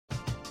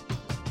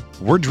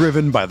We're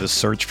driven by the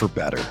search for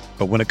better.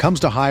 But when it comes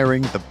to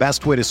hiring, the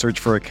best way to search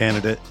for a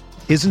candidate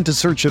isn't to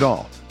search at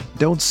all.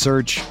 Don't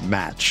search,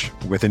 match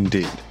with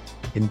Indeed.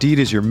 Indeed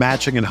is your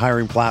matching and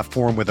hiring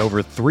platform with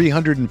over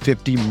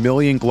 350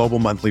 million global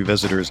monthly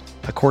visitors,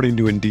 according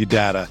to Indeed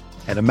data,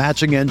 and a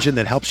matching engine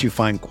that helps you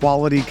find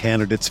quality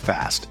candidates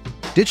fast.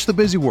 Ditch the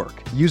busy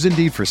work. Use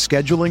Indeed for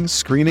scheduling,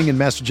 screening, and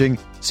messaging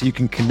so you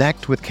can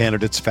connect with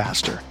candidates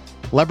faster.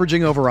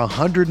 Leveraging over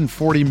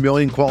 140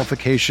 million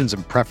qualifications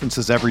and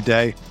preferences every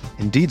day,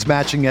 Indeed's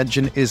matching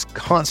engine is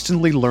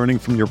constantly learning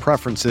from your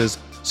preferences,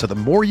 so the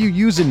more you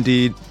use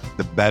Indeed,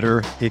 the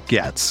better it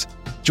gets.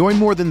 Join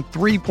more than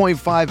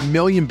 3.5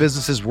 million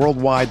businesses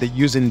worldwide that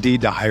use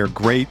Indeed to hire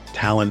great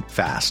talent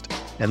fast.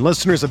 And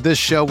listeners of this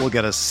show will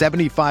get a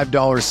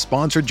 $75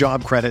 sponsored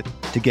job credit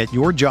to get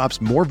your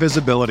jobs more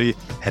visibility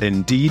at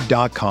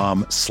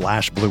Indeed.com/Blue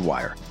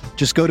Wire.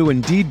 Just go to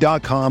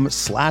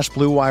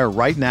Indeed.com/Blue Wire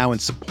right now and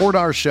support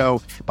our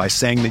show by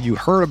saying that you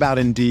heard about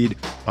Indeed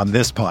on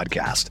this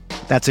podcast.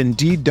 That's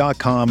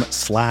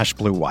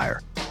Indeed.com/Blue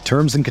Wire.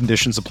 Terms and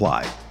conditions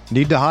apply.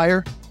 Need to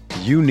hire?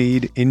 You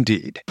need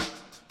Indeed.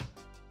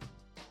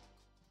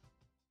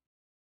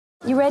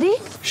 You ready?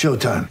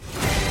 Showtime.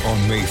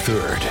 On May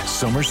 3rd,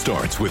 summer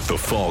starts with The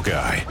Fall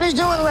Guy. Let's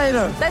do it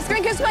later. Let's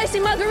drink a spicy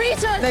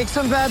margarita. Make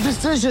some bad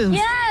decisions.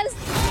 Yes!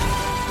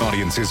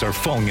 Audiences are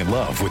falling in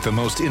love with the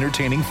most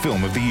entertaining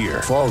film of the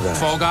year. Fall Guy.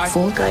 Fall Guy.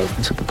 Fall Guy.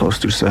 That's what the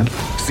poster said.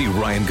 See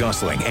Ryan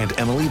Gosling and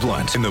Emily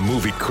Blunt in the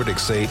movie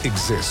critics say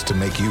exists to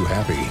make you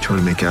happy. Trying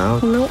to make it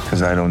out? Nope.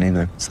 Because I don't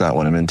either. It's not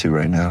what I'm into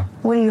right now.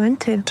 What are you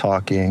into?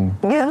 Talking.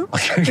 Yeah.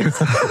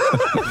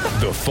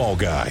 The Fall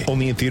Guy.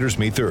 Only in theaters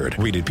May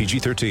 3rd. Rated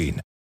PG-13.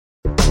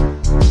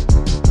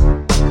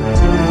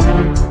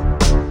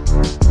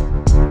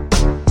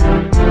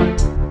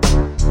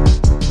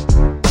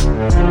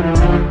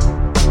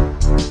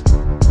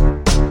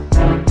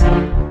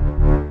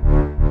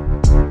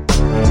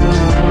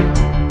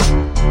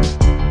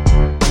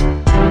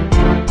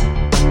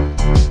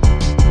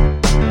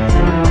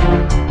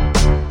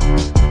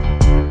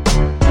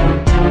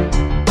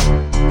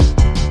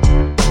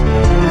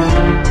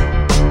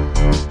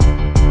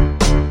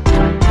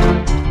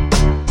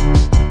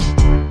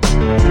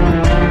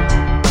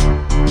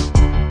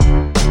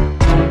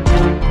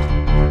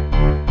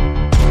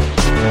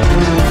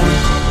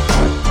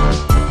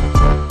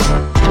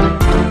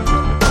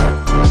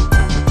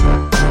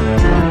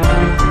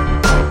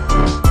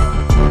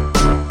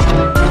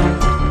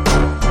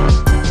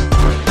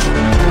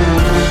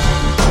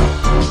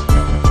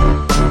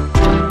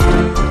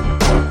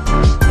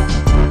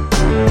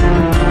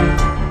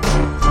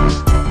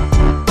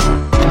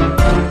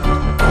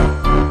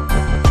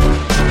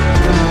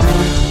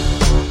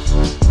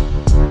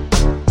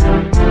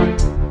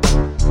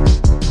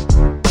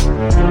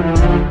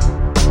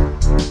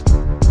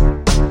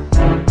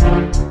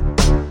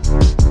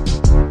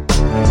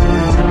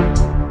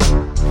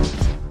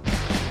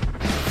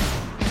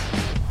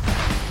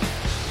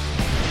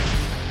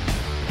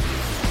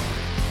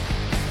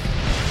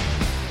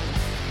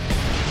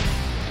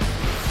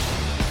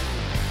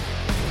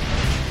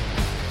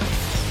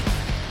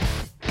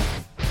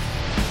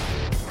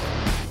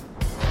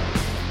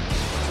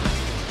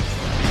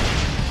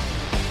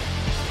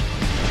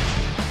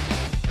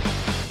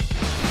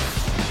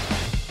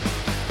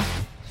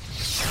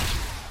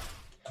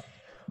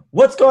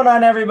 What's going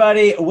on,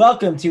 everybody?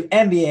 Welcome to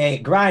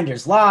NBA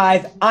Grinders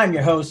Live. I'm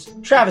your host,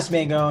 Travis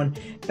Mangone,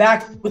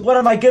 back with one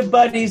of my good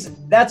buddies.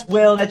 That's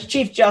Will. That's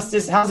Chief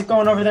Justice. How's it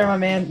going over there, my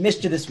man?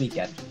 Missed you this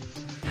weekend.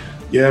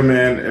 Yeah,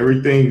 man.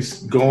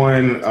 Everything's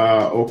going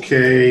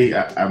okay.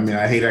 I mean,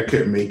 I hate I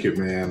couldn't make it,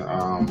 man.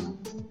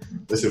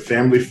 Listen,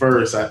 family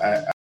first.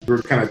 We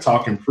were kind of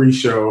talking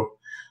pre-show.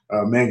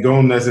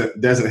 Mangone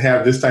doesn't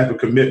have this type of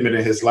commitment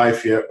in his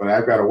life yet, but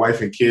I've got a wife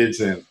and kids,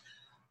 and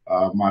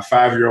my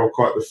 5-year-old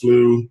caught the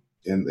flu,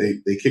 and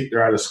they kicked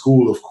her out of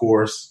school, of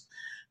course.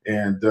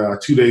 And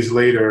 2 days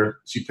later,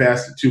 she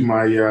passed it to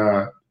my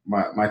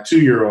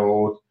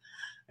 2-year-old,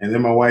 and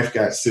then my wife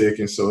got sick.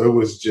 And so it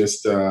was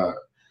just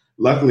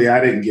luckily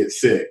I didn't get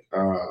sick,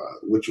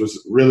 which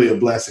was really a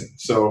blessing.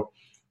 So,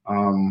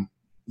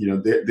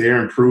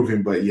 they're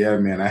improving. But, yeah,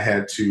 man, I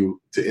had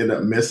to end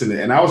up missing it.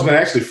 And I was going to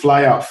actually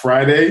fly out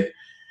Friday.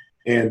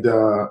 And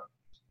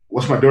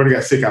once my daughter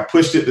got sick, I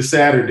pushed it to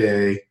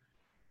Saturday.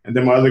 And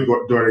then my other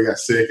daughter got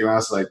sick, and I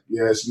was like,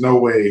 yeah, there's no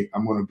way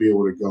I'm going to be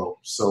able to go.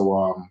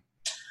 So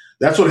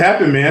that's what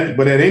happened, man.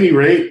 But at any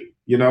rate,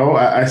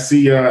 I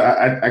see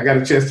I got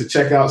a chance to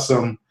check out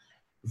some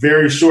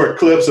very short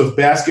clips of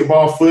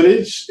basketball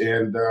footage.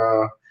 And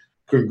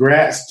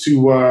congrats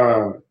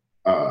to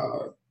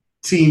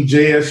Team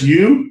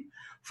JSU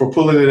for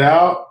pulling it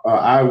out.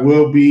 I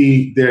will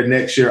be there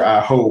next year, I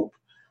hope.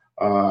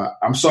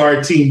 I'm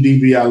sorry, Team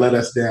DB, I let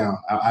us down.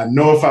 I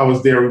know if I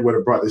was there, we would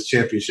have brought this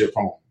championship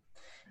home.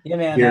 Yeah,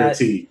 man.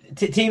 Guaranteed.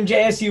 Team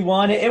JSU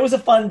won. It was a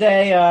fun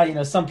day.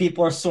 Some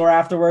people are sore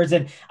afterwards,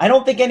 and I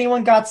don't think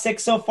anyone got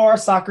sick so far.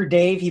 Soccer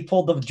Dave, he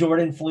pulled the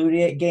Jordan flu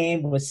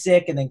game, was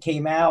sick, and then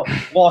came out,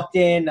 walked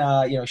in,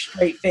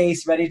 straight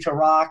face, ready to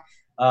rock.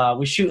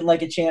 was shooting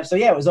like a champ. So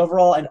yeah, it was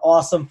overall an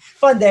awesome,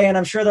 fun day, and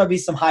I'm sure there'll be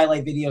some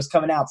highlight videos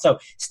coming out. So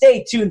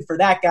stay tuned for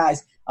that,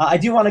 guys. I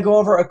do want to go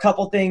over a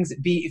couple things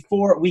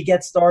before we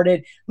get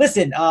started.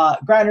 Listen,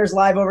 Grinders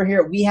Live over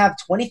here, we have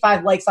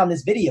 25 likes on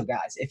this video,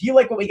 guys. If you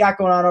like what we got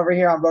going on over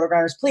here on Roto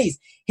Grinders, please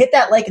hit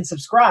that like and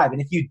subscribe.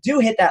 And if you do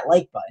hit that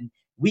like button,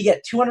 we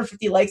get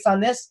 250 likes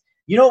on this.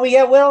 You know what we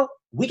get, Will?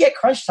 We get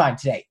Crunch Time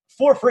today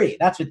for free.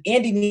 That's with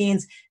Andy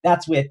Means.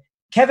 That's with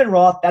Kevin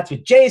Roth. That's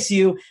with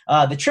JSU,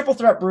 the Triple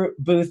Threat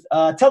booth.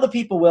 Tell the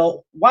people,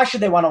 Will, why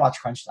should they want to watch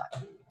Crunch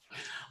Time?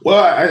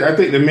 Well, I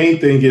think the main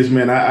thing is,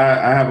 man,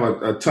 I have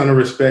a ton of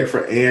respect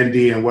for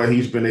Andy and what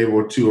he's been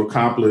able to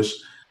accomplish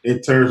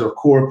in terms of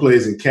core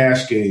plays and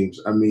cash games.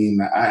 I mean,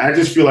 I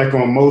just feel like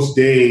on most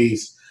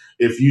days,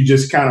 if you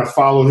just kind of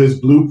follow his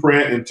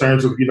blueprint in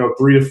terms of,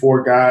 3 to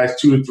 4 guys,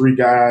 2 to 3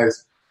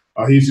 guys,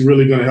 he's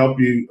really going to help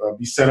you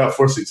be set up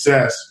for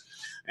success.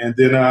 And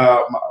then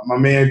my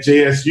man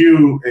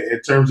JSU,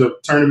 in terms of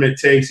tournament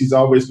takes, he's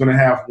always going to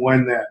have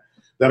one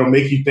that'll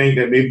make you think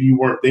that maybe you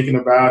weren't thinking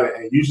about it.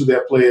 And usually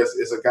that player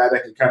is a guy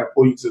that can kind of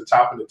pull you to the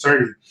top of the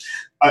tourney.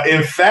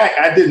 In fact,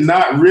 I did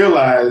not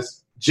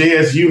realize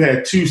JSU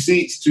had 2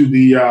 seats to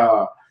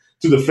the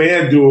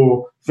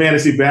FanDuel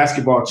Fantasy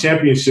Basketball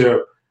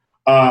Championship.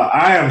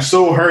 I am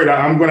so hurt.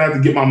 I'm going to have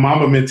to get my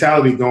Mamba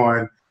mentality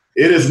going.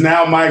 It is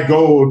now my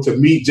goal to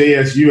meet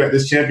JSU at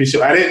this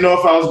championship. I didn't know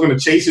if I was going to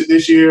chase it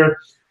this year.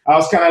 I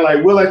was kind of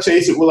like, will I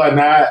chase it? Will I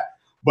not?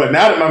 But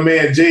now that my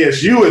man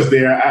JSU is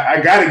there,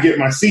 I got to get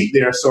my seat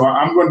there. So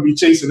I'm going to be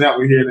chasing that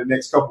one here in the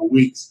next couple of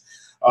weeks,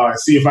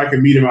 see if I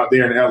can meet him out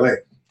there in L.A.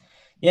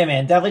 Yeah,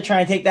 man, definitely try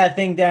and take that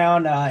thing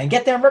down and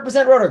get there and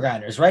represent Roto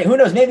Grinders, right? Who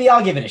knows? Maybe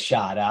I'll give it a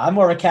shot. I'm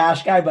more of a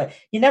cash guy, but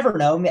you never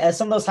know.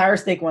 Some of those higher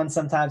stake ones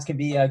sometimes can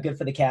be good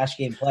for the cash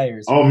game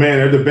players. Oh, man,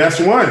 they're the best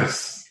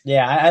ones.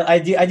 Yeah, I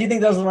do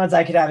think those are the ones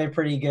I could have a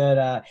pretty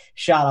good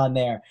shot on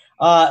there.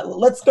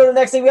 Let's go to the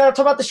next thing. We got to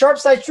talk about the Sharp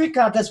Side Streak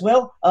Contest,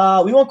 Will.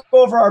 We won't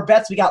go over our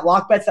bets. We got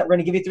lock bets that we're going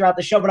to give you throughout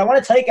the show, but I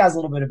want to tell you guys a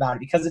little bit about it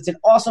because it's an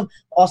awesome,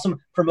 awesome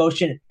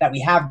promotion that we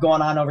have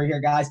going on over here,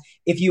 guys.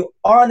 If you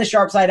are on the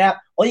Sharp Side app,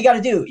 all you got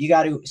to do, you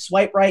got to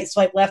swipe right,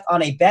 swipe left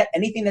on a bet,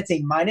 anything that's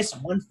a minus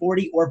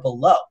 140 or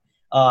below.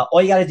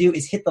 All you got to do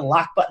is hit the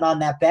lock button on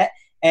that bet,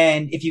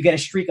 and if you get a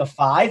streak of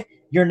 5,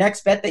 your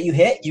next bet that you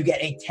hit, you get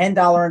a $10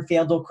 in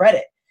FanDuel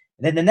credit.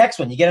 And then the next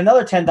one, you get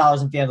another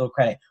 $10 in FanDuel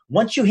credit.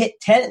 Once you hit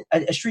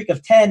a streak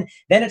of 10,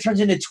 then it turns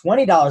into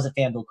 $20 of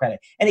FanDuel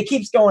credit. And it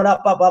keeps going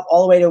up,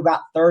 all the way to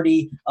about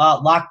 30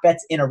 lock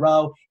bets in a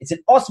row. It's an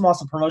awesome,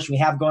 awesome promotion we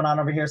have going on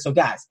over here. So,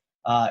 guys,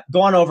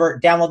 go on over,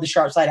 download the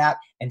SharpSide app,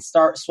 and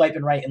start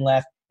swiping right and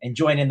left and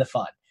join in the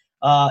fun.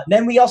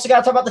 Then we also got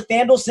to talk about the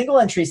FanDuel single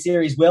entry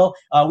series, Will.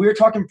 We were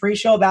talking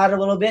pre-show about it a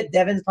little bit.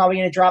 Devin's probably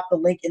going to drop the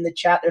link in the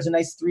chat. There's a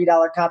nice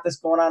 $3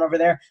 contest going on over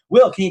there.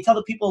 Will, can you tell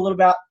the people a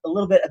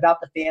little bit about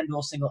the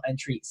FanDuel single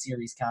entry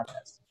series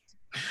contest?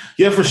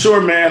 Yeah, for sure,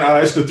 man.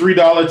 It's the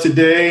 $3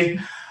 today.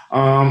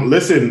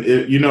 Listen,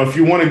 if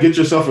you want to get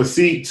yourself a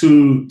seat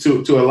to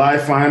a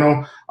live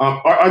final,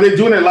 are they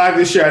doing it live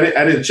this year?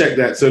 I didn't check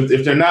that. So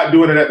if they're not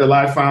doing it at the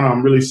live final,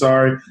 I'm really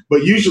sorry.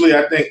 But usually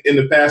I think in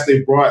the past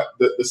they've brought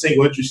the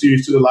single entry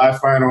series to the live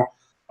final.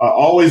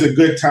 Always a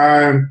good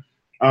time.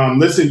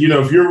 Listen,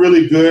 if you're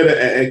really good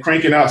at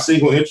cranking out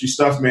single entry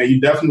stuff, man, you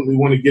definitely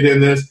want to get in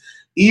this.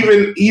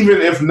 Even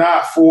if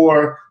not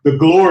for the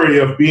glory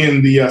of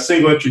being the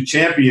single entry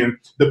champion,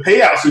 the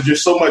payouts are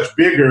just so much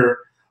bigger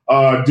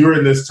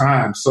during this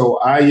time. So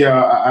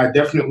I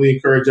definitely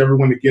encourage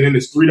everyone to get in.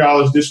 It's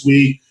 $3 this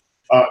week.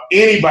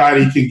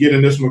 Anybody can get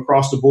in this one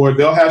across the board.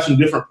 They'll have some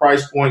different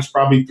price points,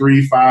 probably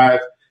 3, 5,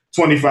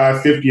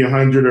 25, 50,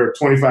 100, or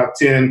 25,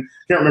 10.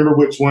 Can't remember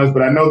which ones,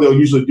 but I know they'll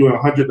usually do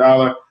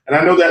 $100. And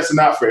I know that's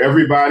not for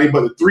everybody,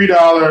 but the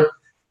 $3,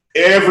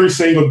 every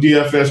single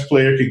DFS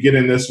player could get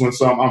in this one.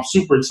 So I'm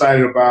super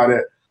excited about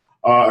it.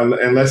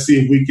 And let's see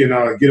if we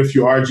can get a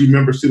few RG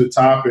members to the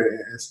top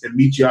and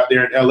meet you out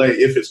there in LA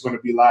if it's going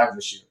to be live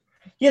this year.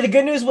 Yeah, the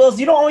good news, Will, is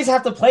you don't always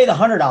have to play the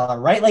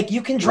 $100, right? Like,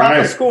 you can drop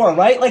a score,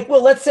 right? Like,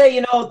 well, let's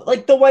say,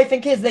 like the wife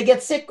and kids, they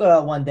get sick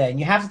one day and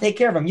you have to take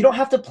care of them. You don't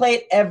have to play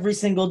it every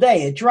single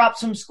day. It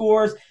drops some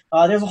scores.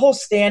 There's a whole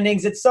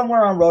standings. It's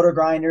somewhere on Roto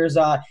Grinders.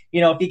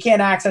 If you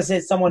can't access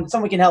it, someone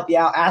can help you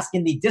out. Ask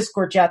in the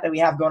Discord chat that we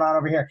have going on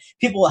over here.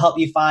 People will help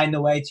you find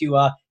the way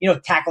to,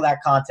 tackle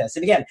that contest.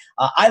 And again,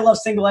 I love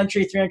single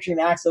entry, 3 entry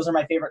max. Those are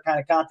my favorite kind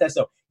of contests.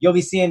 So you'll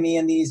be seeing me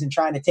in these and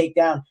trying to take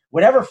down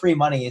whatever free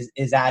money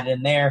is added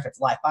in there. If it's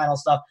live final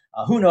stuff,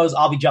 who knows?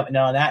 I'll be jumping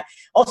in on that.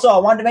 Also, I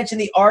wanted to mention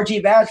the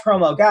RG badge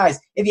promo. Guys,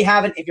 if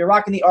you're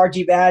rocking the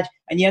RG badge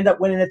and you end up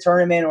winning a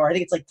tournament, or I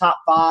think it's like top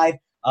 5,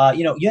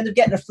 you end up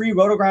getting a free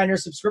Roto Grinder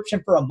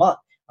subscription for a month.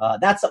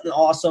 That's something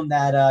awesome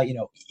that,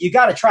 you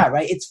got to try,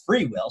 right? It's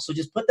free, Will. So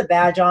just put the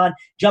badge on,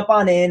 jump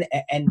on in,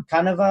 and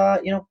kind of,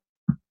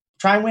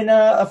 try and win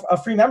a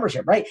free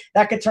membership, right?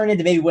 That could turn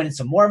into maybe winning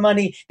some more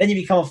money. Then you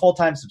become a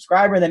full-time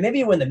subscriber, and then maybe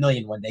you win the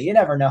million one day. You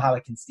never know how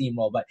it can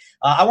steamroll. But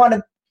I want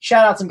to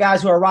shout out some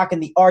guys who are rocking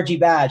the RG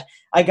badge.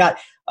 I got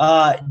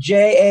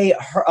J.A.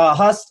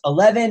 Hust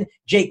 11,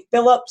 Jake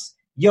Phillips,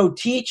 Yo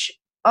Teach,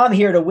 I'm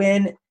here to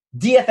win.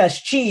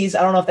 DFS Cheese,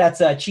 I don't know if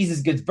that's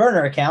Cheese's Goods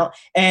burner account.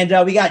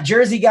 And we got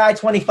Jersey Guy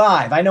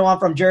 25. I know I'm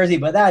from Jersey,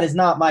 but that is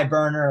not my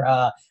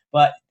burner.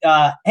 But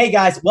hey,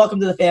 guys, welcome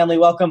to the family.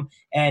 Welcome.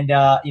 And,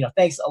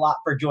 thanks a lot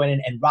for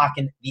joining and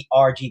rocking the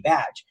RG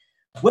badge.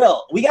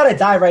 Will, we got to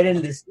dive right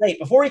into this slate.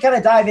 Before we kind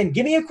of dive in,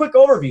 give me a quick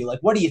overview.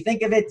 Like, what do you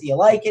think of it? Do you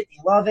like it? Do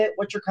you love it?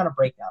 What's your kind of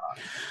breakdown on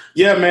it?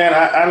 Yeah, man,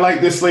 I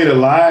like this slate a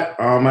lot.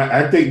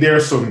 I think there are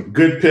some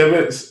good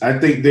pivots. I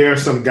think there are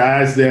some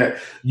guys that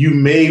you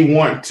may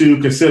want to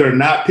consider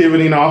not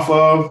pivoting off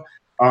of.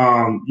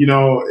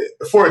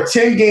 For a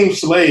 10-game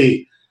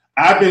slate,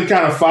 I've been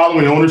kind of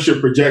following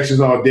ownership projections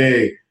all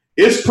day.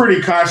 It's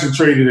pretty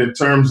concentrated in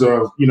terms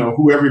of,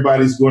 who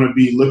everybody's going to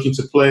be looking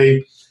to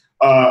play.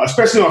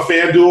 Especially on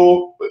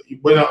FanDuel,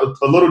 with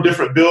a little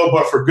different build,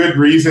 but for good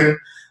reason.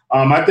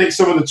 I think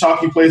some of the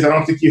chalky plays, I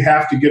don't think you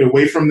have to get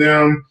away from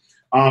them.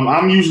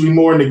 I'm usually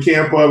more in the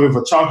camp of if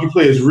a chalky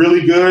play is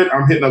really good,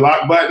 I'm hitting the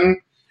lock button.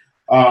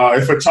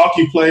 If a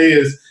chalky play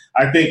is,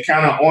 I think,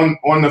 kind of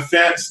on the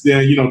fence,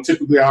 then,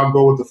 typically I'll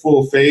go with the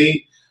full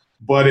fade.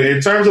 But in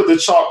terms of the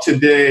chalk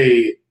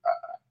today,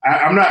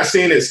 I'm not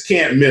saying it's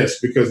can't miss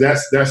because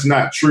that's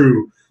not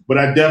true. But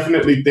I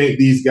definitely think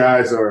these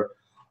guys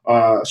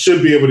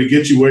should be able to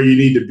get you where you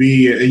need to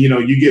be. And,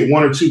 you get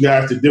one or two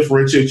guys to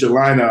differentiate your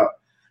lineup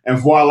and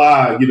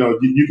voila,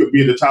 you could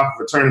be at the top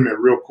of a tournament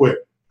real quick.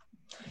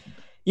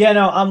 Yeah,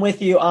 no, I'm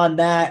with you on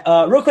that.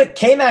 Real quick,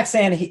 K-Max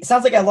saying,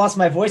 sounds like I lost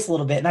my voice a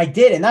little bit, and I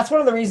did. And that's one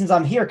of the reasons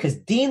I'm here, because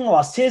Dean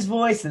lost his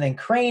voice, and then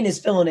Crane is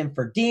filling in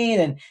for Dean.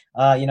 And,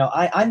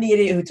 I'm the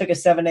idiot who took a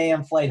 7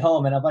 a.m. flight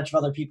home, and a bunch of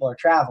other people are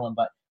traveling.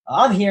 But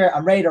I'm here.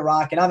 I'm ready to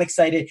rock, and I'm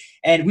excited.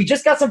 And we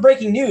just got some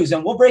breaking news,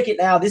 and we'll break it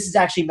now. This is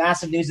actually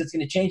massive news that's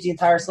going to change the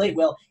entire slate.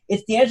 Will,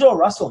 it's D'Angelo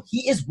Russell.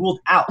 He is ruled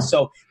out.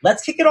 So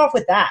let's kick it off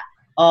with that.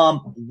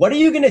 What are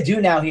you going to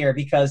do now here?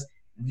 Because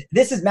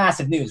this is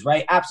massive news,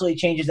 right? Absolutely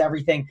changes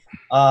everything.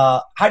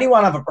 How do you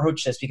want to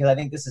approach this? Because I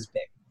think this is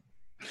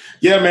big.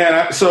 Yeah,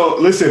 man. So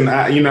listen,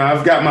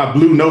 I've got my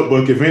blue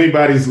notebook. If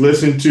anybody's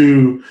listened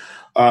to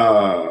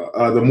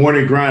the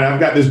morning grind, I've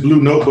got this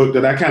blue notebook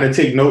that I kind of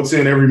take notes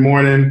in every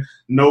morning.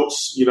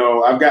 Notes,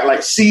 I've got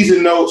like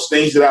season notes,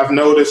 things that I've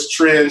noticed,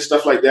 trends,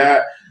 stuff like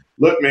that.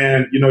 Look,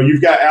 man,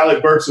 you've got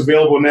Alec Burks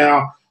available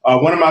now.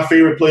 One of my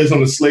favorite plays on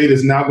the slate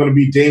is now going to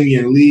be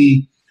Damian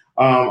Lee.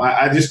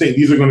 I just think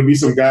these are going to be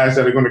some guys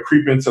that are going to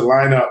creep into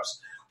lineups.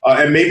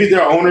 And maybe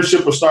their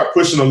ownership will start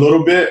pushing a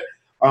little bit,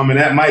 and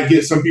that might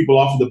get some people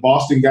off of the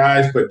Boston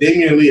guys. But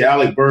Damian Lee,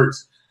 Alec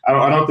Burks,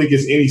 I don't think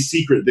it's any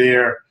secret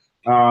there.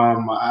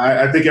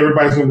 I think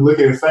everybody's going to be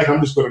looking. In fact, I'm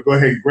just going to go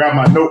ahead and grab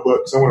my notebook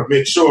because I want to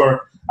make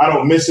sure I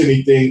don't miss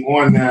anything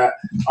on that.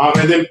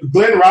 And then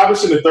Glenn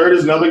Robinson III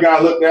is another guy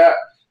I looked at.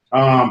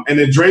 And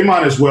then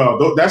Draymond as well.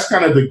 That's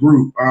kind of the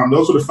group.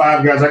 Those were the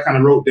 5 guys I kind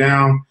of wrote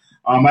down.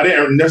 I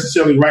didn't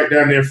necessarily write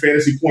down their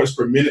fantasy points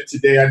per minute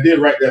today. I did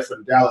write that for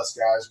the Dallas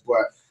guys.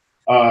 But,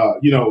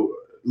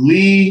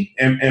 Lee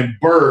and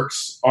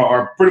Burks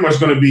are pretty much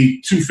going to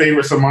be 2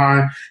 favorites of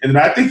mine. And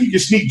then I think you can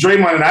sneak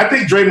Draymond. And I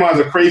think Draymond's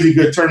a crazy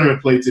good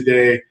tournament play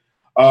today.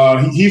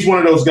 He's one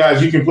of those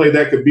guys you can play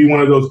that could be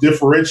one of those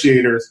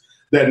differentiators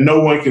that no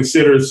one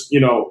considers,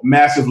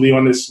 massively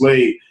on this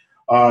slate.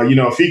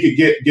 If he could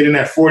get in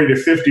that 40 to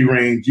 50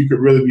 range, you could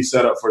really be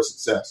set up for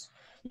success.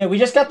 Yeah, we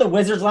just got the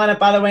Wizards lineup,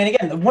 by the way. And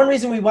again, the one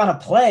reason we want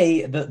to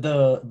play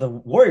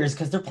the Warriors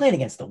because they're playing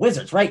against the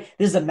Wizards, right?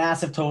 This is a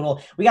massive total.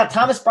 We got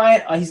Thomas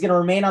Bryant. He's going to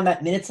remain on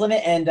that minutes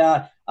limit. And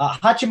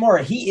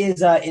Hachimura, he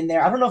is in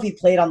there. I don't know if he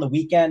played on the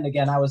weekend.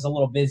 Again, I was a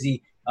little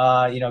busy.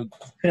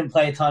 Couldn't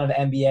play a ton of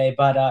NBA.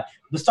 But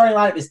the starting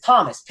lineup is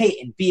Thomas,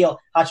 Payton, Beal,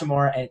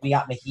 Hachimura, and we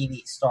got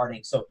Mahinmi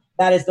starting. So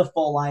that is the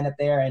full lineup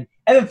there. And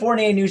Evan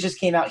Fournier news just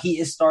came out. He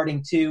is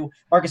starting too.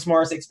 Marcus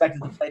Morris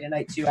expected to play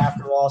tonight too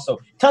after all. So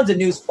tons of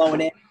news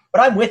flowing in.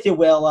 But I'm with you,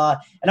 Will.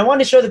 And I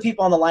wanted to show the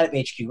people on the lineup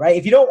HQ, right?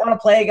 If you don't want to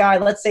play a guy,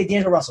 let's say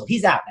D'Angelo Russell,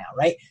 he's out now,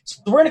 right?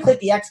 So we're going to click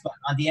the X button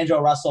on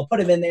D'Angelo Russell, put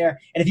him in there.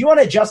 And if you want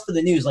to adjust for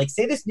the news, like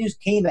say this news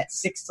came at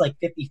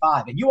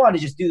 6:55 and you want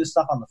to just do the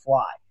stuff on the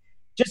fly,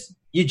 just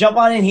you jump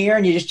on in here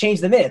and you just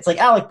change the minutes. Like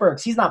Alec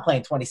Burks, he's not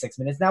playing 26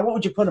 minutes. Now, what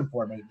would you put him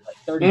for? Maybe like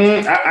 30?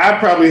 I'd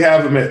probably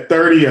have him at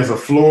 30 as a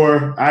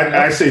floor.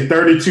 I'd say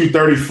 32,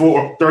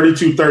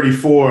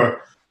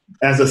 34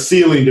 as a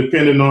ceiling,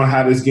 depending on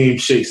how this game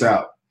shakes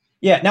out.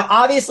 Yeah. Now,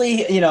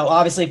 obviously,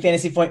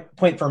 fantasy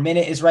point per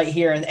minute is right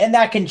here, and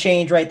that can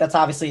change, right? That's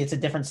obviously it's a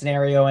different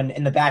scenario, and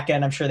in the back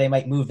end, I'm sure they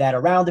might move that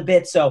around a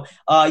bit. So,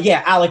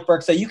 Alec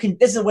Burks. So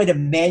this is a way to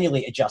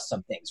manually adjust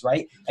some things,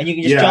 right? And you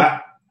can just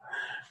jump.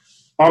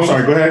 I'm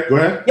sorry. Go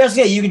ahead. Yes,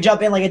 yeah, you can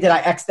jump in like I did.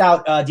 I X'd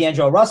out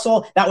D'Angelo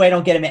Russell. That way I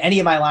don't get him in any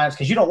of my lineups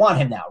because you don't want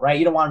him now, right?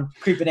 You don't want him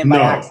creeping in by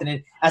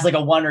accident as like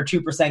a 1 or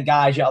 2%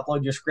 guy as you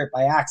upload your script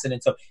by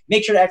accident. So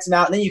make sure to X him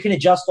out, and then you can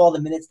adjust all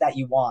the minutes that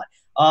you want.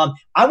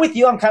 I'm with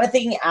you. I'm kind of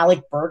thinking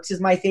Alec Burks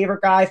is my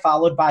favorite guy,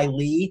 followed by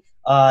Lee.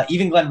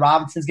 Even Glenn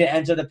Robinson's going to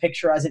enter the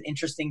picture as an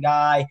interesting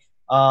guy.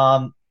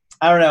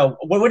 I don't know.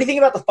 What do you think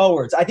about the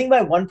forwards? I think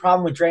my one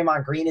problem with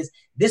Draymond Green is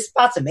this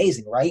spot's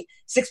amazing, right?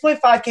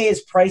 6.5K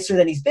is pricier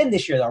than he's been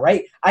this year, though,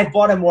 right? I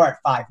bought him more at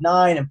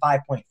 5.9 and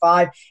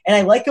 5.5, and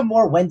I like him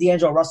more when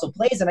D'Angelo Russell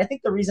plays, and I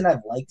think the reason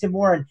I've liked him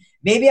more, and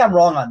maybe I'm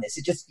wrong on this,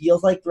 it just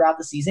feels like throughout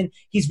the season,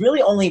 he's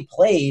really only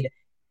played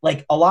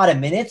like a lot of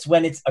minutes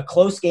when it's a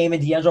close game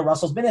and D'Angelo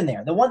Russell's been in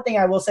there. The one thing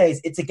I will say is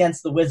it's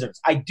against the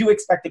Wizards. I do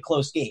expect a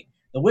close game.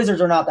 The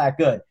Wizards are not that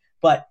good.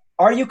 But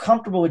are you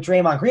comfortable with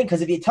Draymond Green?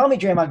 Because if you tell me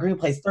Draymond Green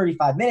plays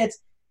 35 minutes,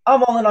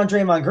 I'm all in on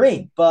Draymond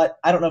Green. But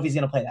I don't know if he's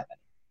going to play that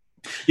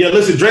many. Yeah,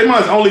 listen,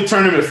 Draymond's only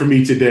tournament for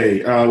me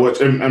today,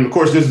 which, and of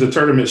course, this is a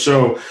tournament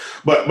show.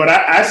 But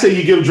I say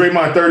you give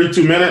Draymond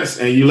 32 minutes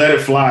and you let it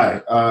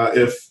fly.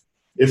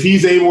 If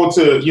he's able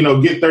to,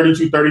 get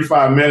 32,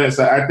 35 minutes,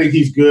 I think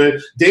he's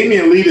good.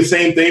 Damian Lee, the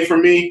same thing for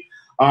me.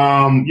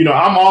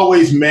 I'm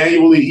always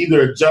manually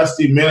either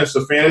adjusting minutes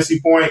or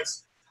fantasy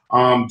points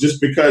just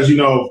because,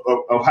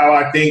 of how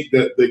I think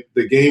that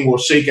the game will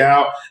shake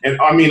out. And,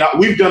 I mean,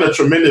 we've done a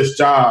tremendous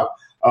job.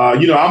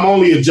 I'm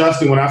only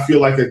adjusting when I feel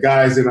like a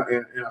guy's in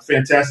a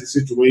fantastic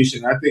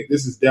situation. I think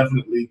this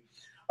definitely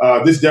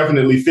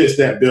fits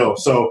that bill.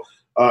 So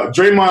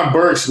Draymond,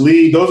 Burks,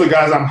 Lee, those are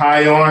guys I'm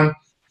high on.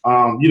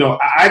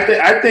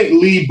 I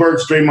think Lee,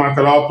 Burks, Draymond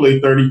could all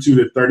play 32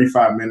 to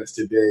 35 minutes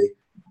today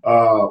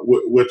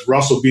with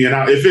Russell being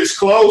out. If it's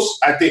close,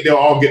 I think they'll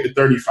all get to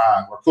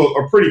 35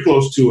 or pretty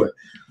close to it.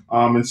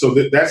 And so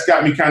that's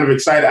got me kind of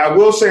excited. I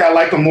will say I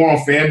like him more on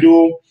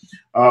FanDuel.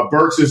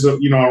 Burks is,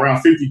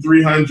 around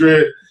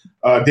 5,300.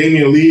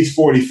 Damian Lee's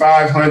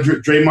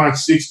 4,500. Draymond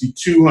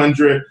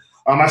 6,200.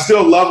 I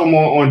still love him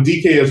on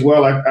DK as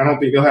well. I don't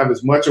think they'll have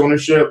as much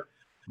ownership.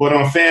 But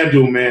on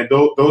FanDuel, man,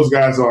 those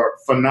guys are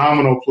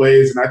phenomenal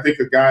plays. And I think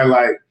a guy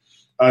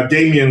like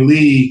Damian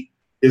Lee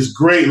is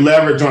great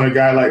leverage on a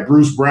guy like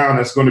Bruce Brown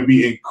that's going to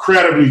be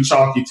incredibly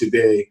chalky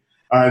today.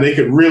 They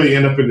could really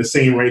end up in the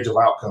same range of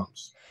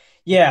outcomes.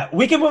 Yeah,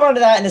 we can move on to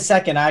that in a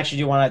second. I actually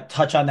do want to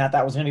touch on that.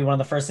 That was going to be one of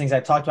the first things I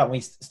talked about when we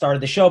started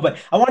the show. But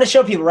I want to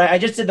show people, right? I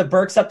just did the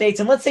Burks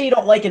updates. And let's say you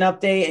don't like an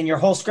update and your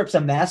whole script's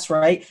a mess,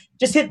 right?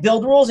 Just hit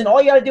build rules. And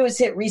all you got to do is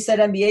hit reset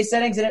NBA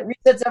settings and it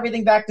resets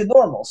everything back to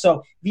normal.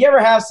 So if you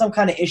ever have some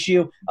kind of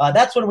issue,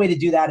 that's one way to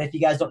do that. If you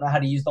guys don't know how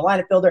to use the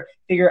lineup builder,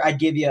 figure I'd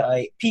give you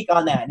a peek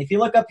on that. And if you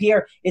look up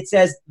here, it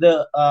says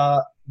the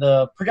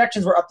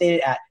projections were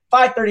updated at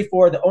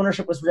 534. The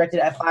ownership was projected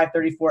at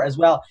 534 as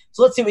well.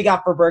 So let's see what we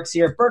got for Burks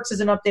here. Burks is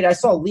an update. I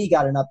saw Lee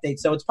got an update,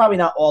 so it's probably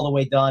not all the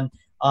way done.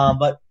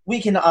 But we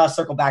can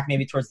circle back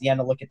maybe towards the end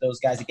to look at those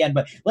guys again.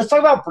 But let's talk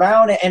about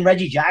Brown and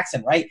Reggie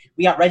Jackson, right?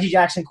 We got Reggie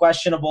Jackson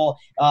questionable.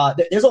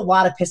 There's a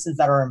lot of Pistons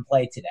that are in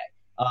play today.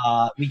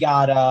 We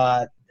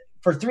got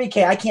for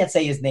 3K, I can't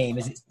say his name.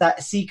 Is it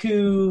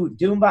Siku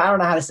Dumba? I don't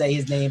know how to say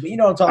his name, but you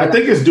know what I'm talking about. I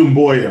think it's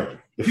Dumboya,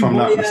 if I'm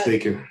not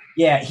mistaken.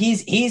 Yeah,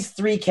 he's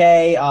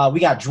 3K. We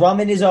got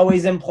Drummond is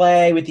always in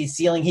play with the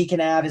ceiling he can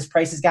have. His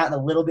price has gotten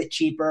a little bit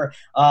cheaper.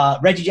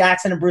 Reggie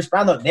Jackson and Bruce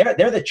Brown, though,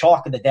 they're the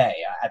chalk of the day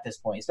at this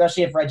point,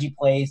 especially if Reggie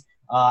plays.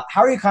 How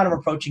are you kind of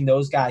approaching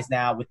those guys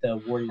now with the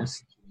Warriors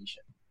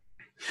situation?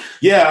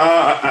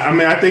 Yeah,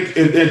 I think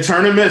in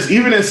tournaments,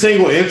 even in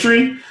single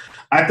entry,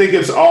 I think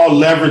it's all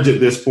leverage at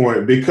this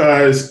point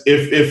because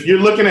if you're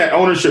looking at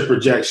ownership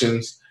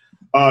projections,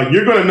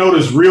 you're going to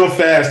notice real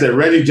fast that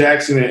Reggie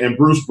Jackson and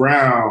Bruce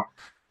Brown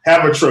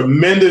have a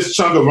tremendous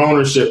chunk of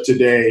ownership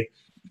today.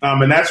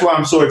 And that's why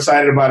I'm so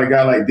excited about a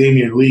guy like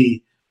Damian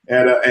Lee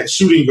at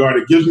shooting guard.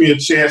 It gives me a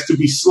chance to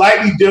be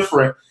slightly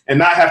different and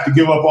not have to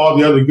give up all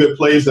the other good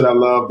plays that I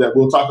love that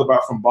we'll talk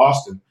about from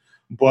Boston.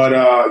 But,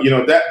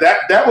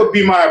 that would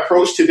be my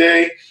approach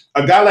today.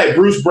 A guy like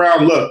Bruce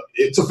Brown, look,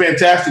 it's a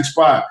fantastic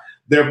spot.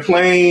 They're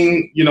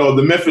playing,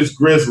 the Memphis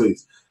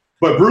Grizzlies.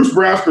 But Bruce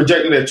Brown's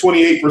projected at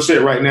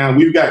 28% right now.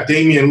 We've got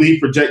Damian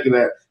Lee projected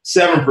at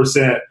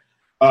 7%.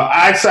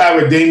 I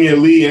side with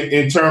Damian Lee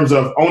in terms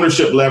of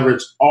ownership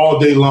leverage all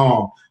day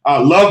long.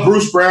 Love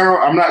Bruce Brown.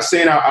 I'm not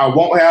saying I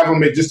won't have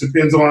him. It just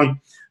depends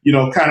on,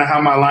 kind of how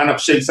my lineup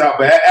shakes out.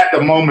 But at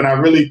the moment, I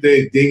really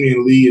think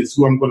Damian Lee is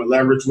who I'm going to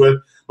leverage with.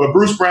 But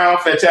Bruce Brown,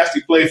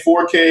 fantastic play,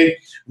 4K.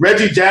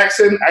 Reggie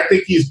Jackson, I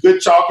think he's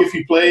good chalk if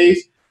he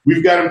plays.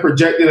 We've got him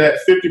projected at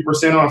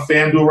 50% on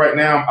FanDuel right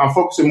now. I'm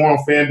focusing more on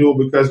FanDuel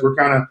because we're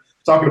kind of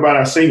talking about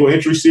our single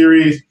entry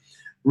series.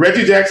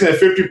 Reggie Jackson at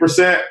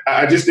 50%,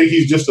 I just think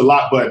he's just a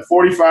lot button.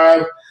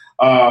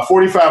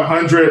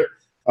 4,500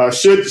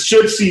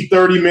 should see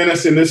 30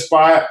 minutes in this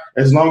spot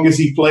as long as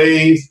he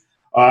plays.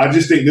 I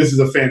just think this is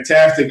a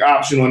fantastic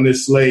option on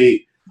this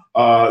slate,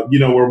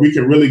 where we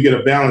can really get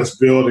a balanced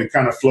build and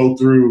kind of flow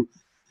through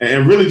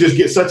and really just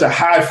get such a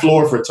high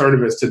floor for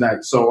tournaments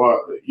tonight. So,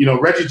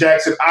 Reggie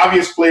Jackson,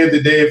 obvious play of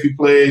the day if he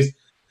plays,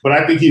 but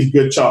I think he's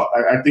good chalk.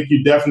 I think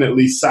you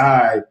definitely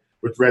side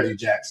with Reggie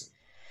Jackson.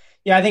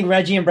 Yeah, I think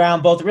Reggie and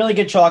Brown, both really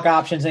good chalk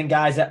options and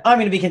guys that I'm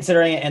going to be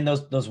considering, and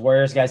those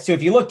Warriors guys too.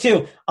 If you look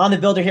too on the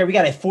builder here, we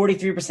got a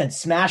 43%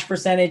 smash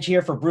percentage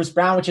here for Bruce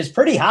Brown, which is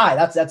pretty high.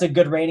 That's a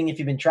good rating if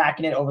you've been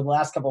tracking it over the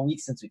last couple of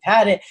weeks since we've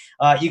had it.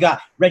 You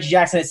got Reggie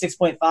Jackson at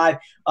 6.5.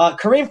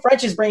 Kareem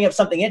French is bringing up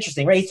something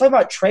interesting, right? He's talking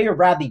about Trey or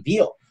Bradley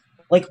Beal.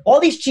 Like all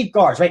these cheap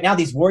guards right now,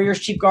 these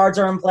Warriors cheap guards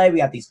are in play. We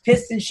have these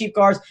Pistons cheap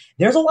guards.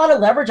 There's a lot of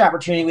leverage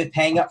opportunity with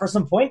paying up for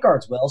some point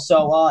guards, Will.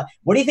 So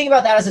what do you think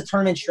about that as a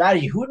tournament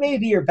strategy? Who would maybe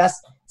be your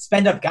best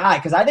spend up guy?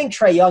 Because I think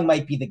Trey Young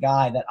might be the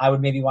guy that I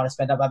would maybe want to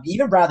spend up.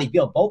 Even Bradley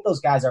Beal. Both those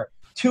guys are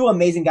two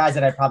amazing guys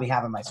that I probably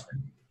have in my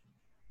screen.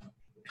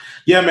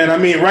 Yeah, man. I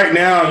mean, right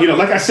now,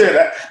 like I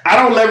said, I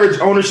don't leverage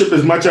ownership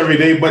as much every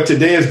day, but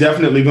today is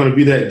definitely going to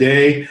be that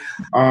day.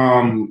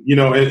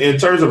 In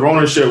terms of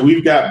ownership,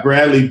 we've got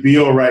Bradley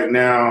Beal right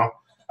now.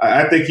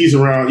 I think he's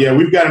around. Yeah,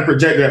 we've got him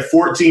projected at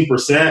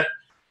 14%.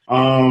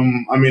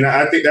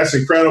 I think that's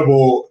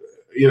incredible.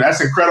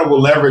 That's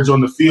incredible leverage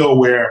on the field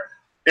where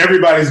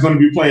everybody's going to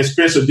be playing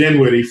Spencer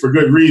Dinwiddie for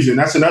good reason.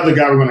 That's another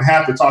guy we're going to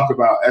have to talk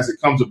about as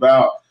it comes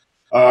about.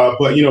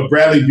 But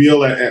Bradley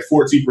Beal at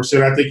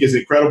 14%, I think is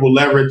incredible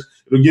leverage.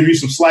 It'll give you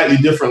some slightly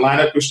different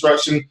lineup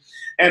construction.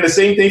 And the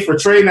same thing for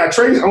Trey. Now,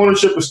 Trey's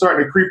ownership is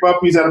starting to creep up.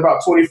 He's at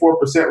about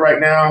 24% right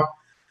now.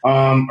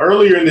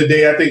 Earlier in the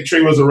day, I think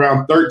Trey was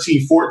around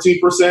 13,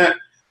 14%.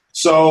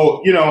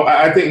 So,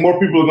 I think more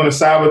people are going to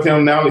side with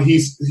him now that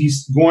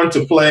he's going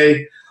to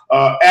play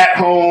at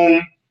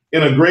home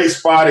in a great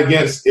spot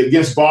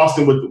against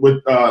Boston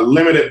with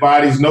limited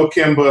bodies, no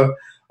Kemba.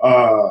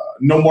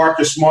 No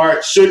Marcus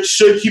Smart.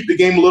 Should keep the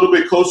game a little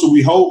bit closer,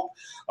 we hope.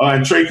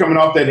 And Trey coming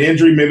off that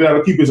injury, maybe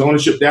that'll keep his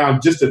ownership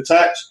down just a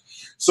touch.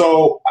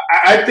 So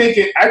I think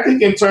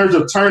in terms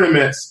of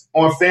tournaments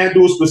on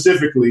FanDuel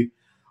specifically,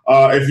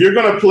 if you're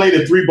going to play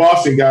the three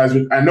Boston guys,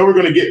 I know we're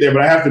going to get there,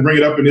 but I have to bring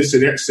it up in this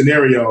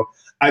scenario.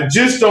 I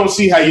just don't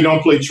see how you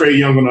don't play Trey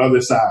Young on the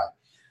other side.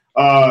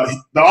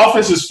 The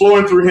offense is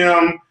flowing through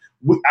him.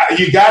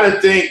 You got to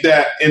think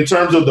that in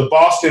terms of the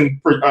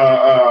Boston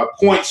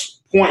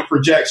point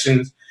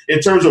projections, in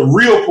terms of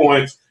real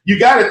points, you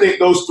got to think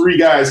those three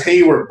guys,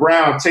 Hayward,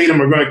 Brown,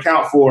 Tatum, are going to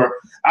count for,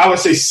 I would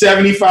say,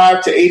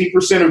 75 to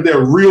 80% of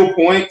their real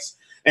points.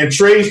 And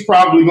Trey's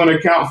probably going to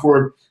account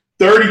for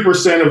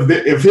 30%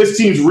 of his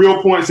team's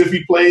real points if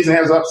he plays and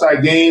has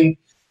upside game.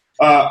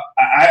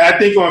 I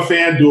think on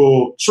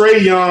FanDuel, Trey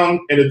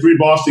Young and the three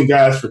Boston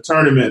guys for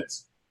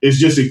tournaments is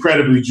just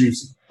incredibly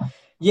juicy.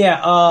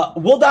 Yeah,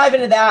 we'll dive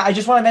into that. I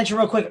just want to mention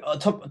real quick,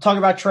 talk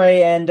about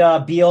Trey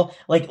and Beal.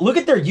 Like, look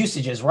at their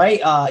usages,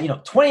 right?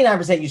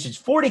 29% usage,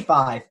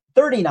 45,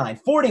 39,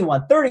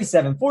 41,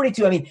 37,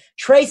 42. I mean,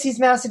 Trey sees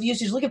massive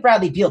usage. Look at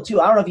Bradley Beal, too.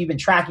 I don't know if you've been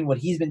tracking what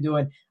he's been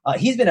doing.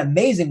 He's been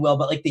amazing, Will,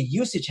 but, the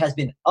usage has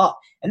been up.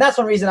 And that's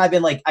one reason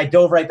I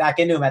dove right back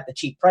into him at the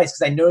cheap price,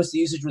 because I noticed the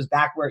usage was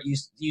back where it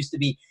used to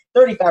be.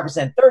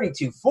 35%,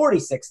 32,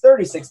 46,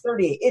 36,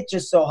 38. It's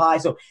just so high.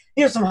 So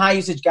here's some high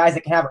usage guys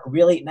that can have a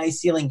really nice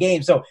ceiling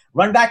game. So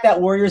run back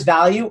that Warriors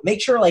value.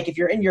 Make sure, if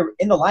you're in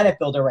the lineup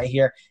builder right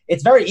here,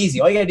 it's very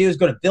easy. All you got to do is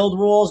go to build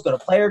rules, go to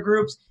player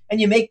groups, and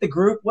you make the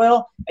group,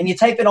 Will, and you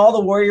type in all the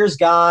Warriors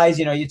guys.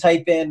 You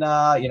type in,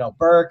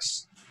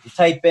 Burks. You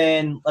type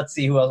in, let's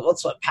see who else.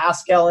 Let's put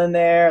Pascal in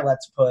there.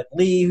 Let's put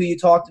Lee, who you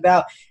talked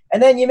about.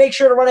 And then you make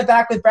sure to run it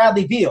back with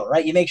Bradley Beal,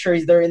 right? You make sure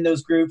they're in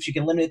those groups. You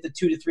can limit it to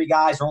 2 to 3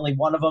 guys or only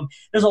one of them.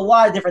 There's a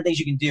lot of different things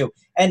you can do.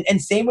 And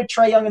same with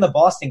Trey Young and the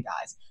Boston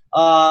guys.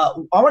 I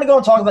want to go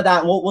and talk about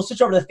that, and we'll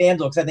switch over to the FanDuel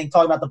because I think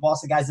talking about the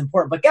Boston guys is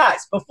important. But,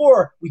 guys,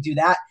 before we do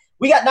that,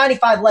 we got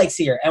 95 likes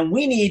here, and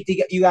we need to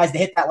get you guys to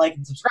hit that like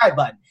and subscribe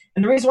button.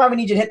 And the reason why we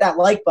need you to hit that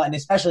like button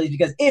especially is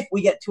because if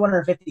we get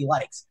 250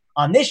 likes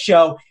on this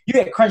show, you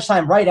get Crunch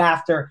Time right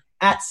after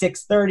at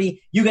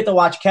 6:30. You get to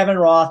watch Kevin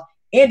Roth,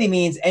 Andy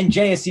Means, and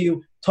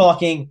JSU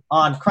talking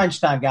on Crunch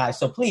Time, guys.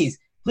 So please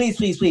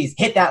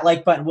hit that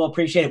like button. We'll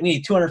appreciate it. We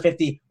need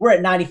 250. We're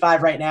at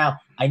 95 right now.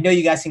 I know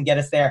you guys can get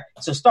us there.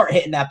 So start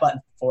hitting that button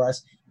for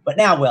us. But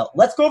now, Will,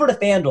 let's go over to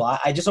FanDuel.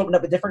 I just opened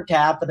up a different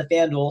tab for the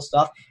FanDuel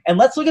stuff. And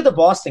let's look at the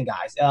Boston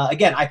guys.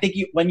 Again, I think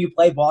when you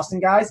play Boston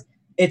guys,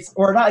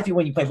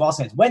 when you play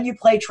Boston guys, when you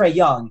play Trey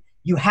Young,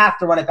 you have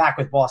to run it back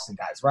with Boston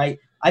guys, right?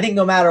 I think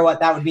no matter what,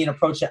 that would be an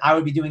approach that I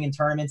would be doing in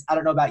tournaments. I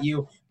don't know about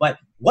you, but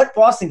what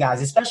Boston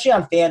guys, especially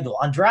on FanDuel,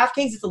 on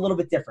DraftKings, it's a little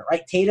bit different,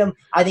 right? Tatum,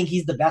 I think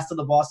he's the best of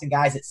the Boston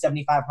guys at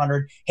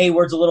 7,500.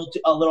 Hayward's a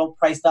little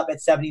priced up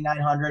at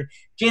 7,900.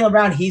 Jaylen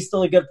Brown, he's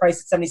still a good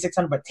price at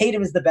 7,600, but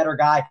Tatum is the better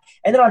guy.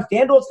 And then on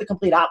FanDuel, it's the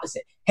complete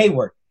opposite.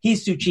 Hayward,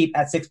 he's too cheap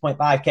at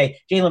 6.5K.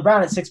 Jaylen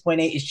Brown at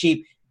 6.8 is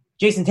cheap.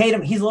 Jason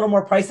Tatum, he's a little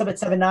more priced up at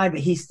 7.9, but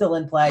he's still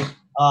in play.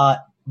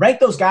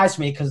 Rank those guys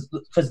for me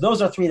because those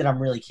are three that I'm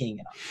really keying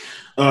in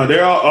on.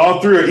 They're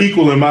all three are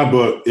equal in my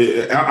book.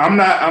 I'm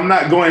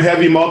not going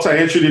heavy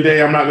multi-entry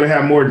today. I'm not going to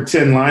have more than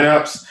 10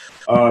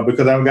 lineups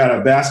because I've got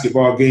a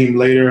basketball game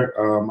later.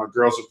 My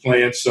girls are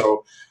playing,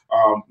 so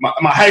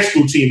my high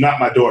school team,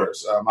 not my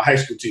daughters, my high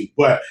school team.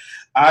 But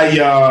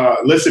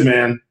listen,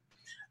 man,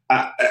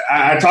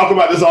 I talk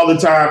about this all the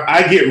time.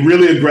 I get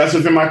really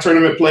aggressive in my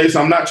tournament play,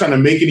 so I'm not trying to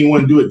make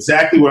anyone do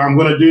exactly what I'm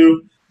going to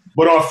do.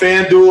 But on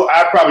FanDuel,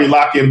 I'd probably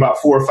lock in about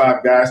 4 or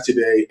 5 guys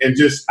today and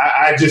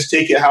I just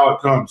take it how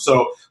it comes.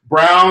 So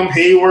Brown,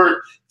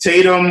 Hayward,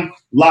 Tatum,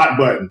 lock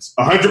buttons,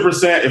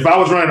 100%. If I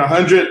was running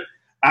 100,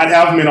 I'd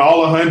have them in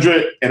all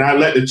 100, and I'd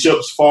let the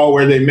chips fall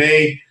where they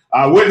may.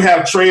 I wouldn't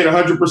have Trey at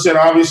 100%,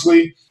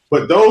 obviously,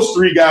 but those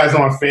 3 guys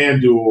on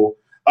FanDuel,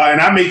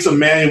 and I made some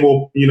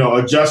manual,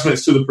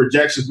 adjustments to the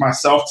projections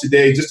myself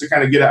today just to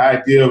kind of get an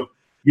idea of,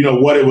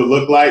 what it would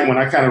look like when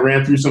I kind of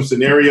ran through some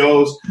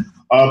scenarios.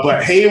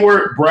 But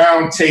Hayward,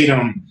 Brown,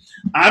 Tatum,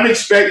 I'm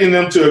expecting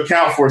them to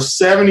account for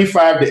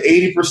 75 to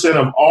 80%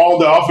 of all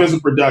the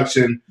offensive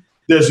production.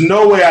 There's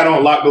no way I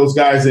don't lock those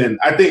guys in.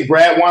 I think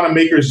Brad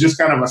Wanamaker is just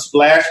kind of a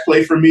splash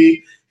play for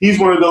me. He's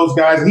one of those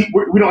guys.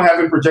 We don't have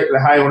him projected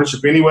at high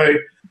ownership anyway.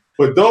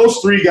 But those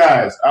 3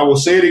 guys, I will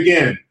say it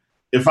again,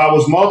 if I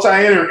was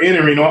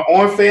multi-entering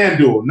on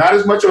FanDuel, not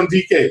as much on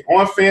DK,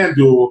 on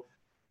FanDuel,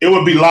 it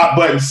would be lock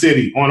button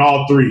city on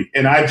all 3.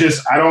 And I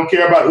don't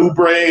care about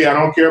Oubre. I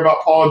don't care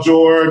about Paul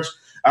George.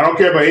 I don't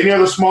care about any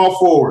other small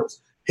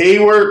forwards.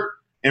 Hayward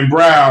and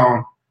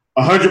Brown,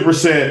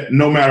 100%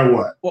 no matter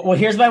what. Well,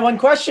 here's my one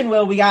question,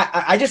 Will.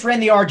 I just ran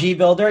the RG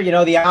builder, the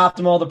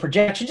optimal, the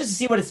projection, just to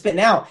see what it's spitting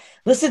out.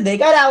 Listen, they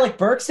got Alec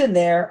Burks in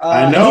there.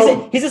 I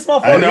know. He's a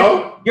small forward. I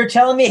know. You're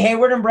telling me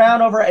Hayward and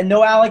Brown over and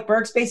no Alec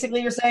Burks,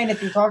 basically, you're saying,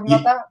 if you're talking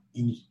about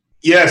that?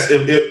 Yes,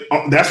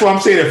 that's what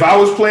I'm saying. If I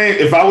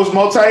was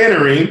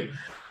multi-entering,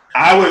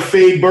 I would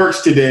fade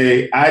Burks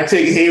today. I'd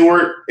take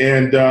Hayward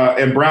and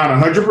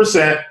Brown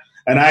 100%,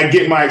 and I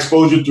get my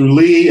exposure through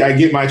Lee. I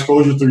get my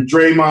exposure through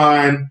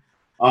Draymond.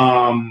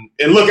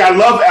 And look, I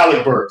love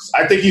Alec Burks.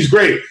 I think he's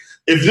great.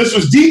 If this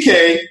was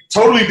DK,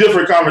 totally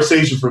different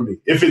conversation for me.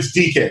 If it's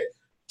DK,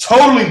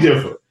 totally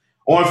different.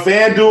 On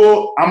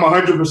FanDuel, I'm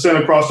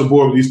 100% across the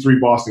board with these 3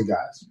 Boston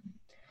guys.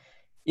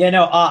 Like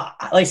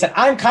I said,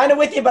 I'm kind of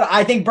with you, but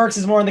I think Burks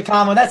is more in the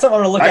combo. That's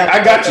something to look at.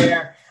 I got you.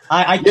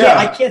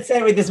 I can't say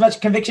it with as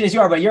much conviction as you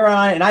are, but you're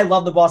on it, and I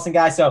love the Boston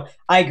guy, so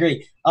I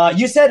agree.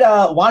 You said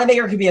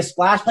Wanamaker could be a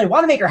splash play.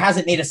 Wanamaker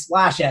hasn't made a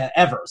splash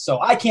ever, so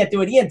I can't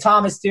do it. Ian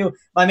Thomas, too.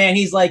 My man,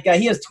 he's like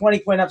he has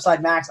 20-point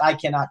upside max. I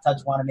cannot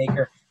touch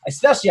Wanamaker,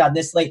 especially on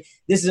this slate.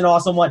 This is an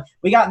awesome one.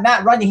 We got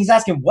Matt Runyon. He's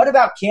asking, what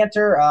about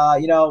Cantor,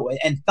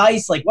 and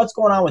Theis? Like, what's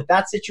going on with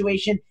that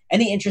situation?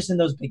 Any interest in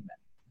those big men?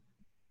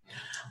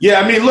 Yeah,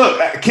 I mean, look,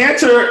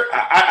 Cantor,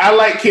 I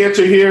like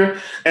Cantor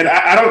here, and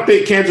I don't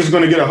think Cantor's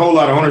going to get a whole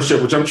lot of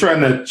ownership, which I'm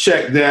trying to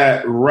check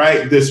that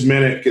right this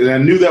minute because I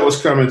knew that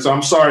was coming, so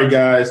I'm sorry,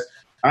 guys.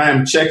 I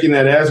am checking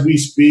that as we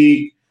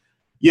speak.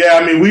 Yeah,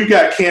 I mean, we've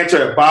got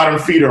Cantor at bottom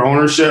feeder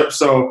ownership,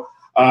 so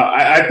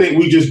I think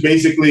we just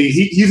basically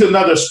he's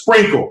another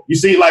sprinkle. You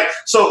see,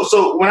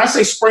 so when I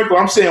say sprinkle,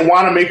 I'm saying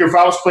Wanamaker, if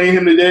I was playing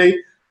him today,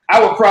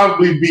 I would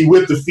probably be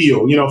with the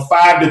field,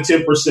 5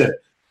 to 10%.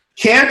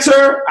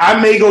 Cantor, I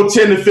may go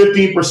 10 to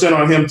 15%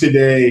 on him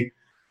today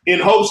in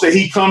hopes that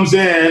he comes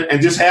in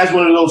and just has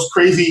one of those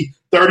crazy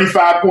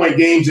 35-point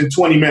games in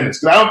 20 minutes.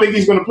 Because I don't think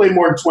he's going to play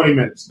more than 20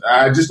 minutes.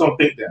 I just don't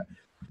think that.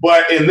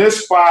 But in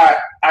this spot,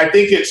 I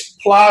think it's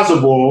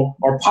plausible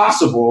or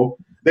possible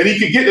that he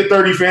could get to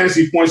 30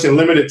 fantasy points in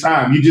limited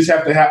time. You just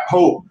have to have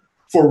hope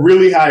for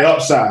really high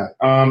upside.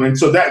 And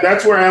so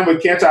that's where I am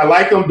with Cantor. I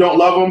like him, don't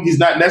love him. He's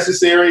not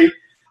necessary.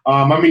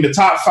 The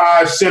top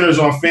 5 centers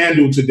on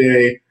FanDuel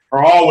today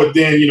are all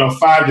within,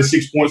 5 to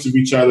 6 points of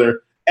each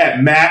other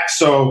at max.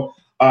 So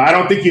I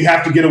don't think you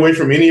have to get away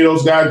from any of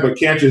those guys, but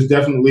Cantor is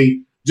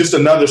definitely just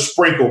another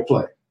sprinkle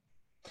play.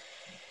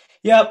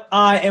 Yep,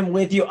 I am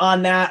with you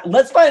on that.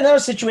 Let's find another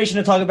situation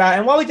to talk about.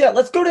 And while we do that,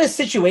 let's go to the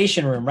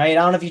situation room, right? I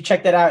don't know if you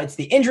checked that out. It's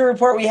the injury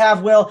report we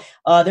have, Will.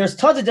 There's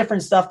tons of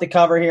different stuff to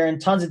cover here and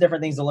tons of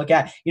different things to look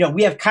at.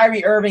 We have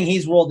Kyrie Irving.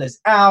 He's ruled as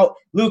out.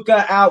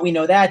 Luka out. We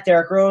know that.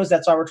 Derrick Rose.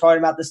 That's why we're talking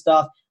about this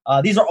stuff.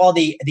 These are all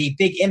the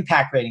big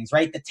impact ratings,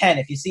 right? The 10.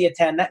 If you see a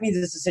 10, that means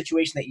it's a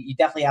situation that you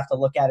definitely have to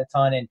look at a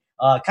ton and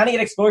kind of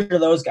get exposure to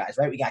those guys,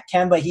 right? We got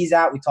Kemba. He's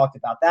out. We talked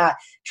about that.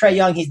 Trae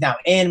Young, he's now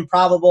in,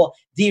 probable.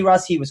 D.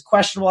 Russ, he was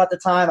questionable at the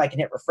time. I can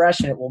hit refresh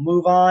and it will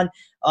move on.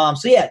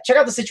 Check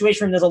out the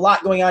situation room. There's a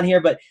lot going on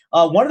here, but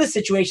one of the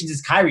situations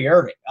is Kyrie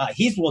Irving.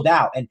 He's ruled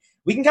out, and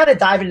we can kind of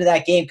dive into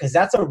that game because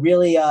that's a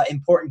really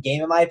important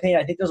game in my opinion.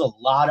 I think there's a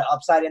lot of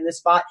upside in this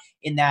spot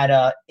in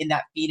that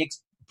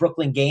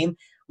Phoenix-Brooklyn game.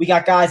 We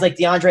got guys like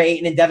DeAndre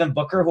Ayton and Devin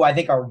Booker, who I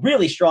think are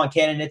really strong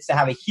candidates to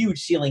have a huge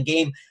ceiling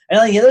game. And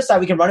on the other side,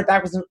 we can run it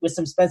back with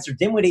some Spencer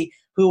Dinwiddie,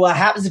 who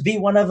happens to be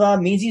one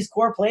of Meansy's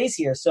core plays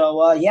here.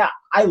 So,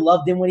 I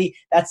love Dinwiddie.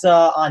 That's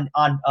on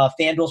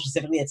FanDuel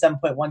specifically at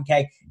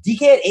 7.1K.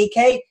 DK at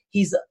 8K,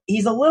 he's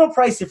a little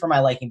pricey for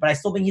my liking, but I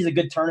still think he's a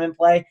good tournament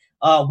play.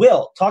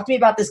 Will, talk to me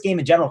about this game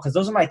in general, because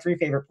those are my 3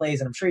 favorite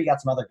plays, and I'm sure you got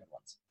some other good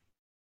ones.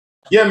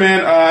 Yeah,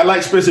 man, I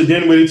like Spencer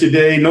Dinwiddie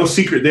today. No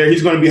secret there.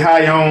 He's going to be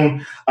high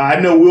on. I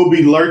know we'll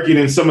be lurking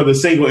in some of the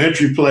single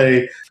entry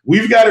play.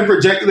 We've got him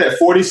projected at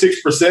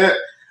 46%.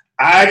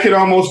 I can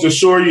almost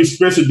assure you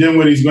Spencer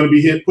Dinwiddie is going to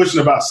be pushing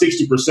about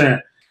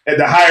 60%. And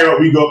the higher up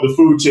we go up the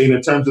food chain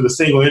in terms of the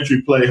single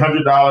entry play,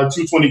 $100,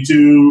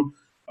 $222,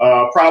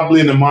 probably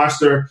in the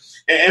monster.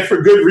 And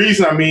for good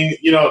reason. I mean,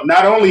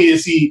 not only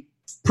is he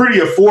pretty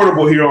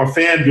affordable here on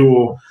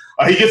FanDuel,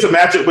 he gets a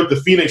matchup with the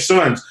Phoenix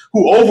Suns,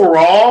 who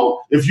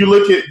overall, if you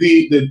look at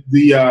the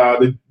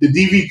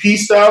DVP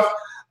stuff,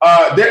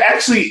 they're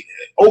actually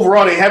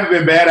overall they haven't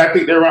been bad. I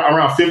think they're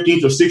around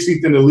 15th or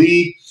 16th in the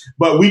league.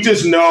 But we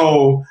just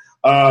know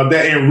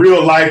that in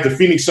real life, the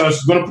Phoenix Suns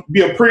is going to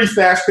be a pretty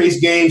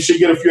fast-paced game. Should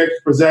get a few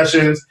extra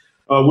possessions,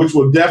 which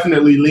will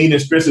definitely lean in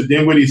Spencer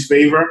Dinwiddie's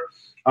favor.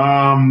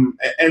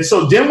 And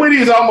so Dinwiddie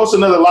is almost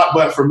another lock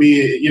butt for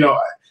me.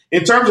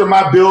 In terms of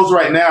my builds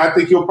right now, I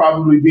think he'll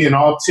probably be in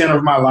all 10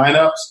 of my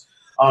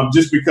lineups,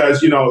 just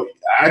because,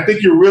 I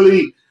think you're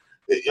really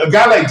 – a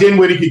guy like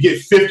Dinwiddie could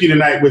get 50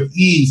 tonight with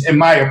ease, in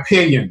my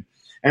opinion.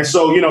 And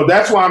so,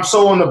 that's why I'm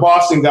so on the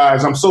Boston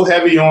guys. I'm so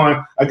heavy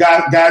on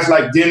guys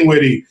like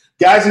Dinwiddie,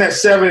 guys in that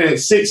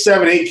 6,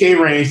 7, 8K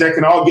range that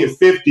can all get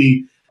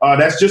 50.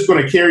 That's just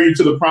going to carry you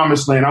to the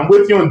promised land. I'm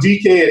with you on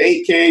DK at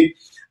 8K.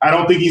 I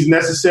don't think he's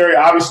necessary.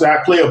 Obviously, I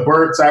play a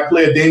Burks. I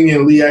play a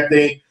Damian Lee, I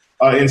think,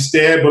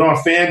 instead. But on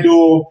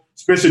FanDuel,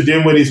 Spencer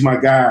Dinwiddie's my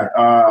guy.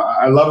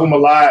 I love him a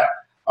lot.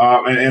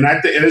 And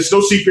it's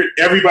no secret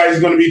everybody's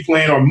going to be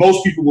playing, or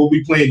most people will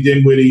be playing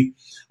Dinwiddie.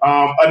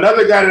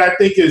 Another guy that I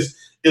think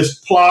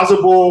is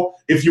plausible,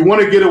 if you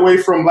want to get away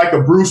from like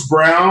a Bruce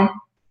Brown,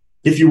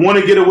 if you want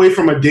to get away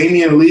from a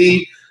Damian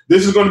Lee,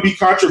 this is going to be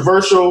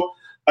controversial.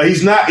 He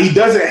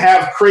doesn't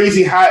have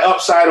crazy high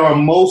upside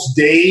on most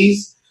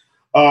days.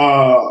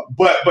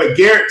 But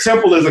Garrett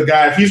Temple is a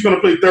guy, if he's going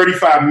to play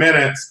 35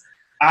 minutes,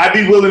 I'd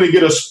be willing to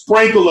get a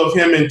sprinkle of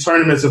him in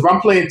tournaments. If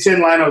I'm playing 10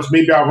 lineups,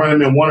 maybe I'll run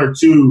him in 1 or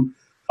 2.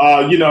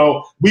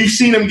 We've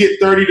seen him get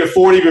 30 to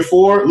 40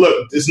 before.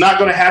 Look, it's not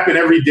going to happen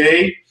every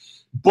day.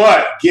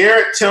 But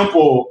Garrett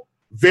Temple,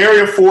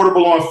 very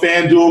affordable on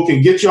FanDuel,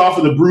 can get you off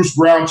of the Bruce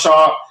Brown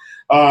chalk.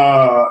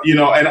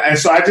 And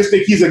so I just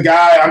think he's a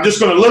guy I'm just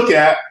going to look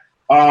at.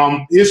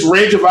 His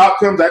range of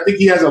outcomes, I think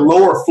he has a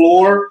lower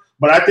floor.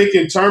 But I think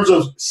in terms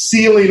of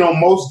ceiling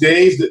on most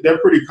days, that they're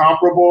pretty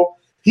comparable.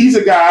 He's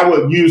a guy I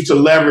would use to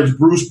leverage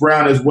Bruce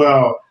Brown as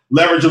well,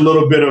 leverage a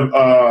little bit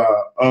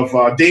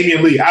of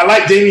Damian Lee. I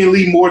like Damian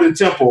Lee more than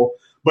Temple,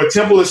 but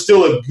Temple is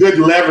still a good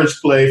leverage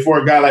play for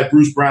a guy like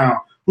Bruce Brown,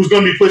 who's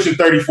going to be pushing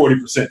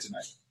 30-40%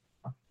 tonight.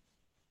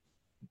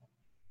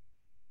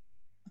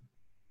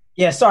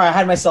 Yeah, sorry, I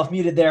had myself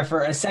muted there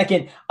for a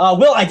second.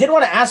 Will, I did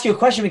want to ask you a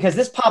question because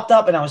this popped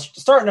up and I was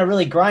starting to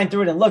really grind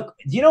through it and look.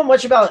 Do you know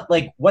much about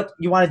what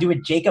you want to do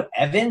with Jacob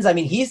Evans? I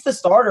mean, he's the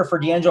starter for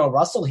D'Angelo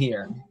Russell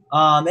here.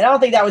 And I don't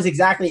think that was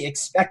exactly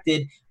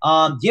expected.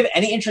 Do you have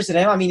any interest in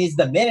him? I mean, he's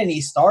the min and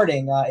he's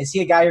starting. Is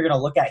he a guy you're going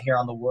to look at here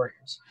on the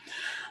Warriors?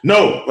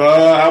 No,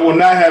 I will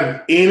not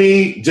have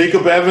any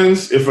Jacob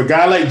Evans. If a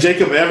guy like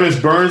Jacob Evans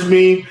burns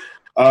me,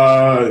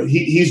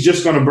 he's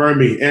just going to burn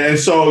me. And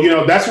so,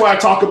 that's why I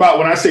talk about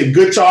when I say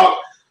good chalk,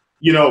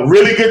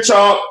 really good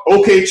chalk,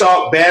 okay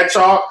chalk, bad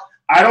chalk.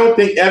 I don't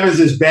think Evans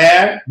is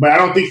bad, but I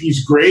don't think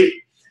he's great.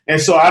 And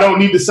so I don't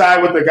need to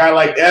side with a guy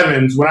like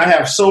Evans when I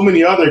have so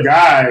many other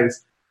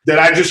guys that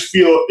I just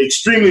feel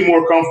extremely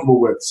more comfortable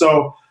with.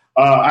 So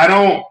I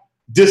don't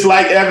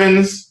dislike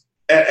Evans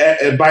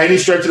by any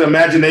stretch of the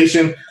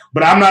imagination,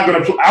 but I'm not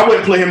going to. I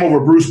wouldn't play him over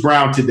Bruce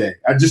Brown today.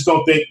 I just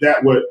don't think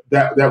that would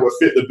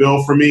fit the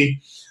bill for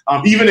me.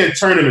 Even in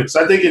tournaments,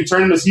 I think in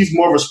tournaments he's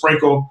more of a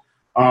sprinkle.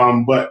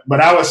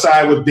 But I would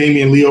side with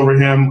Damian Lee over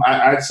him.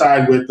 I'd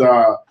side with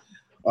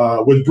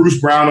Bruce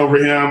Brown over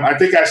him. I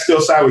think I'd still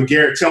side with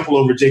Garrett Temple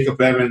over Jacob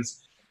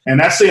Evans, and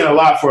that's saying a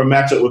lot for a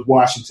matchup with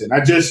Washington.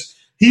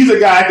 He's a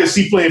guy I could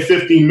see playing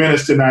 15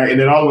 minutes tonight, and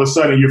then all of a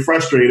sudden you're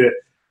frustrated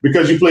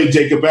because you played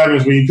Jacob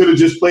Evans when you could have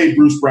just played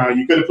Bruce Brown.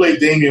 You could have played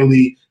Damian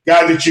Lee,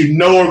 guys that you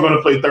know are going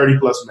to play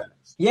 30-plus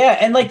minutes. Yeah,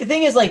 and the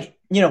thing is,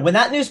 when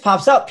that news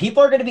pops up,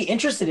 people are going to be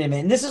interested in it.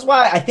 And this is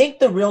why I think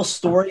the real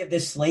story of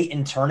this slate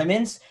in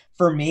tournaments,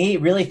 for me,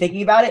 really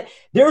thinking about it,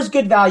 there's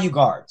good value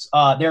guards.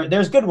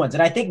 There's good ones.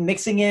 And I think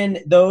mixing in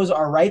those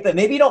are right, but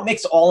maybe you don't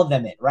mix all of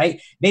them in,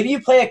 right? Maybe you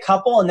play a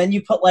couple and then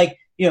you put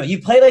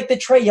you play the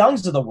Trae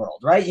Youngs of the world,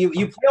 right? You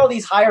play all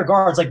these higher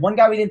guards. One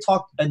guy we didn't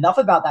talk enough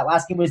about that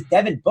last game was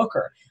Devin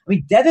Booker. I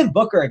mean, Devin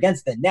Booker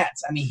against the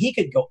Nets. I mean, he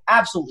could go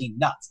absolutely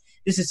nuts.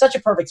 This is such a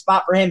perfect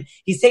spot for him.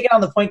 He's taking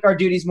on the point guard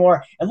duties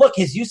more. And look,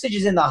 his usage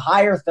is in the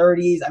higher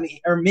 30s,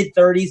 or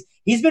mid-30s.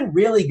 He's been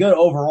really good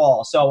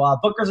overall. So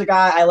Booker's a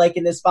guy I like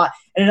in this spot.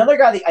 And another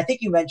guy that I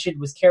think you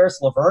mentioned was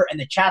Karis LeVert, and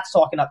the chat's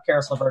talking up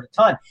Karis LeVert a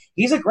ton.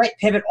 He's a great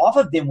pivot off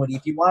of Dinwiddie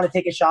if you want to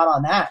take a shot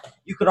on that.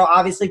 You could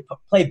obviously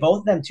play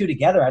both of them two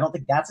together. I don't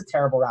think that's a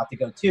terrible route to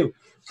go too,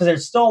 because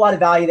there's still a lot of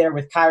value there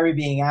with Kyrie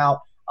being out.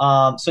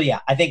 So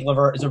yeah, I think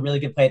LeVert is a really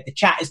good play that the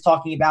chat is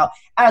talking about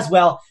as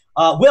well.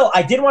 Will,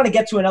 I did want to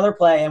get to another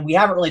play, and we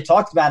haven't really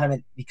talked about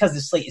him because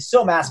the slate is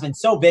so massive and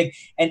so big,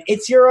 and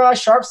it's your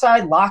sharp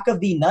side lock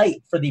of the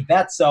night for the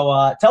bet.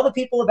 So tell the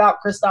people about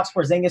Kristaps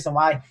Porzingis and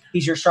why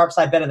he's your sharp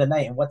side bet of the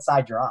night and what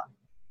side you're on.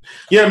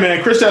 Yeah,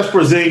 man, Kristaps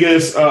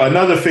Porzingis,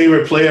 another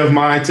favorite play of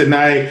mine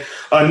tonight.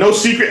 No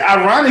secret.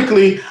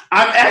 Ironically,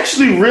 I'm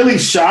actually really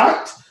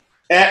shocked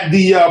at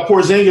the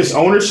Porzingis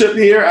ownership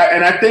here,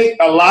 and I think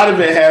a lot of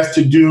it has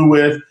to do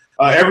with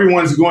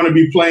everyone's going to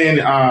be playing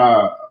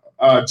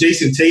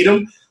Jason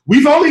Tatum.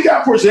 We've only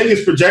got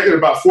Porzingis projected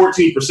about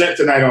 14%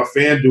 tonight on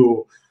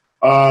FanDuel.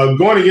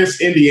 Going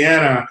against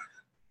Indiana,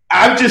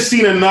 I've just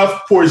seen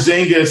enough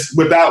Porzingis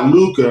without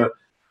Luka.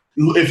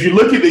 If you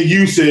look at the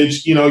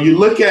usage, you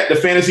look at the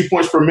fantasy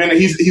points per minute,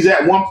 he's at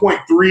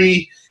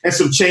 1.3 and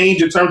some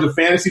change in terms of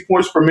fantasy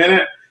points per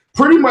minute,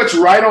 pretty much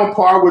right on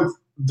par with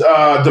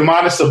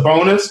Domantas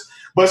Sabonis,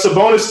 but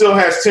Sabonis still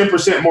has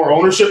 10% more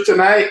ownership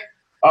tonight.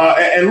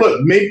 And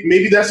look,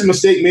 maybe that's a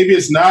mistake, maybe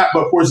it's not,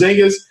 but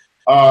Porzingis,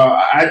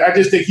 I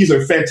just think he's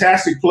a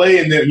fantastic play.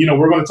 And then,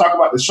 we're going to talk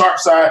about the sharp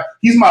side.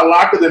 He's my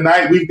lock of the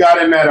night. We've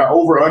got him at an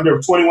over-under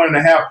of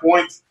 21.5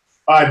 points.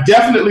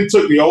 Definitely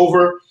took the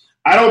over.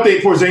 I don't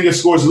think Porzingis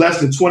scores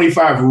less than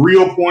 25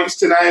 real points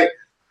tonight.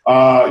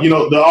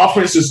 The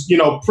offense is,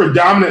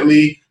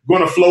 predominantly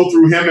going to flow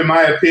through him, in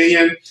my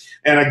opinion.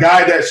 And a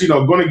guy that's,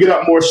 going to get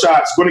up more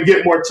shots, going to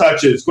get more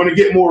touches, going to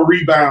get more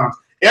rebounds.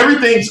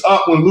 Everything's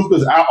up when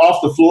Luka's out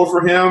off the floor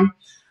for him.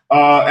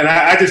 And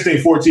I just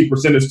think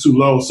 14% is too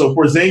low. So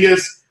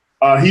Porzingis,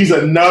 he's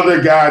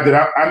another guy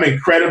that I'm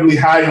incredibly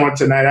high on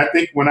tonight. I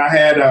think when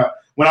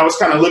I was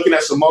kind of looking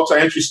at some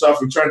multi-entry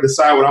stuff and trying to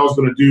decide what I was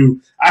going to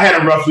do, I had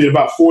him roughly at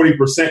about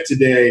 40%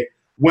 today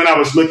when I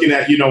was looking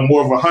at,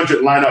 more of a 100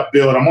 lineup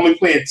build. I'm only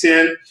playing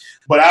 10,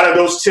 but out of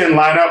those 10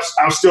 lineups,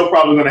 I'm still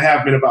probably going to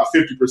have him at about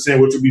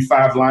 50%, which would be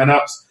 5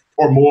 lineups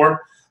or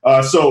more.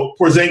 So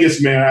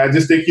Porzingis, man, I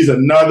just think he's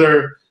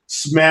another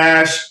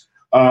smash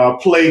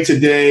play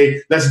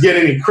today that's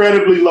getting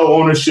incredibly low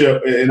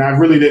ownership, and I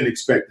really didn't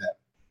expect that.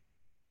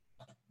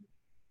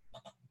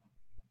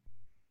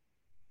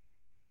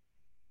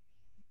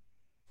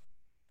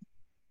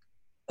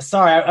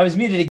 Sorry, I was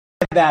muted again.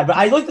 Bad, but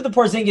I looked at the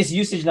Porzingis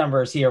usage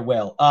numbers here,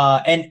 Will.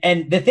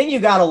 And the thing you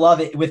got to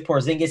love it with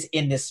Porzingis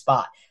in this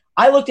spot.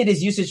 I looked at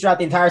his usage throughout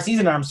the entire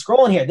season, and I'm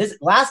scrolling here. This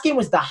last game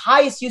was the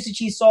highest usage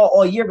he saw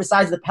all year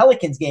besides the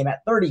Pelicans game at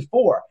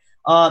 34.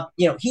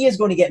 He is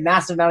going to get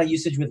massive amount of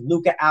usage with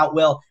Luka out,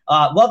 Will.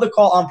 Love the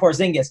call on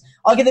Porzingis.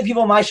 I'll give the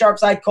people my sharp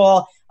side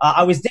call.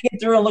 I was digging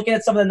through and looking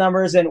at some of the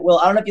numbers, and Will,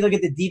 I don't know if you look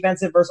at the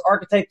defensive versus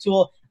archetype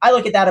tool. I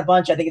look at that a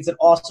bunch. I think it's an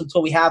awesome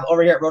tool we have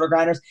over here at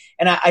RotoGrinders.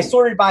 And I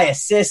sorted by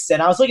assists,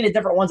 and I was looking at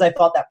different ones I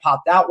thought that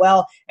popped out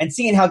well, and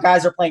seeing how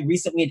guys are playing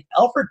recently. And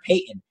Elfrid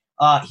Payton,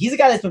 he's a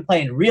guy that's been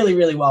playing really,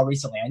 really well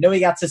recently. I know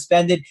he got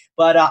suspended,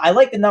 but I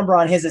like the number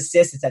on his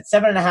assists. It's at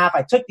 7.5.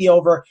 I took the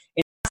over.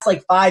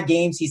 Like 5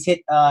 games, he's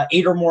hit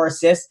 8 or more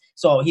assists.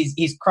 So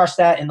he's crushed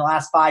that in the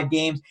last 5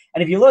 games.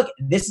 And if you look,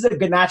 this is a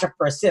good matchup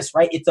for assists,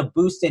 right? It's a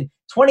boost in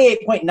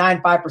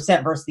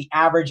 28.95% versus the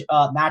average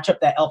matchup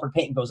that Elfrid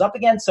Payton goes up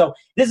against. So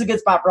this is a good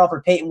spot for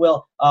Elfrid Payton,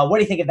 Will. What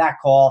do you think of that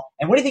call?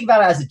 And what do you think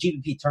about it as a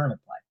GPP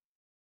tournament play?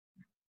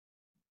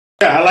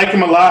 Yeah, I like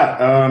him a lot.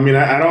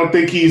 I don't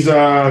think he's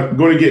going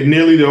to get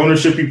nearly the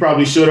ownership he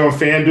probably should on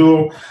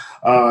FanDuel.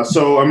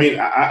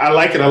 I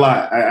like it a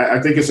lot.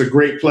 I think it's a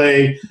great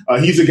play.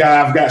 He's a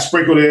guy I've got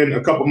sprinkled in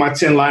a couple of my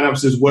 10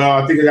 lineups as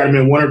well. I think I got him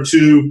in 1 or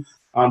 2.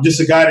 Just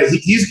a guy that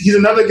he's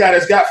another guy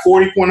that's got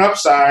 40-point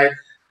upside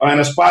in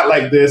a spot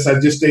like this. I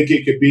just think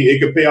it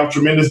could pay off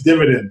tremendous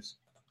dividends.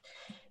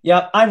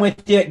 Yep, I'm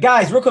with you.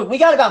 Guys, real quick, we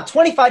got about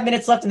 25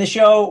 minutes left in the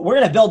show. We're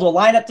going to build a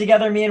lineup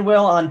together, me and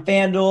Will, on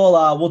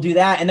FanDuel. We'll do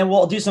that, and then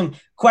we'll do some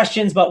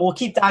questions, but we'll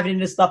keep diving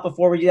into stuff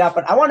before we do that.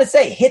 But I want to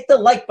say, hit the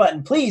like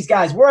button, please,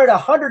 guys. We're at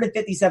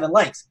 157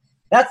 likes.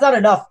 That's not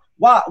enough.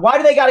 Why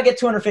do they got to get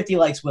 250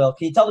 likes, Will?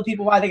 Can you tell the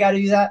people why they got to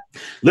do that?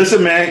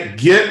 Listen, man,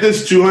 get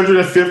this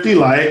 250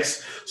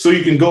 likes so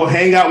you can go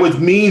hang out with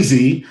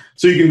Meansy,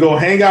 so you can go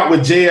hang out with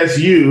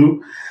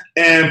JSU,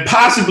 and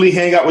possibly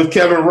hang out with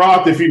Kevin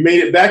Roth if you made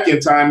it back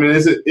in time and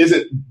isn't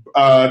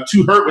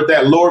too hurt with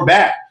that lower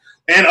back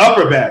and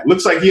upper back.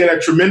 Looks like he had a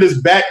tremendous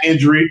back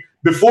injury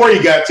before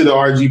he got to the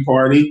RG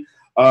party.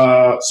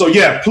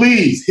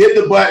 Please hit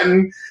the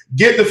button,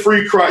 get the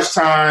free Crunch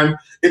Time.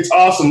 It's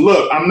awesome.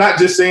 Look, I'm not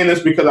just saying this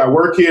because I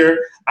work here.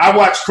 I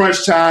watch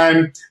Crunch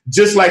Time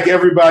just like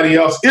everybody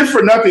else. If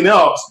for nothing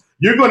else,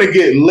 you're going to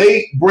get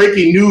late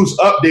breaking news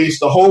updates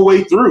the whole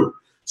way through.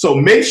 So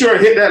make sure to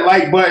hit that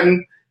like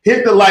button.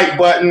 Hit the like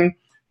button,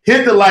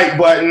 hit the like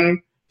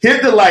button,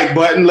 hit the like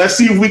button. Let's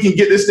see if we can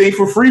get this thing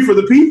for free for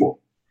the people.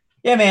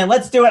 Yeah, man,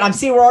 let's do it. I'm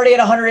seeing we're already at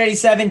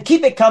 187.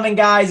 Keep it coming,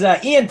 guys.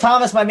 Ian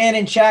Thomas, my man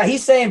in chat,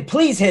 he's saying,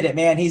 please hit it,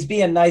 man. He's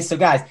being nice. So,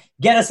 guys,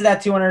 get us to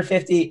that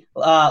 250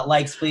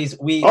 likes, please.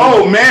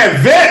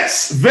 Man,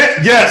 Vince,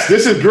 yes,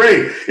 this is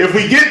great. If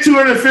we get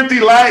 250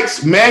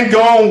 likes,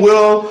 Mangone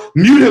will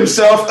mute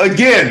himself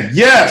again.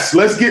 Yes,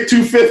 let's get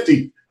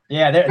 250.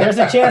 Yeah, there's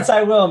a chance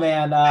I will,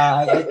 man.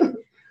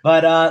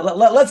 But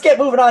let's get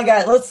moving on,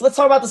 guys. Let's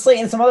talk about the slate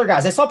and some other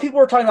guys. I saw people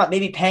were talking about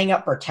maybe paying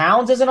up for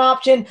Towns as an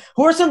option.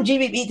 Who are some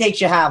GBP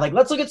takes you have? Like,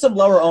 let's look at some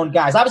lower-owned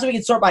guys. Obviously, we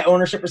can sort by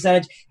ownership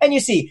percentage. And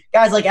you see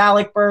guys like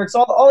Alec Burks,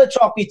 all the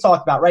chalk we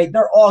talked about, right?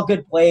 They're all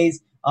good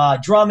plays.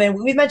 Drummond.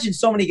 We've mentioned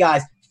so many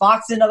guys.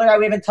 Fox is another guy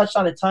we haven't touched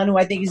on a ton who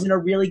I think is in a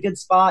really good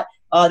spot.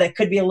 That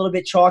could be a little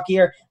bit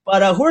chalkier.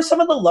 But who are some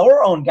of the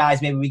lower-owned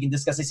guys maybe we can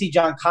discuss? I see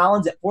John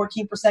Collins at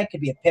 14%,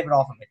 could be a pivot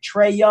off of a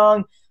Trae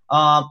Young.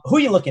 Who are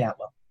you looking at,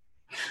 Will?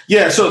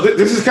 Yeah, so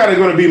this is kind of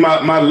going to be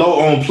my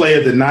low-owned play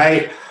of the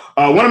night.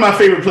 One of my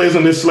favorite plays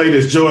on this slate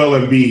is Joel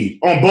Embiid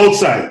on both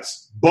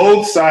sides.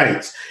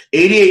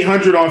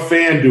 8,800 on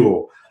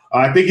FanDuel.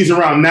 I think he's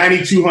around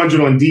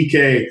 9,200 on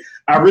DK.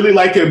 I really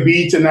like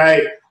Embiid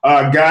tonight.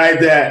 A guy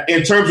that,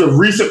 in terms of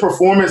recent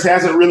performance,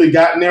 hasn't really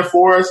gotten there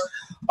for us.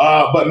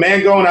 But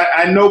Mangone,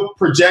 I know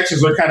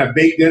projections are kind of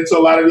baked into a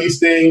lot of these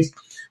things.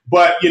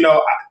 But, you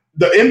know,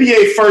 the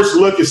NBA First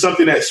Look is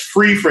something that's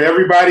free for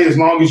everybody as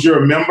long as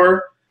you're a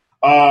member.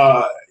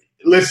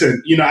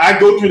 Listen, you know, I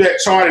go through that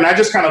chart and I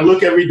just kind of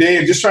look every day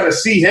and just try to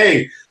see,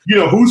 hey, you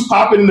know, who's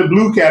popping in the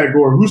blue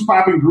category, who's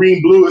popping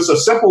green, blue. It's a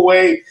simple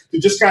way to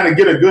just kind of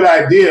get a good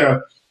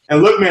idea.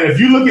 And look, man, if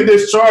you look at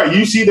this chart,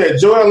 you see that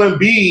Joel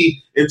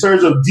Embiid, in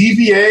terms of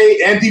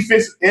DVA and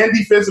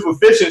defensive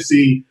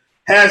efficiency,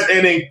 has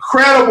an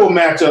incredible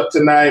matchup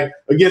tonight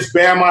against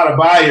Bam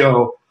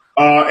Adebayo.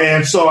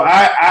 And so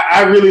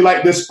I really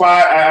like this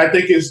spot. I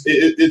think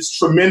it's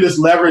tremendous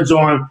leverage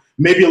on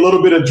maybe a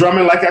little bit of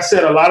Drummond. Like I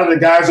said, a lot of the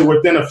guys are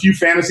within a few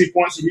fantasy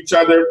points of each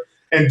other.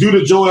 And due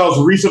to Joel's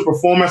recent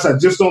performance, I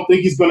just don't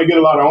think he's going to get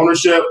a lot of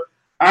ownership.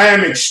 I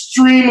am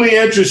extremely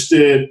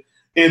interested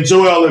in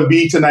Joel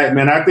Embiid tonight,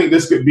 man. I think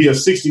this could be a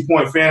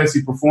 60-point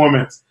fantasy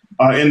performance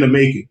in the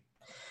making.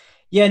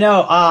 Yeah,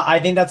 no, I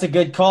think that's a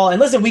good call. And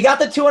listen, we got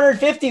the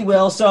 250,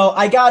 Will, so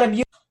I got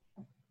him.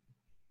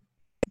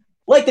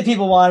 Like the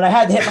people wanted, I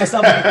had to hit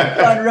myself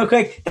real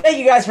quick. Thank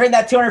you guys for hitting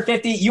that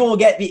 250.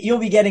 You'll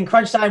be getting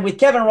Crunch Time with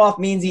Kevin Roth,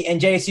 Meansy, and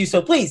JSU. So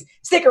please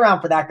stick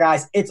around for that,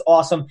 guys. It's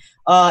awesome.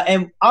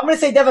 And I'm going to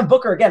say Devin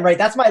Booker again, right?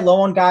 That's my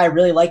low-owned guy. I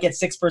really like it,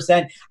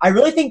 6%. I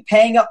really think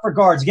paying up for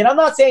guards. Again, I'm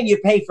not saying you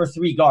pay for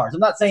 3 guards.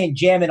 I'm not saying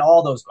jam in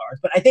all those guards.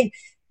 But I think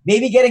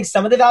maybe getting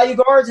some of the value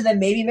guards and then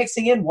maybe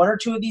mixing in 1 or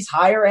 2 of these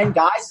higher-end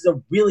guys is a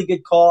really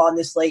good call on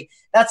this slate.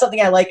 That's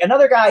something I like.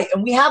 Another guy,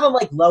 and we have him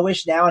like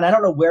lowish now, and I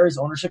don't know where his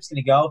ownership's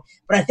going to go,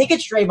 but I think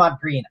it's Draymond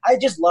Green. I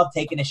just love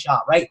taking a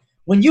shot, right?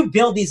 When you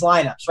build these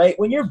lineups, right,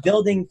 when you're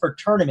building for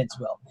tournaments,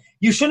 Will,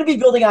 you shouldn't be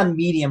building on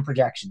medium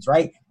projections,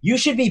 right? You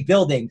should be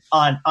building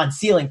on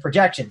ceiling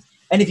projections.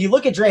 And if you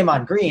look at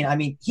Draymond Green, I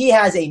mean, he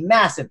has a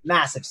massive,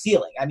 massive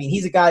ceiling. I mean,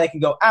 he's a guy that can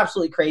go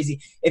absolutely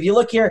crazy. If you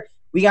look here,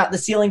 we got the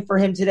ceiling for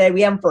him today.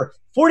 We have him for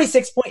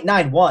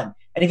 46.91.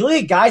 And if you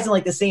look at guys in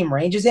like the same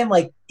range as him,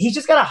 like he's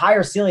just got a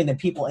higher ceiling than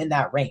people in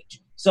that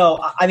range. So,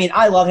 I mean,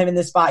 I love him in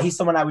this spot. He's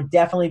someone I would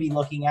definitely be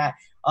looking at.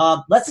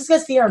 Let's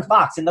discuss De'Aaron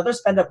Fox, another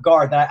spend-up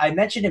guard that I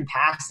mentioned in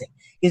passing.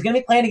 He's going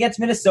to be playing against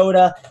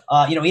Minnesota.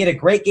 He had a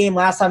great game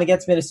last time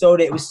against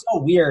Minnesota. It was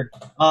so weird.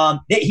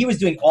 He was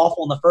doing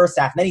awful in the first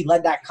half, and then he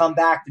led that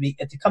comeback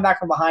to come back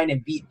from behind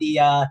and beat the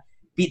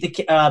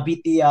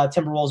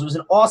Timberwolves. It was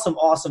an awesome,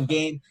 awesome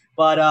game.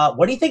 But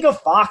what do you think of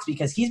Fox?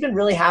 Because he's been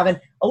really having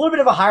a little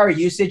bit of a higher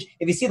usage.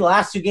 If you see the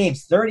last 2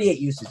 games, 38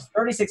 usage,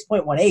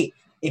 36.18.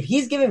 If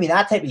he's giving me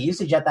that type of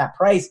usage at that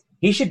price,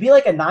 he should be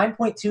like a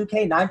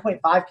 9.2K,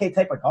 9.5K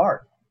type of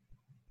guard.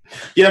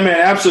 Yeah, man,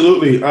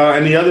 absolutely.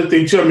 And the other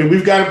thing, too, I mean,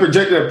 we've got him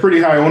projected at pretty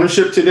high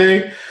ownership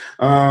today.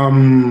 We've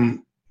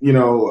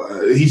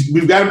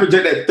got him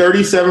projected at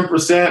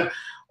 37%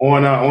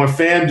 on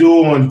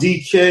FanDuel. On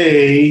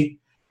DK,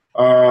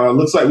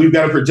 looks like we've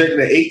got him projected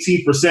at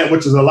 18%,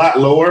 which is a lot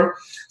lower.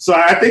 So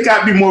I think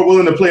I'd be more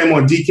willing to play him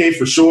on DK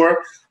for sure.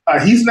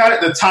 He's not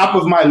at the top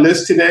of my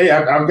list today.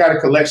 I've got a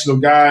collection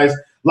of guys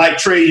like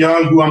Trae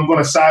Young, who I'm going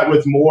to side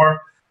with more.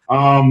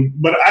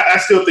 But I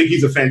still think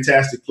he's a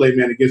fantastic play,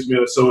 man, against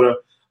Minnesota.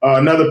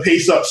 Another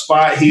pace-up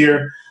spot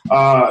here.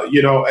 And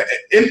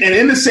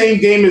in the same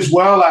game as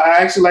well, I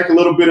actually like a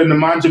little bit of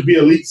Nemanja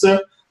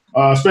Bjelica,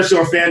 especially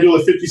on FanDuel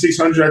at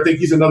 5,600. I think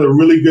he's another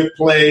really good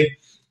play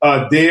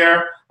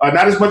there.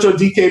 Not as much on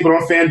DK, but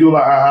on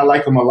FanDuel, I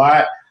like him a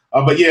lot.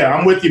 But, yeah,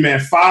 I'm with you, man.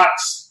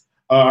 Fox,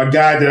 a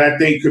guy that I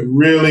think could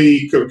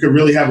really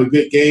have a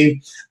good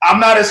game. I'm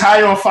not as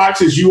high on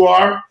Fox as you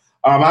are.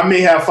 I may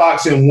have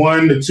Fox in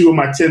 1 to 2 of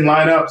my 10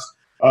 lineups,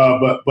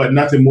 but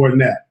nothing more than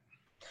that.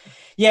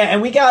 Yeah,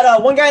 and we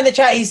got one guy in the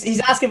chat. He's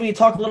asking if we could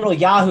talk a little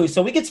Yahoo.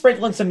 So we could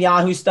sprinkle in some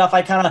Yahoo stuff.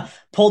 I kind of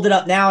pulled it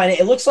up now, and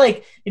it looks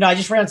like, I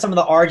just ran some of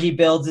the RG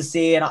builds to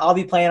see, and I'll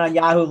be playing on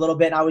Yahoo a little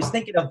bit. And I was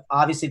thinking of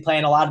obviously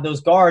playing a lot of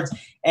those guards.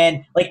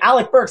 And like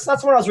Alec Burks,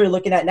 that's what I was really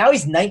looking at. Now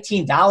he's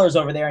 $19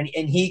 over there, and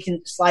he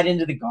can slide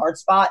into the guard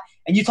spot.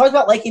 And you talked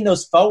about liking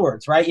those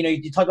forwards, right?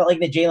 You talked about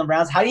liking the Jaylen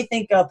Browns. How do you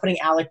think putting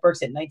Alec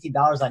Burks at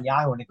 $19 on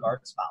Yahoo in the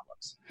guard spot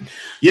looks?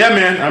 Yeah,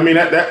 man. I mean,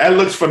 that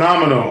looks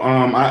phenomenal.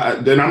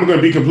 Then I'm going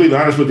to be completely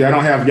honest with you. I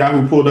don't have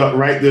Yahoo pulled up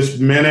right this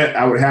minute.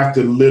 I would have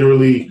to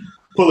literally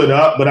pull it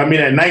up. But I mean,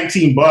 at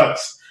 $19,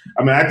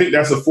 I mean, I think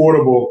that's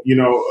affordable,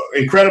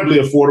 incredibly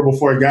affordable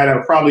for a guy that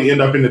will probably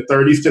end up in the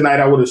 30s tonight,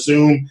 I would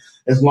assume,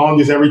 as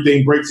long as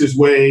everything breaks his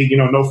way,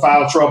 no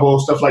foul trouble,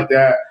 stuff like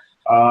that.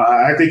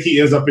 I think he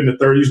ends up in the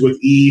 30s with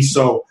ease.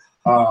 So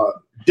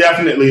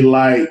definitely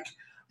like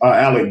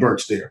Alec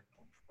Burks there.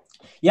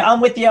 Yeah,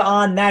 I'm with you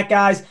on that,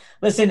 guys.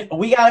 Listen,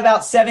 we got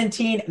about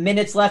 17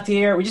 minutes left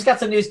here. We just got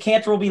some news.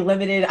 Cantor will be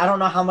limited. I don't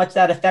know how much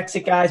that affects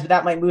it, guys, but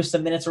that might move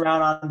some minutes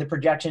around on the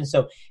projection.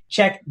 So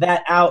check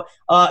that out.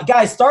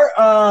 Guys,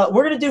 we're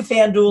going to do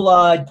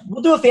FanDuel.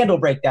 We'll do a FanDuel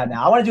breakdown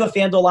now. I want to do a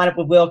FanDuel lineup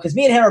with Will because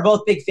me and him are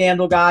both big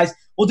FanDuel guys.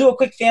 We'll do a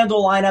quick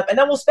FanDuel lineup, and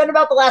then we'll spend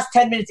about the last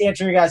 10 minutes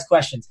answering your guys'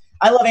 questions.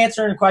 I love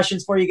answering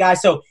questions for you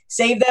guys, so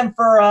save them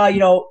for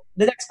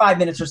the next 5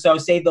 minutes or so.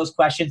 Save those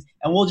questions,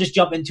 and we'll just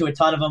jump into a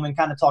ton of them and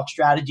kind of talk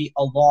strategy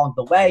along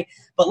the way.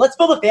 But let's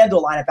build a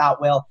FanDuel lineup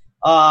out, Will.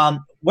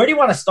 Where do you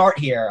want to start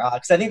here?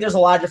 Because I think there's a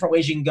lot of different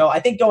ways you can go.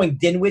 I think going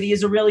Dinwiddie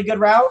is a really good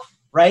route,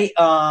 right?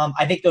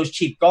 I think those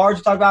cheap guards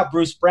we talked about,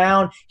 Bruce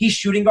Brown, he's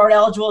shooting guard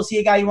eligible. Is he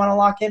a guy you want to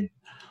lock in?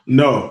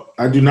 No,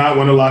 I do not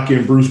want to lock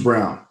in Bruce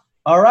Brown.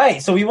 All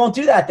right, so we won't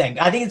do that then.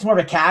 I think it's more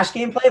of a cash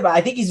game play, but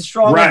I think he's a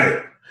strong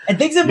right. And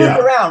things have moved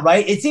around,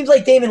 right? It seems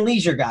like Damian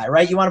Lee's your guy,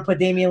 right? You want to put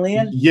Damian Lee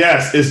in?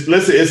 Yes, it's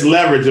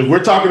leverage. If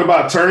we're talking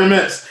about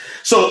tournaments,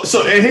 so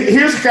and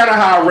here's kind of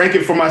how I rank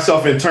it for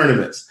myself in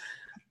tournaments.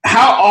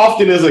 How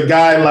often is a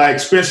guy like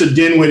Spencer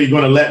Dinwiddie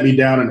going to let me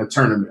down in a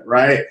tournament,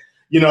 right?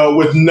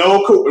 With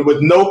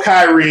no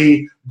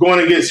Kyrie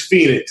going against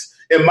Phoenix.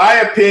 In my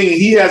opinion,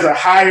 he has a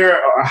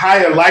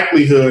higher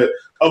likelihood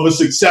of a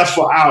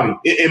successful outing.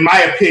 In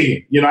my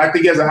opinion, I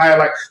think he has a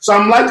higher so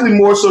I'm likely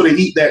more so to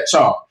eat that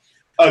chalk.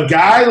 A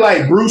guy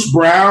like Bruce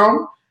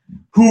Brown,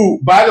 who,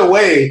 by the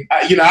way,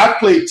 I've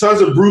played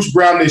tons of Bruce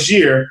Brown this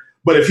year,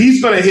 but if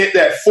he's going to hit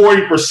that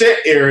 40%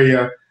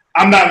 area,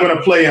 I'm not going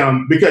to play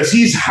him because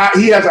he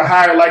has a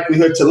higher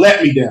likelihood to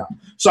let me down.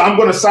 So I'm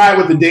going to side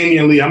with the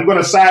Damian Lee. I'm going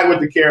to side with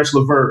the Karis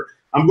LeVert.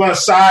 I'm going to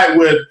side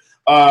with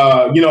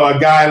a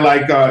guy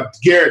like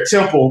Garrett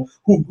Temple,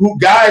 who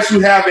guys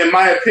who have, in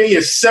my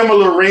opinion,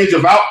 similar range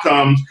of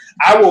outcomes.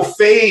 I will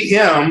fade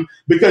him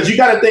because you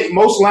got to think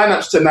most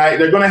lineups tonight,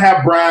 they're going to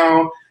have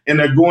Brown and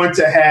they're going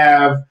to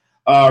have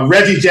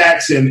Reggie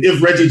Jackson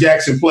if Reggie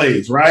Jackson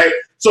plays, right?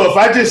 So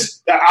if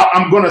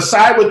I'm going to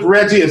side with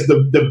Reggie as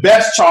the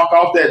best chalk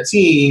off that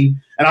team,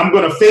 and I'm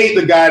going to fade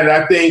the guy that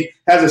I think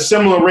has a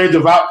similar range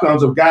of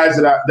outcomes of guys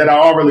that I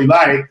already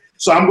like.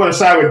 So I'm going to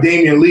side with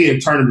Damian Lee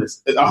in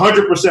tournaments, 100%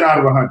 out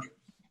of 100.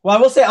 Well, I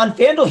will say on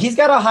FanDuel, he's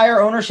got a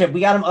higher ownership.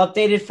 We got him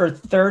updated for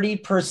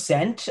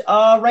 30%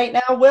 right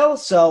now, Will.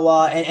 So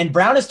and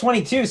Brown is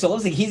 22, so it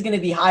looks like he's going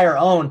to be higher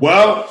owned.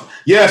 Well,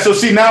 yeah. So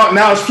see, now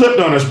it's flipped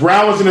on us.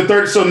 Brown was in the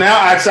 30, so now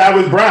I side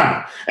with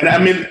Brown. And I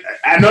mean,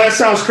 I know that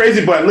sounds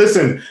crazy, but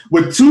listen,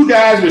 with two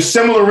guys with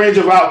similar range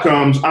of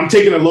outcomes, I'm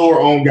taking a lower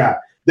owned guy.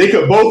 They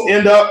could both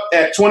end up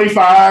at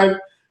 25.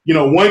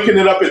 One can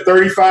end up at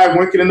 35,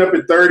 one can end up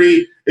at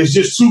 30. It's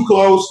just too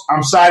close.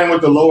 I'm siding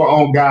with the lower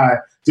owned guy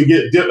to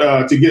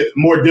get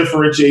more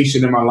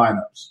differentiation in my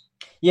lineups.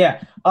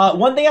 Yeah.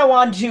 One thing I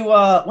wanted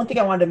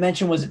to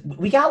mention was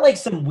we got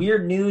some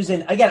weird news,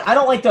 and again, I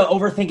don't like to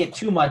overthink it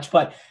too much,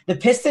 but the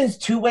Pistons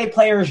two-way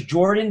players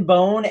Jordan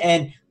Bone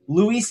and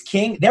Luis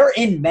King, they're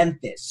in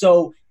Memphis,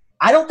 so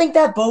I don't think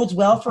that bodes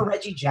well for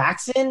Reggie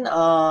Jackson.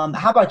 How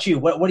about you?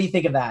 What do you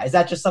think of that? Is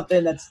that just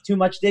something that's too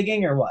much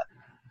digging, or what?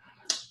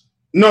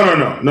 No.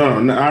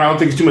 I don't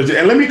think it's too much.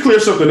 And let me clear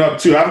something up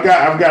too. I've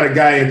got a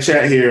guy in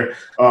chat here,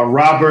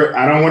 Robert.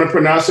 I don't want to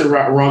pronounce it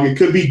wrong. It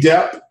could be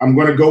Depp. I'm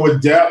going to go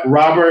with Depp.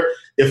 Robert,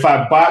 if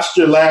I botched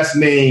your last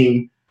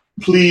name,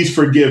 please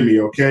forgive me,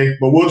 okay?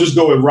 But we'll just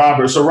go with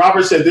Robert. So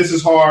Robert said this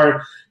is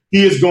hard.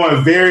 He is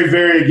going very,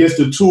 very against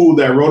the tool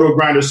that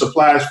RotoGrinders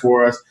supplies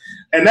for us.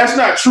 And that's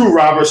not true,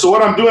 Robert. So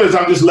what I'm doing is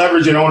I'm just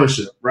leveraging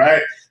ownership,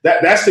 right?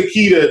 That's the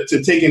key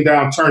to taking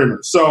down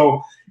tournaments.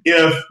 So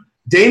if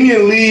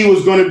Damian Lee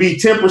was going to be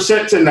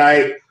 10%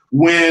 tonight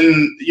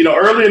when,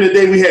 earlier in the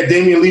day we had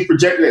Damian Lee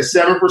projected at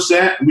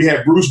 7%. We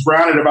had Bruce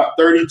Brown at about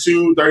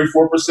 32,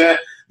 34%.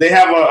 They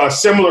have a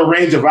similar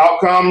range of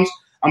outcomes.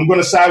 I'm going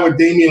to side with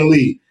Damian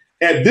Lee.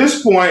 At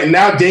this point,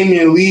 now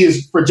Damian Lee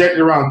is projected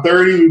around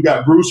 30. We've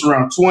got Bruce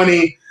around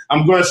 20.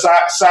 I'm going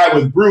to side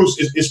with Bruce.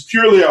 It's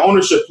purely an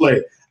ownership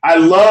play. I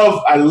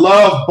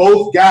love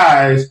both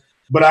guys,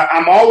 but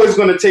I'm always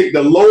going to take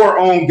the lower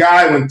owned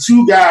guy when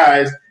two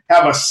guys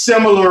have a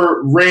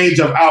similar range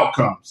of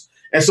outcomes.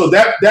 And so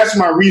that's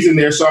my reason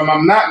there. So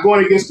I'm not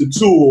going against the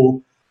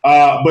tool,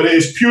 but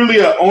it's purely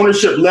an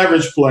ownership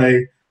leverage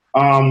play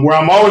where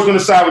I'm always going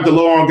to side with the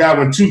lower owned guy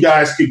when two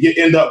guys could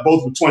end up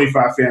both with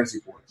 25 fantasy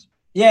points.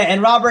 Yeah,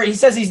 and Robert, he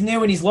says he's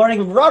new and he's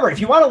learning. Robert, if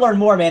you want to learn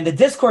more, man, the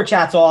Discord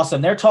chat's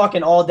awesome. They're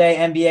talking all day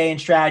NBA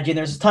and strategy, and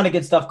there's a ton of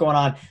good stuff going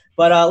on.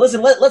 But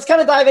listen, let's kind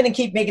of dive in and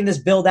keep making this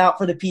build out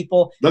for the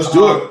people. Let's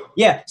do it.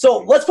 Yeah, so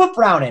let's put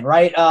Brown in,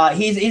 right?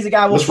 He's a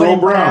guy we'll let's put roll in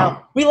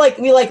Brown. We like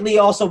Lee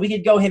also. We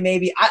could go him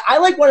maybe. I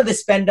like one of the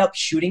spend-up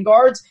shooting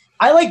guards.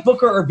 I like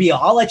Booker or Beal.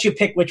 I'll let you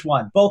pick which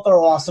one. Both are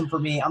awesome for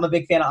me. I'm a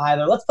big fan of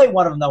either. Let's play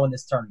one of them, though, in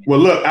this tournament. Well,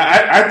 look,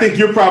 I think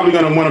you're probably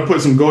going to want to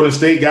put some Golden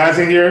State guys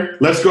in here.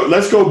 Let's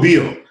go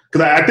Beal.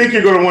 Because I think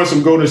you're going to want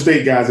some Golden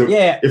State guys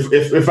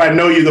if I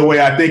know you the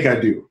way I think I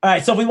do. All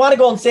right, so if we want a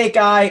Golden State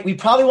guy, we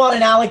probably want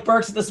an Alec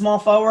Burks at the small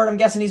forward. I'm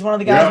guessing he's one of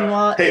the guys we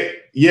want. Hey,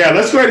 yeah,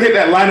 let's go ahead and hit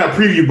that lineup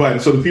preview button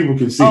so the people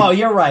can see. Oh,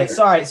 you're right.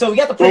 Sorry. So we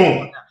got the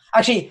preview.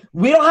 Actually,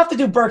 we don't have to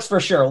do Burks for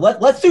sure.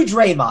 Let's do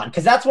Draymond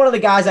because that's one of the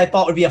guys I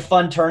thought would be a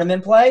fun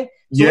tournament play.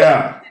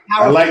 So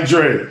I like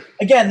Dre.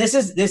 Again, this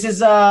is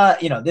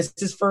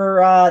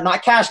for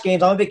not cash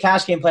games. I'm a big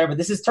cash game player, but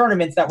this is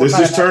tournaments that we're. This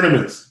is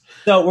tournaments.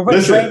 So we're putting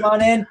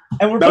Draymond in,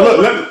 and we're.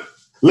 Now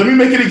let me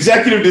make an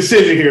executive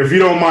decision here, if you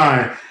don't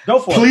mind. Go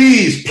for it.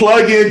 Please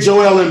plug in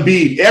Joel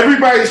Embiid.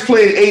 Everybody's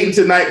playing Ayton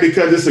tonight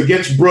because it's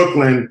against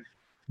Brooklyn.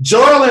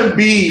 Joel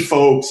Embiid,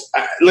 folks.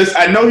 Listen,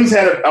 I know he's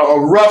had a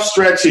rough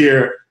stretch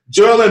here.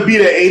 Joel Embiid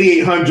at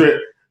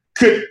 8,800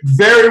 could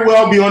very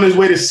well be on his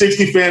way to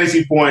 60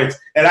 fantasy points,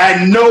 and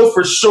I know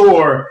for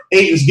sure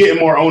Ayton's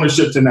getting more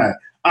ownership tonight.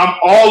 I'm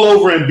all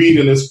over Embiid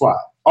in this spot.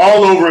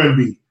 All over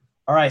Embiid.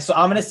 All right, so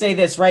I'm going to say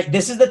this, right?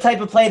 This is the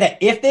type of play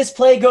that if this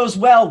play goes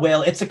well,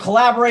 Will, it's a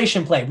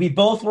collaboration play. We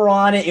both were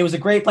on it. It was a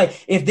great play.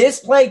 If this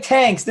play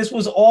tanks, this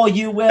was all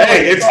you, Will.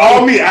 Hey, it's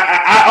all me.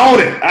 I own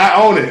it.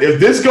 I own it.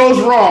 If this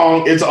goes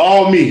wrong, it's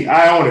all me.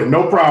 I own it.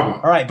 No problem.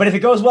 All right, but if it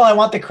goes well, I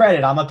want the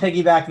credit. I'm going to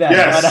piggyback that.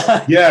 Yes,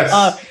 but, yes.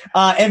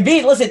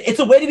 Embiid, listen, it's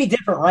a way to be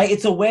different, right?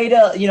 It's a way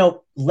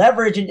to,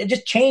 leverage and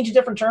just change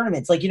different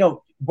tournaments. Like,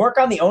 work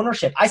on the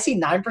ownership. I see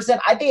 9%.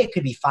 I think it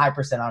could be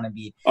 5% on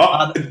Embiid.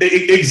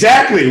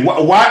 Exactly.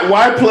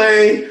 Why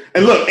play?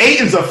 And look,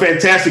 Ayton's a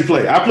fantastic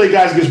play. I play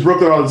guys against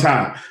Brooklyn all the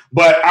time,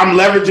 but I'm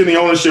leveraging the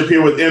ownership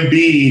here with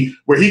Embiid,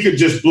 where he could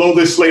just blow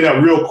this slate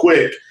up real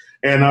quick,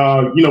 and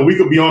we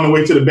could be on the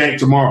way to the bank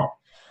tomorrow.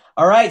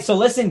 All right, so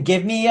listen,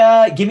 give me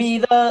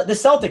the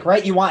Celtic,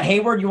 right? You want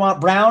Hayward, you want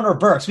Brown, or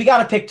Burks? We got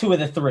to pick two of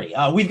the three.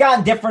 We've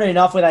gotten different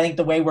enough with, I think,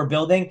 the way we're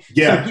building.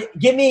 Yeah. So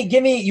give me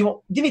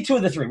two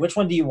of the three. Which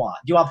one do you want?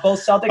 Do you want both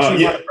Celtics or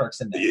do you want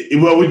Burks in there?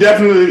 Well,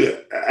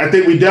 I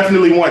think we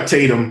definitely want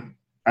Tatum.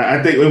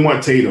 I think we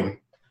want Tatum.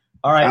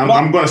 All right,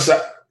 I'm going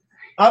to.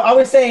 I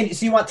was saying,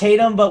 so you want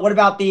Tatum, but what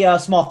about the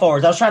small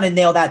forwards? I was trying to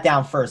nail that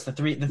down first. The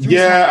three.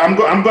 Yeah,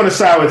 I'm going to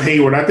side with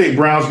Hayward. I think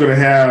Brown's going to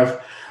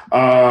have.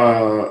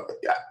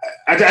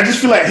 I just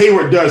feel like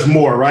Hayward does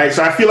more, right?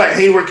 So I feel like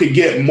Hayward could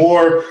get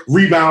more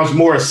rebounds,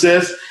 more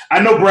assists.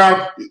 I know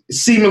Brown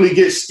seemingly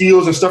gets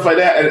steals and stuff like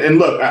that. And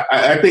look,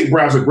 I think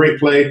Brown's a great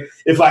play.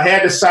 If I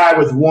had to side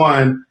with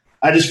one,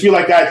 I just feel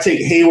like I'd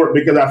take Hayward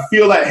because I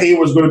feel like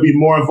Hayward's going to be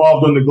more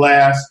involved on the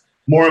glass,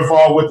 more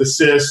involved with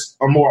assists,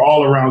 or more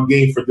all-around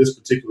game for this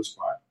particular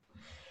spot.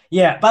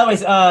 Yeah. By the way,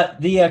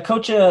 the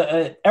coach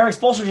Eric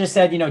Spoelstra just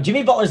said,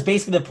 Jimmy Butler's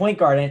basically the point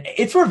guard, and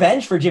it's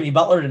revenge for Jimmy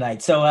Butler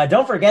tonight. So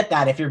don't forget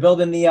that if you're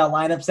building the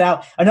lineups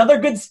out. Another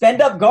good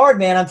spend-up guard,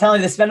 man. I'm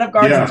telling you, the spend-up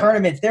guards in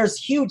tournaments, there's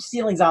huge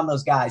ceilings on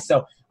those guys.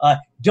 So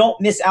don't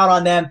miss out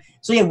on them.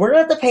 So, yeah, we're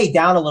going to have to pay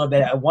down a little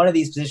bit at one of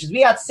these positions.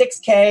 We got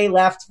 $6K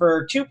left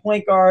for 2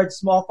 point guards,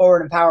 small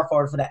forward and power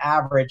forward for the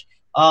average.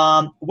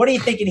 What are you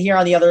thinking here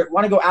on the other?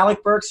 Want to go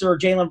Alec Burks or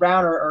Jaylen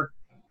Brown or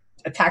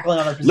tackling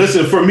other positions?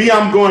 Listen, for me,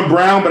 I'm going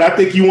Brown, but I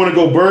think you want to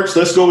go Burks.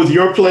 Let's go with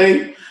your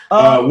play.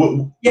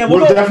 We'll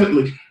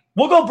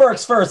go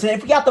Burks first, and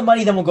if we got the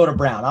money, then we'll go to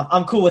Brown.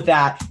 I'm cool with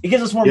that. It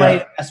gives us more money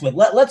to mess with.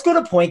 Let's go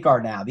to point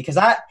guard now because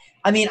I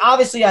mean,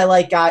 obviously, I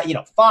like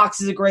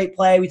Fox is a great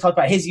play. We talked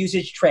about his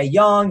usage. Trae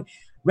Young,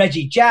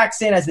 Reggie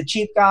Jackson as the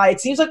cheap guy.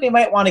 It seems like they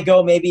might want to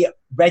go maybe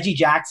Reggie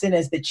Jackson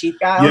as the cheap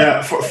guy.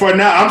 Yeah, for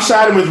now, I'm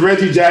siding with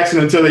Reggie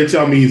Jackson until they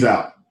tell me he's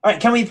out. All right,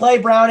 can we play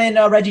Brown and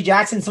Reggie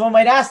Jackson? Someone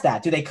might ask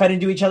that. Do they cut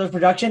into each other's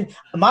production?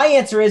 My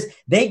answer is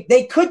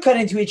they could cut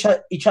into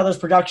each other's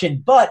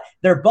production, but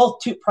they're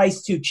both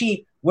priced too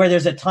cheap where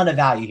there's a ton of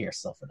value here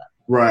still for them.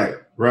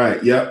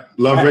 Right. Yep.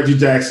 Love Reggie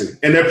Jackson.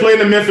 And they're playing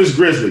the Memphis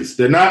Grizzlies.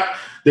 They're not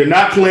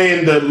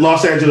playing the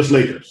Los Angeles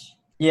Lakers.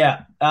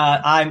 Yeah,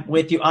 I'm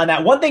with you on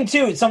that. One thing,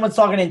 too, someone's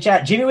talking in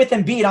chat, Jimmy with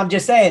Embiid, I'm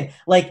just saying,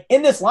 like,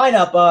 in this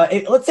lineup,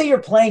 let's say you're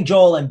playing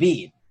Joel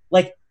Embiid.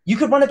 Like, you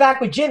could run it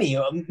back with Jimmy.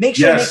 Make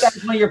sure you make that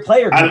one of your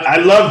players. I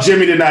love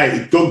Jimmy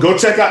tonight. Go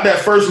check out that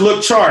first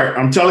look chart.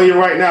 I'm telling you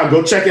right now,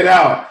 go check it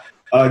out.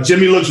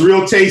 Jimmy looks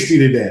real tasty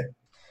today.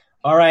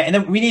 All right, and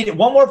then we need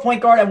one more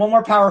point guard and one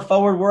more power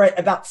forward. We're at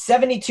about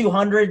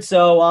 7,200.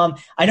 So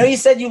I know you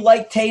said you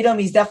like Tatum.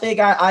 He's definitely a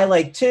guy I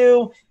like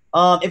too.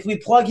 If we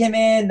plug him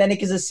in, then it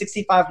gives us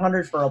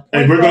 6,500 for a point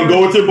And we're going to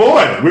go with your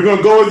boy. We're going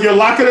to go with your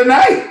lock of the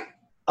night.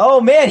 Oh,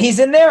 man, he's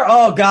in there?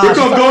 Oh, gosh. We're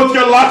going to go with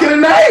your lock of the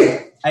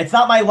night. It's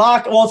not my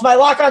lock. Well, it's my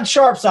lock on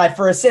sharp side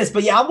for assist.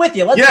 But, yeah, I'm with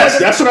you.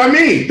 That's what I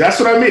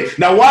mean.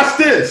 Now, watch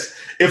this.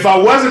 If I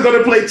wasn't going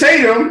to play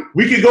Tatum,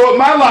 we could go with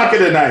my lock of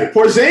the night,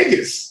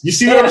 Porzingis. You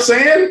see what I'm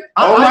saying?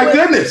 My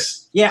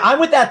goodness. Yeah, I'm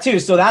with that too.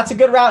 So that's a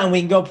good route, and we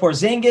can go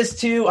Porzingis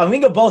too. I mean, we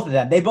can go both of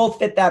them. They both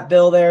fit that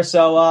bill there.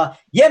 So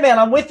yeah, man,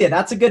 I'm with you.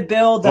 That's a good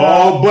build.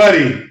 Oh,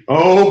 buddy.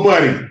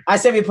 I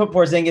say we put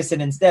Porzingis in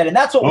instead, and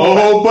that's what.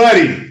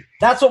 Buddy.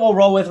 That's what we'll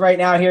roll with right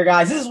now here,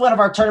 guys. This is one of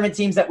our tournament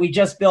teams that we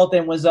just built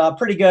and was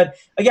pretty good.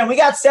 Again, we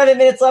got 7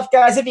 minutes left,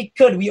 guys. If you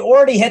could, we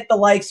already hit the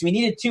likes. We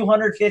needed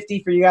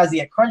 250 for you guys to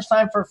get Crunch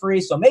Time for free,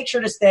 so make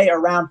sure to stay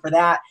around for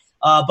that.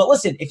 But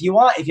listen, if you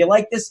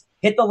like this,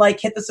 hit the like,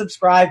 hit the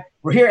subscribe.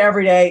 We're here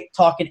every day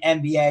talking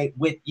NBA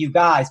with you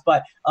guys.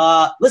 But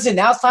listen,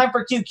 now it's time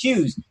for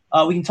QQs.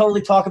 We can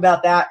totally talk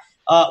about that.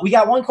 We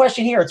got one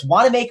question here. It's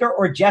Wanamaker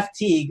or Jeff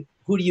Teague.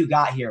 Who do you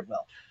got here,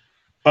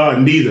 Will?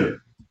 Neither.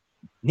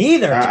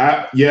 Neither.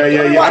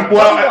 Yeah.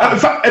 Well,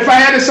 if I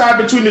had to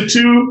decide between the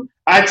two,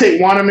 I'd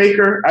take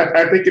Wanamaker.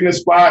 I think in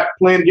this spot,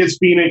 playing against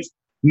Phoenix,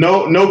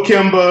 no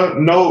Kemba,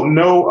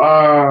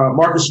 no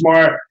Marcus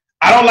Smart.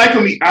 I don't like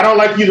them. I don't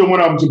like either one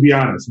of them, to be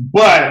honest.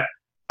 But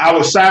I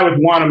would side with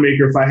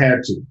Wanamaker if I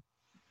had to.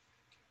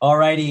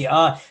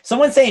 Alrighty.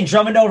 Someone's saying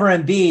Drummond over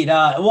Embiid.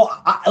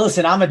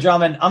 Listen, I'm a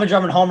Drummond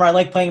homer. I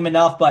like playing him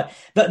enough, but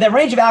the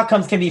range of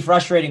outcomes can be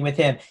frustrating with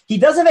him. He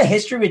does have a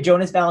history with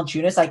Jonas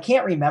Valanciunas. I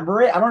can't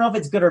remember it. I don't know if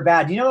it's good or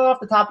bad. Do you know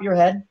off the top of your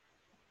head?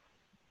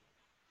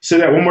 Say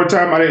that one more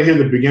time. I didn't hear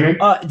the beginning.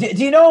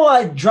 Do you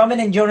know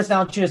Drummond and Jonas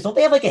Valanciunas? Don't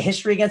they have like a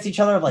history against each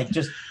other of like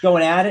just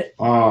going at it?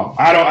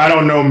 I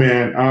don't know,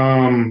 man.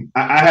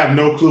 I have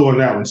no clue on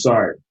that one.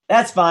 Sorry.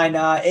 That's fine.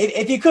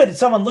 If you could,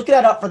 someone look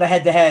that up for the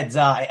head-to-heads.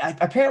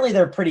 Apparently,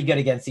 they're pretty good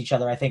against each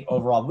other, I think,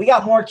 overall. We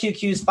got more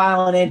QQs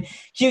filing in.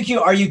 QQ,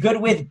 are you good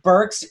with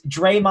Burks,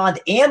 Draymond,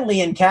 and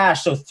Lee in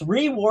cash? So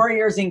 3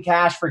 Warriors in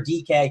cash for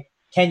DK.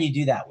 Can you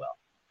do that, Will?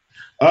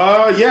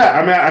 Yeah.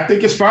 I mean, I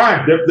think it's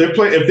fine.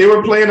 If they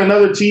were playing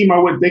another team, I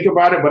wouldn't think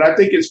about it, but I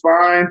think it's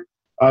fine.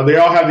 They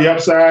all have the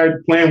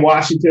upside. Playing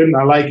Washington,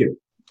 I like it.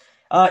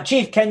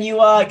 Chief, can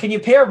you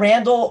pair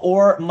Randall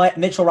or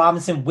Mitchell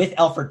Robinson with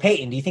Elfrid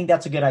Payton? Do you think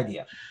that's a good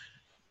idea?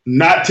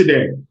 Not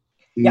today.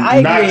 Yeah, I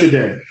agree. Not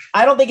today.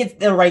 I don't think it's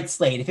the right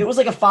slate. If it was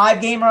like a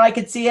 5-gamer, I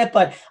could see it.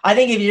 But I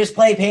think if you just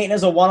play Payton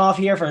as a one-off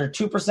here for a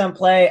 2%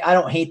 play, I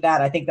don't hate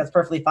that. I think that's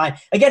perfectly fine.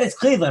 Again, it's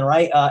Cleveland,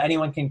 right?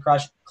 Anyone can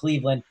crush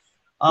Cleveland.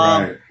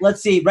 Right.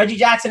 Let's see. Reggie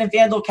Jackson and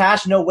FanDuel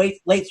Cash, no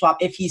late swap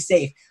if he's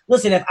safe.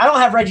 Listen, if I don't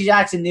have Reggie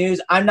Jackson news,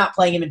 I'm not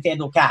playing him in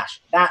FanDuel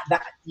Cash. That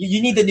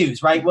you need the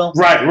news, right, Will?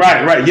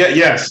 Right. Yeah,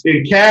 yes.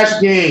 In cash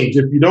games,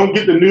 if you don't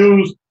get the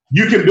news,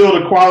 you can build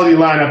a quality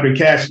lineup in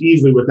cash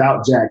easily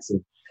without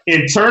Jackson.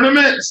 In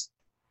tournaments,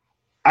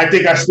 I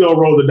think I still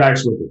roll the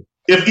dice with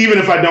it, even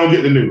if I don't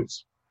get the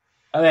news.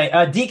 Okay,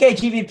 DK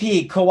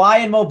GVP, Kawhi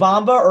and Mo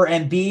Bamba or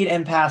Embiid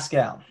and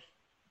Pascal?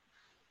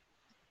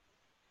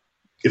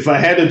 If I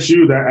had to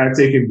choose, I'd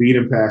take Embiid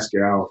and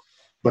Pascal,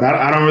 but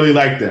I don't really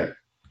like that.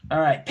 All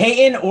right,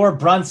 Payton or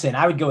Brunson?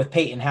 I would go with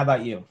Payton. How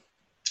about you?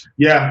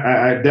 Yeah,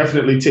 I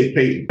definitely take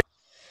Payton.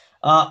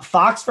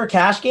 Fox for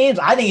cash games?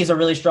 I think he's a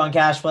really strong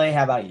cash play.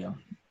 How about you?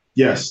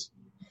 Yes.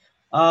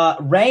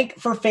 Rank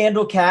for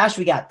FanDuel Cash,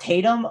 we got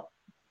Tatum,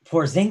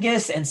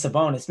 Porzingis, and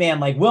Sabonis. Man,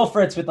 like Will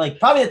Fritz with like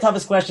probably the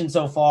toughest question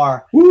so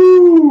far.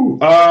 Woo!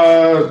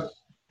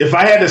 If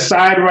I had to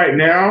side right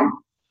now,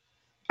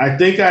 I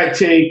think I'd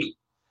take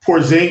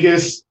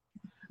Porzingis.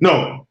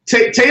 No,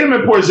 Tatum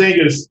and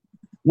Porzingis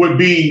would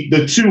be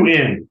the 2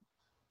 in,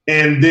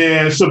 and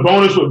then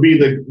Sabonis would be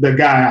the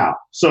guy out.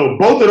 So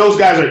both of those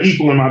guys are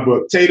equal in my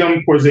book.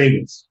 Tatum,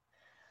 Porzingis.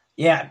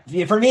 Yeah,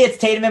 for me, it's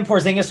Tatum and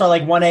Porzingis are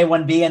like 1A,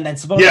 1B, and then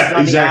Sabonis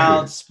on the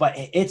outs. But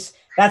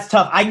that's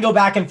tough. I can go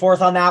back and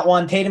forth on that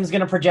one. Tatum's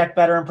going to project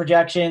better in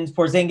projections.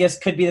 Porzingis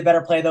could be the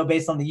better play, though,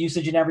 based on the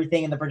usage and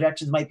everything, and the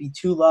projections might be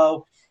too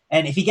low.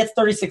 And if he gets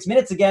 36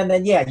 minutes again,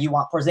 then, yeah, you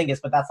want Porzingis,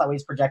 but that's not what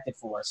he's projected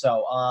for.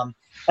 So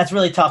that's a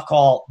really tough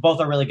call. Both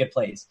are really good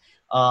plays.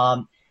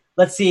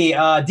 Let's see.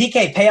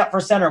 DK, pay up for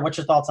center. What's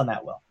your thoughts on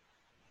that, Will?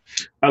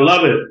 I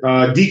love it.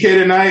 DK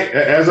tonight,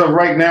 as of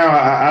right now,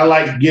 I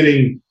like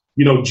getting,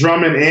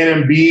 Drummond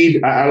and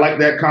Embiid. I like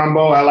that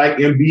combo. I like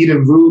Embiid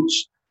and Vooch.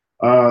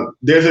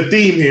 There's a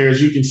theme here,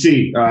 as you can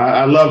see.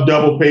 I love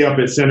double pay up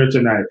at center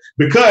tonight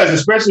because,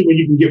 especially when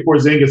you can get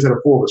Porzingis at a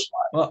forward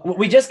spot. Well,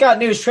 we just got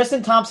news.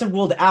 Tristan Thompson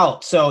ruled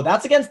out, so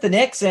that's against the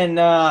Knicks. And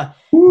man,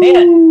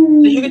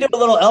 so you can do a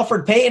little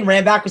Elfrid Payton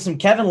ran back with some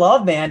Kevin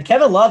Love, man.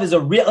 Kevin Love is a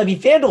real. I mean,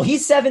 FanDuel,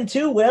 he's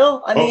 7-2.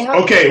 Will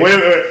okay?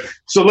 Wait.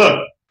 So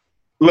look,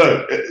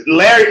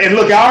 Larry, and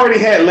look, I already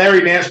had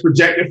Larry Nance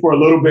projected for a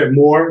little bit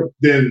more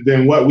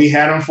than what we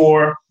had him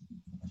for,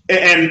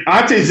 and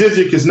Ante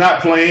Zizic is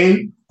not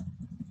playing.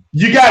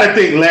 You got to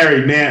think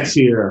Larry Nance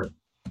here.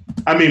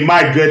 I mean,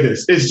 my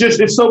goodness.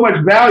 It's so much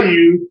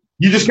value.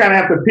 You just kind of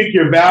have to pick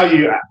your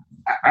value.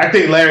 I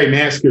think Larry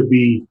Nance could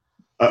be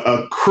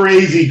a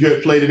crazy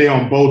good play today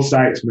on both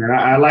sides, man.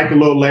 I like a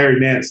little Larry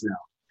Nance now.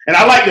 And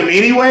I like him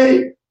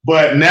anyway,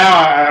 but now,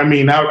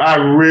 I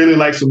really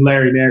like some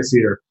Larry Nance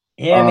here.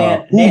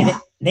 Yeah, man.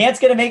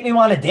 Nant's going to make me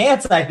want to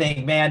dance, I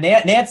think, man.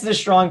 Nant's is a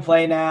strong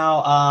play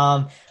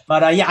now.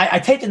 But yeah, I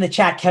typed in the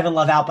chat Kevin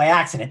Love out by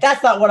accident.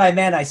 That's not what I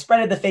meant. I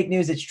spreaded the fake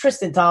news. It's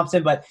Tristan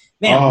Thompson. But,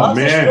 man, Love's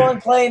a strong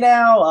play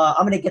now.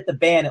 I'm going to get the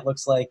ban, it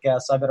looks like,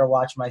 so I better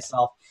watch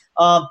myself.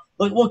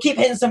 We'll keep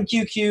hitting some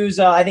QQs.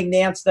 I think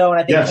Nance, though,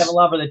 and I think Kevin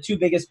Love are the two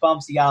biggest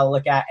bumps you got to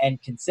look at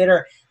and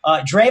consider.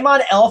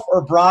 Draymond, Elf,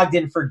 or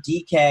Brogdon for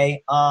DK.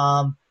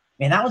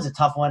 Man, that was a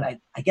tough one.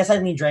 I guess I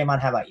lean Draymond.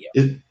 How about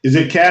you? Is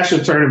it cash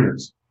or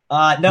tournaments? No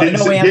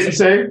answer. Didn't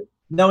say?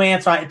 No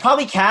answer.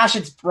 Probably cash,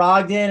 it's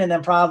Brogdon, and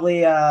then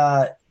probably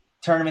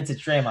tournaments,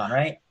 it's Draymond,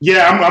 right?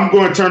 Yeah, I'm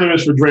going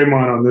tournaments for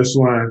Draymond on this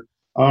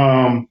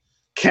one.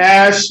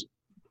 Cash,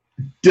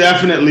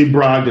 definitely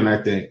Brogdon,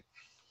 I think.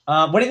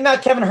 What do you think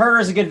about Kevin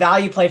Huerter as a good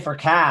value play for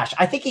cash?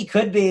 I think he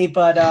could be,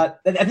 but I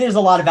think there's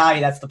a lot of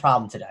value. That's the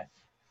problem today.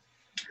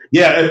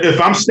 Yeah, if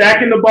I'm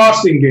stacking the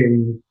Boston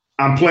game,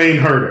 I'm playing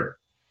Huerter.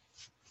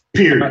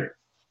 Period.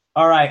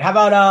 All right. How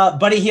about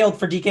Buddy Hield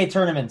for DK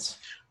tournaments?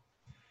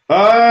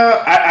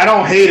 I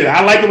don't hate it.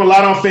 I like him a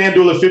lot on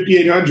FanDuel at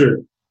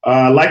 5,800.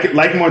 Like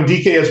him on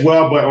DK as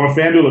well, but on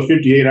FanDuel at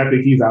 58, I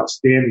think he's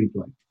outstanding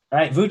play. All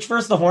right, Vooch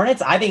versus the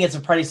Hornets. I think it's a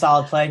pretty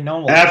solid play. No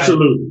one.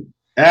 Absolutely.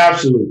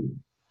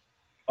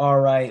 All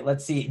right,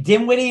 let's see.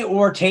 Dinwiddie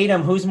or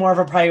Tatum, who's more of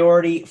a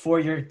priority for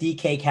your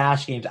DK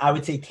cash games? I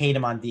would say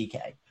Tatum on DK.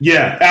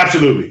 Yeah,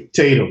 absolutely.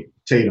 Tatum.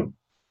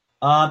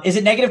 Is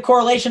it negative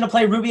correlation to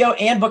play Rubio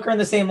and Booker in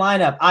the same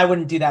lineup? I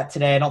wouldn't do that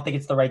today. I don't think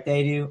it's the right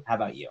day to. How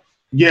about you?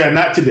 Yeah,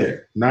 not today.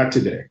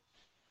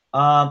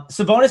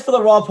 Sabonis for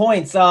the raw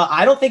points.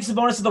 I don't think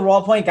Sabonis is the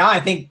raw point guy. I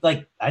think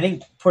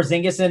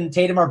Porzingis and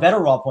Tatum are better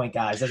raw point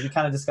guys, as we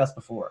kind of discussed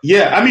before.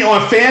 Yeah, I mean on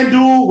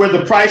FanDuel, where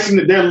the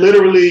pricing they're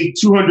literally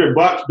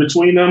 $200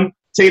 between them.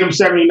 Tatum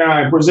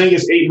 79,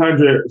 Porzingis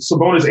 800,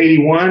 Sabonis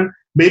 81.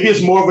 Maybe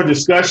it's more of a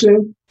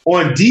discussion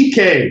on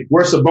DK,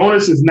 where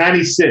Sabonis is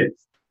 96,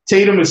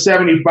 Tatum is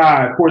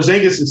 75,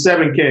 Porzingis is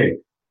 7K.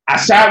 I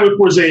side with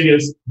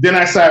Porzingis, then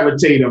I side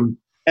with Tatum.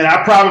 And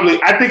I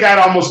think I'd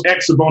almost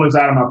X Sabonis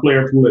out of my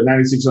player pool at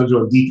 9,600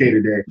 on DK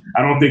today.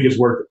 I don't think it's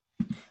worth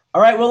it.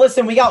 All right, well,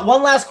 listen, we got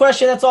one last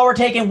question. That's all we're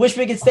taking. Wish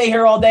we could stay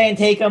here all day and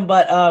take them,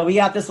 but we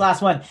got this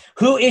last one.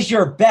 Who is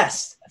your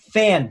best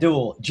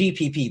FanDuel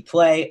GPP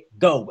play?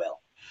 Go, Will.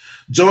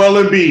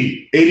 Joel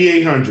Embiid,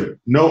 8,800.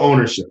 No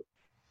ownership.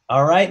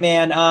 All right,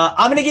 man.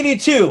 I'm going to give you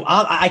two.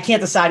 I can't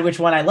decide which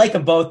one. I like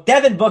them both.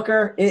 Devin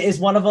Booker is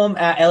one of them.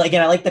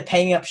 Again, I like the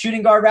paying up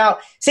shooting guard route.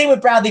 Same with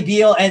Bradley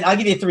Beal, and I'll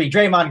give you three.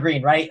 Draymond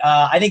Green, right?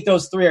 I think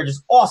those three are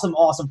just awesome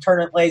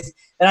tournament plays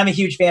that I'm a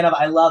huge fan of.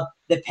 I love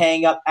the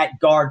paying up at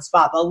guard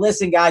spot. But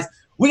listen, guys,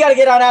 we got to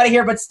get on out of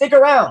here, but stick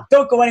around.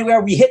 Don't go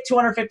anywhere. We hit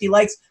 250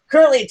 likes,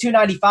 currently at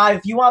 295.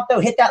 If you want, though,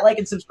 hit that like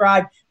and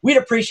subscribe. We'd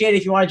appreciate it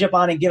if you want to jump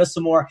on and give us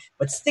some more.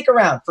 But stick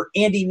around for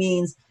Andy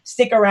Means.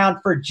 Stick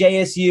around for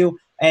JSU.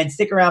 And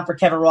stick around for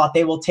Kevin Roth.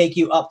 They will take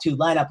you up to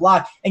Lineup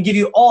Lock and give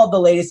you all the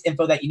latest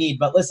info that you need.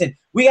 But listen,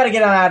 we got to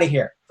get on out of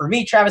here. For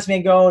me, Travis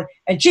Mangone,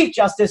 and Chief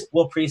Justice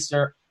Will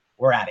Priester,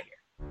 we're out of here.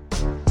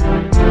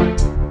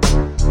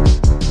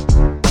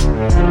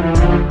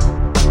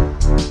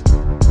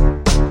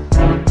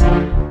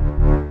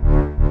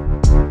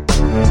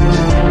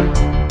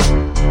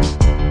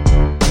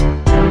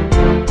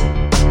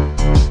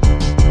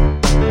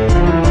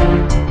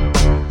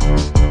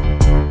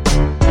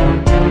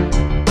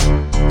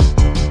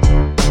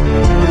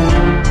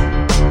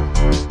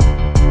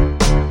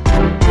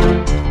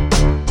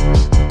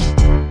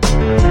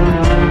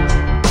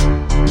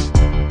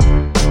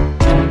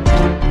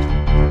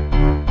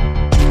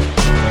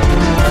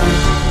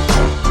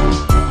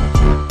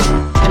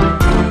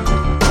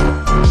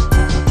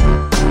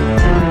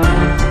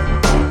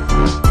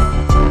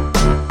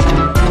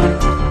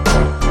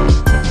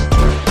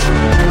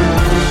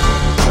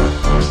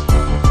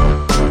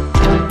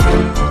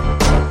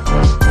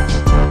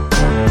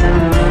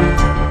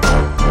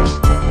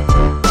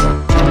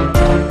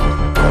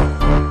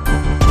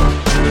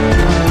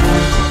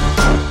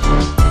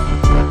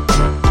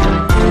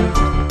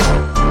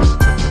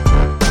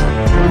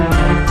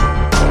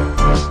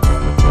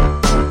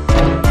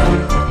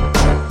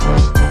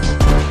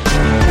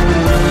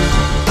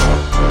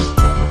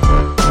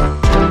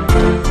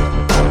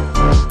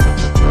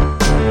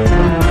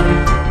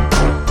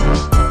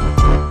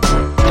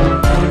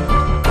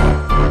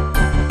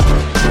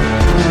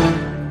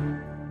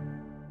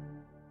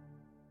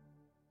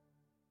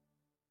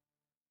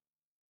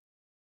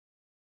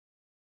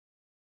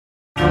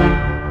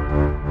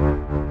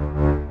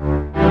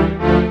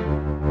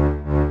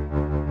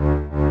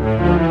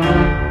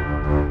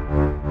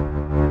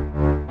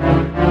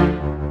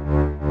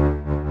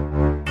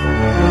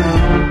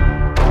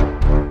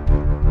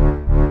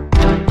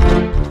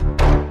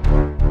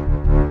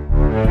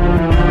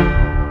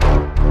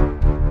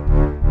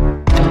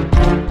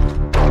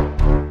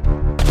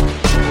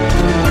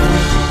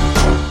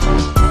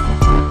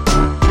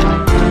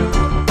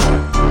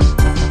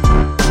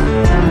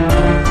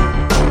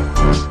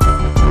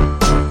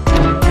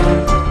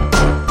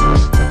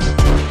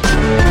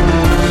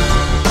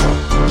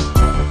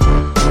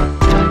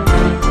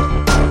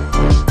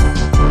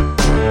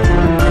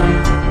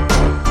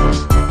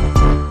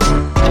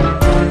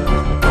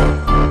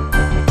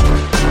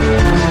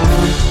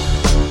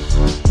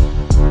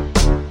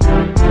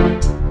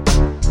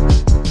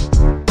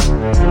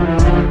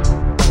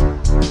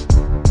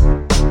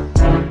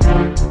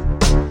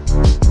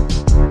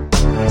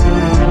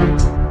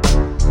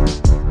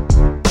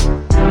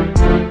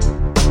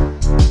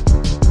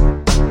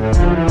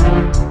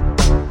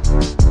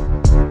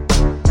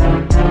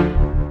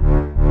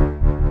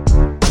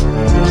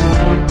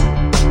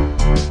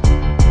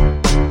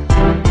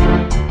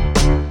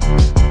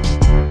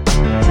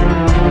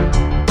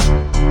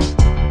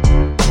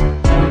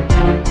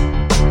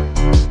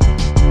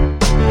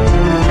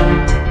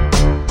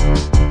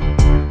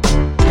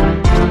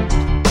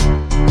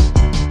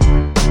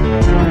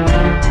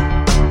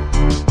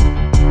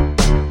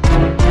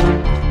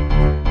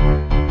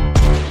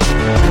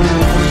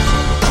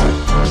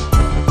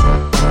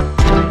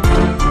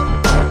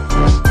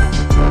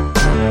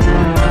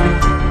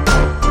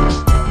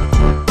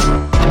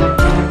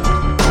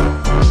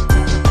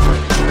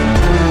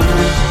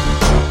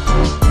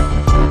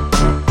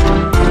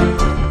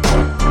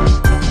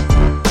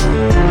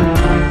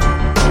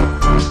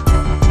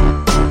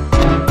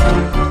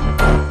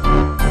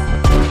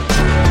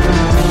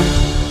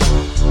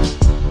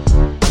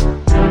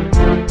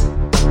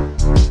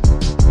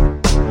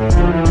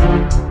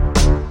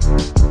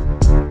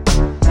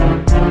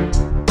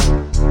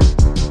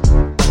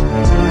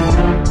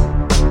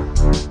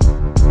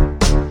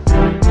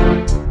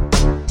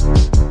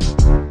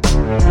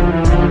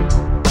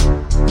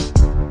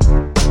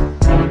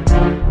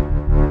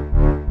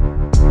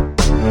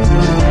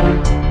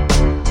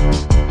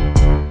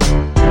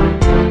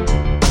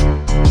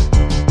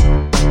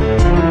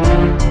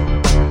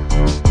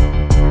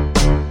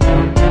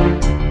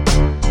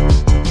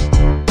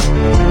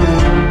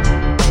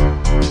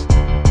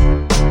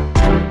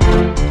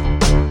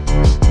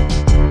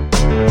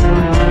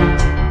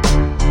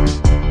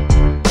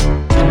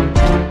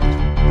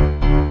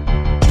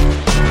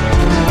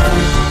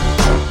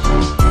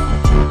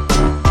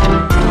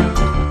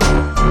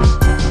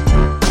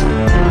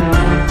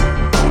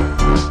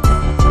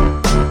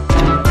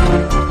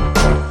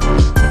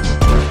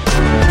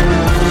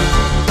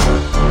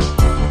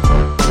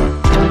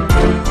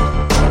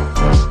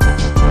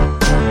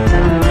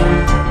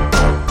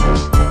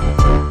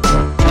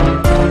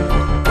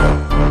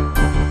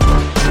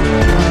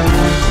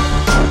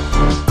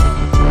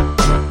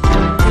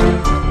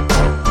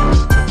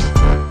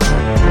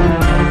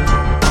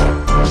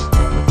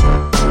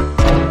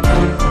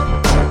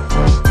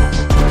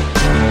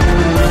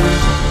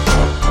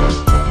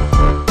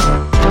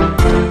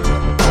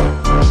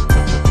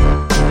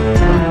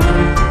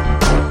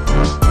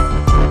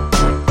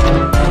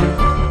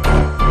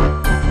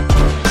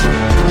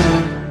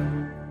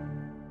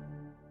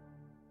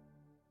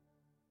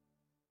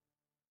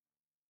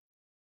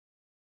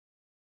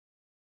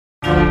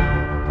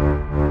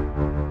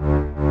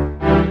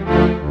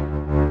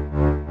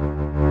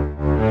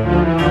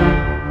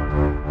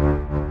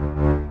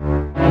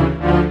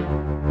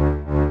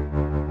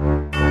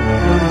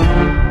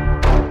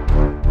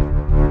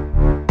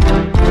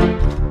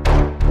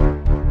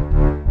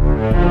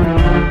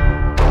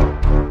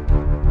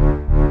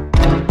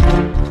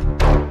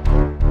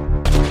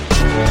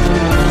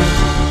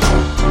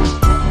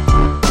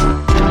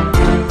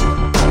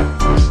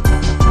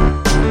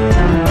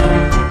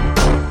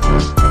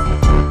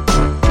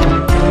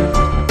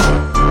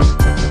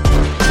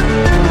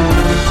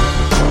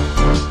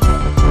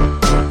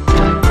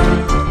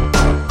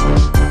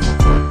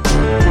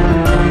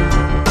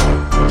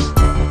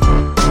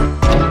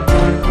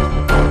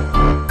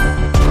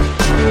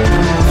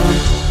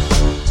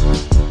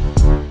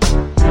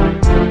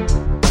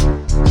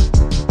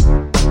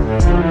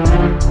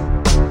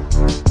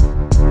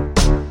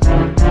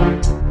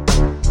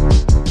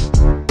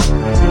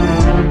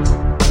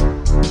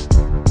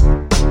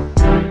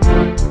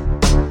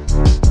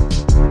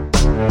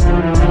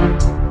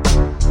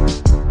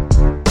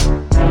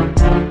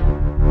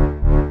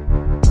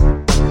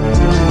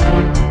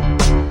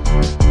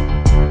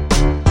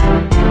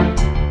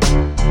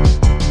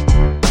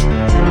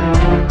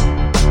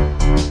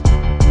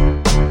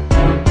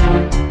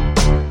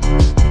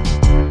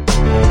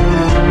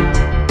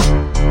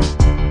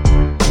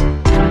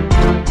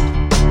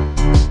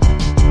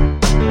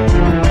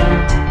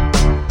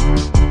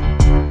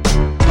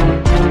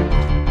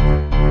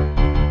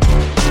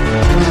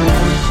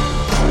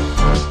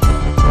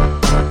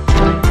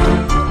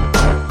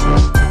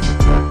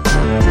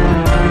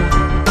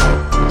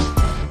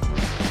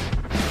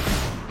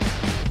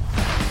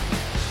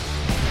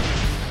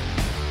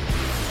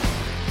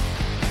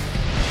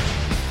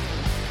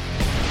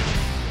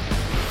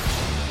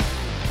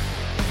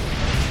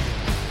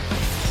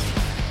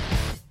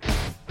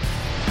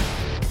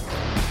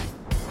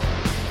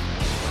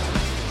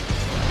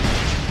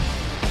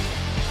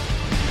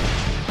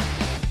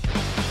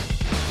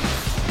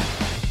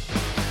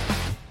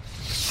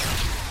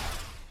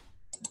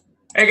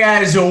 Hey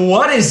guys,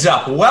 what is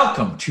up?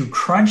 Welcome to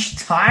Crunch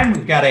Time.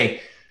 We've got a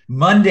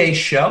Monday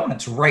show.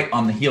 That's right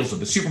on the heels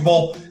of the Super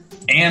Bowl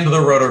and the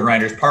Roto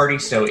Grinders party.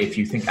 So if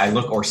you think I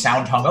look or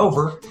sound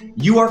hungover,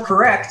 you are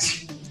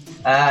correct.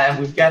 And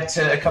we've got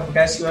a couple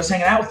guys who I was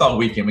hanging out with all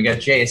weekend. We got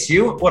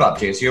JSU. What up,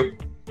 JSU?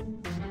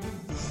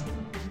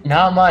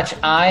 Not much.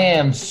 I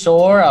am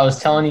sore. I was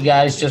telling you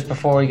guys just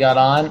before we got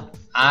on,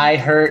 I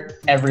hurt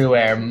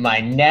everywhere.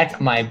 My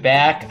neck, my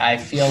back. I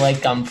feel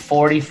like I'm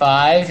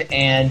 45,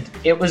 and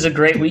it was a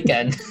great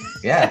weekend.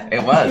 Yeah,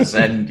 it was.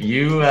 And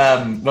you,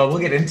 well, we'll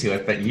get into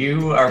it, but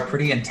you are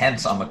pretty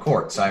intense on the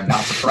court, so I'm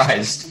not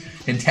surprised.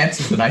 Intense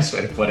is the nice way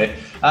to put it.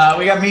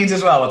 We got Means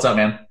as well. What's up,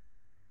 man?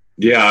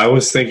 Yeah, I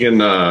was thinking,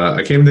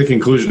 I came to the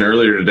conclusion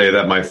earlier today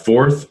that my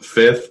fourth,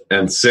 fifth,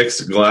 and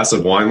sixth glass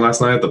of wine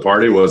last night at the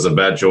party was a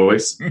bad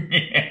choice.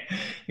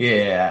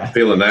 Yeah.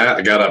 Feeling that.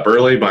 I got up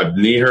early. My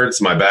knee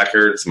hurts. My back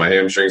hurts. My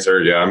hamstrings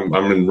hurt. Yeah,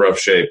 I'm in rough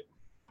shape.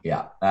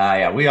 Yeah.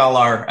 Yeah, we all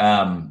are.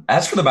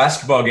 As for the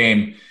basketball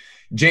game,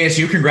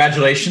 JSU,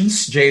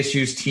 congratulations.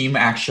 JSU's team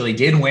actually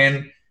did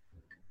win.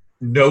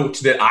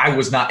 Note that I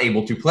was not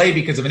able to play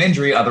because of an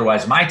injury.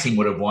 Otherwise, my team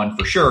would have won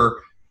for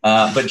sure.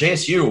 But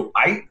JSU,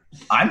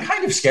 I'm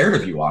kind of scared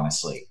of you,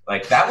 honestly.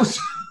 Like, that was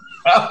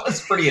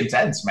pretty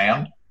intense,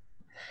 man.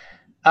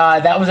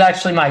 That was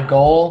actually my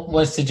goal,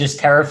 was to just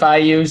terrify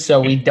you so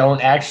we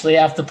don't actually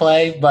have to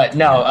play. But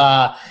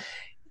no,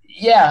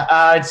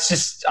 it's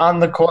just on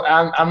the court.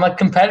 I'm a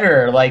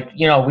competitor. Like,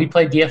 we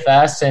play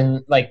DFS,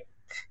 and like,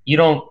 you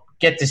don't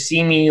get to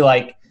see me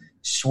like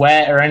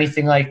sweat or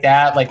anything like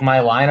that, like my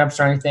lineups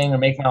or anything, or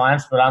make my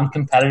lineups. But I'm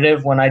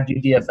competitive when I do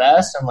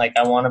DFS, and like,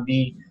 I want to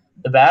be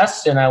the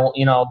best, and I,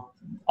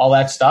 all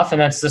that stuff.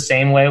 And that's the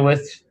same way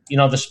with,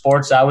 the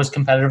sports I was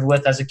competitive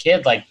with as a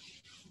kid. Like,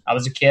 I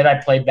was a kid.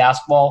 I played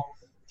basketball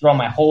throughout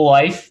my whole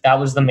life. That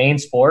was the main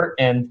sport.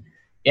 And,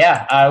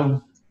 yeah, I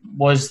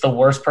was the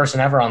worst person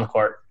ever on the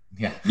court.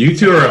 Yeah, you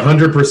two are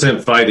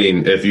 100%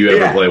 fighting if you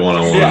ever play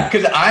one-on-one. Yeah,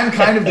 because I'm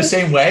kind of the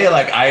same way.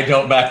 Like, I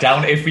don't back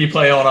down. If we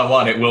play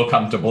one-on-one, it will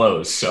come to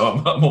blows.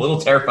 So I'm a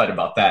little terrified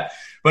about that.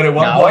 But at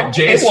one point,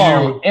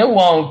 JSU... It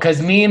won't,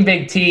 because me and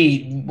Big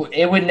T,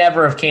 it would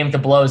never have came to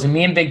blows. And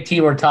me and Big T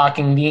were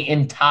talking the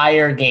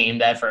entire game,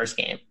 that first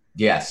game.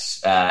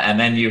 Yes, and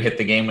then you hit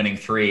the game-winning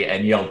three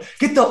and yelled,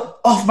 "Get the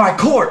off my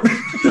court!"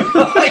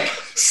 Like,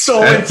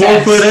 so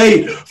intense.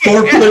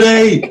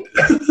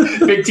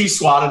 4'8". Big T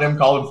swatted him,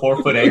 called him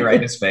 4'8" right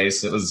in his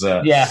face. It was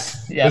it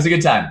was a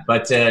good time,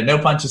 but no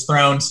punches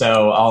thrown.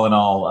 So all in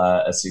all,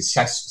 a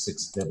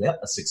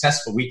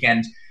successful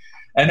weekend.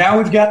 And now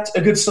we've got a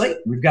good slate.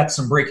 We've got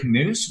some breaking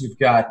news. We've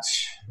got,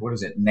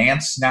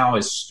 Nance now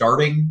is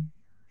starting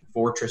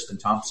for Tristan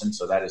Thompson,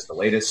 so that is the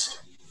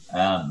latest.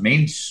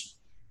 Mains,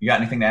 you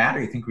got anything to add,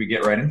 or you think we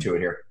get right into it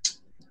here?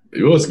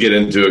 Let's get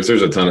into it, because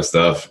there's a ton of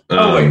stuff.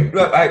 Wait,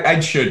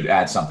 I should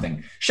add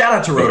something. Shout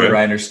out to Roto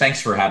Grinders.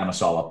 Thanks for having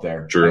us all up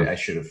there. True. I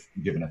should have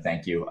given a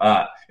thank you.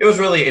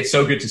 It's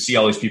so good to see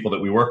all these people that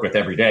we work with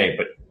every day,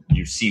 but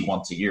you see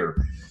once a year.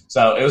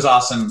 So it was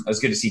awesome. It was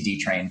good to see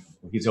D-Train.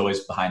 He's always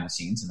behind the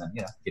scenes, and then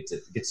get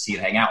to see it,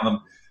 hang out with him.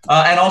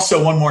 And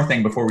also, one more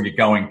thing before we get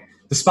going.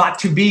 The spot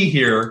to be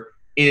here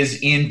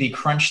is in the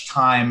Crunch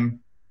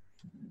Time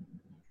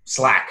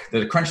Slack,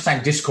 the Crunch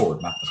Time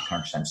Discord, not the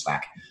Crunch Time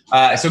Slack.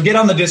 So get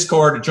on the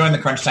Discord, join the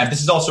Crunch Time.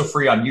 This is also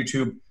free on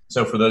YouTube.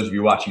 So for those of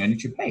you watching on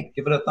YouTube, hey,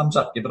 give it a thumbs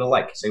up, give it a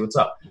like, say what's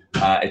up.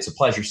 It's a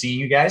pleasure seeing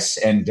you guys,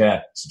 and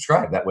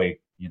subscribe. That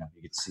way, you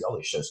get to see all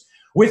these shows.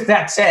 With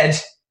that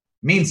said,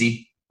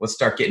 Meansy, let's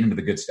start getting into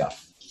the good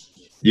stuff.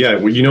 Yeah,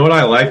 well, you know what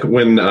I like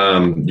when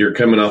you're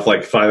coming off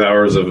like 5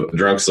 hours of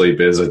drunk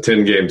sleep is a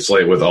 10-game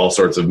slate with all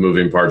sorts of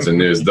moving parts and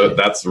news.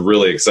 That's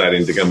really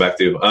exciting to come back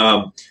to.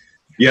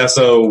 Yeah,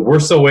 so we're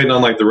still waiting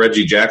on like the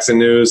Reggie Jackson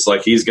news.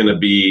 Like, he's going to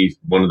be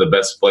one of the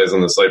best plays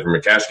on the slate from a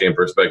cash game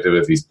perspective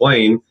if he's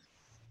playing.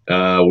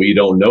 We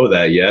don't know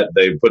that yet.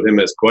 They put him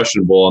as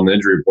questionable on the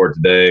injury report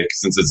today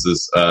since it's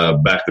this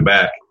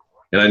back-to-back.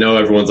 And I know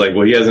everyone's like,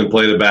 well, he hasn't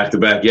played a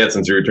back-to-back yet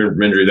since he returned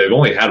from injury. They've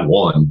only had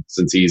one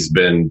since he's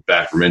been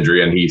back from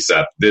injury, and he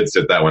did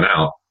sit that one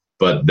out.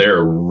 But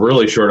they're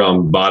really short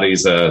on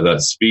bodies.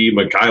 That Speed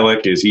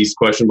Mikhailuk, he's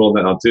questionable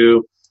now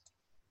too.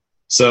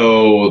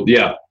 So,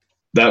 yeah,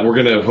 that we're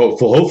going to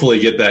hopefully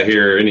get that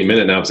here any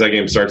minute now, because that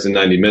game starts in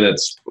 90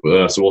 minutes.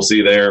 So we'll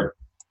see there.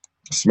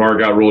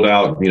 Smart got ruled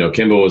out.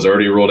 Kimbo was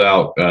already ruled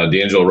out.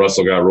 D'Angelo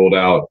Russell got ruled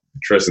out.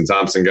 Tristan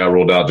Thompson got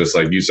ruled out, just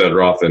like you said,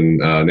 Roth, and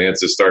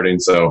Nance is starting.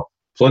 So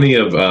plenty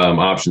of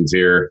options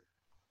here.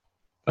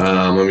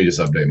 Let me just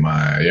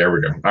update here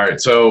we go. All right,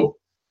 so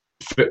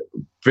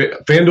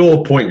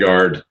FanDuel point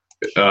guard.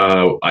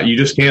 You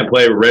just can't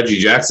play Reggie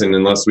Jackson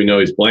unless we know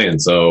he's playing.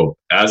 So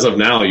as of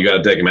now, you got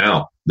to take him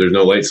out. There's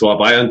no late swap.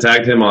 I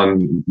untagged him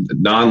on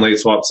non-late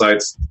swap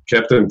sites,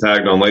 kept him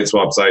tagged on late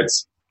swap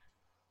sites.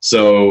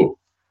 So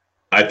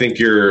I think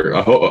this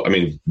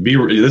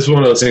is one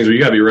of those things where you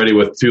got to be ready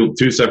with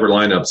two separate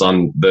lineups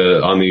on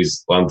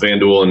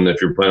FanDuel, and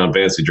if you're playing on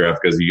Fantasy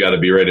Draft, because you got to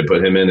be ready to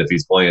put him in if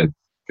he's playing,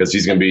 because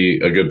he's going to be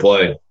a good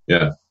play.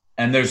 Yeah.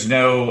 And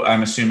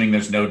I'm assuming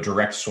there's no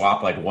direct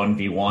swap, like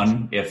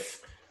 1v1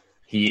 if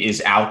he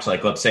is out.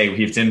 Like, let's say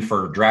he's in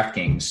for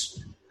DraftKings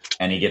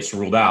and he gets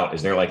ruled out.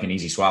 Is there like an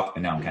easy swap?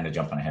 And now I'm kind of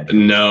jumping ahead.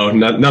 No,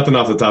 nothing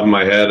off the top of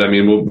my head. I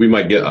mean,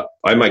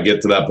 I might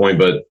get to that point,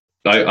 but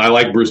I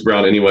like Bruce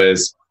Brown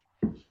anyways.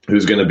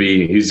 He's just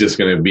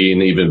going to be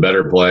an even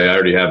better play. I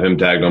already have him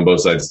tagged on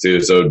both sides too.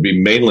 So it'd be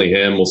mainly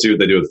him. We'll see what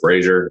they do with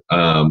Frazier.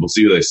 We'll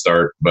see who they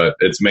start, but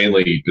it's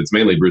mainly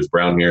Bruce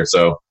Brown here.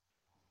 So,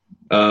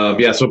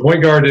 so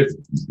point guard,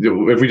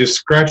 if we just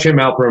scratch him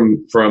out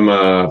from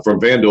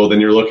FanDuel, then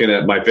you're looking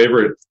at my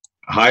favorite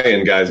high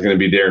end guy is going to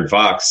be De'Aaron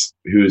Fox,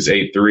 who's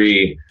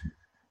 8'3".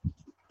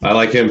 I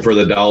like him for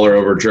the $1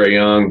 over Trae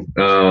Young.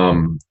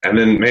 And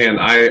then, man,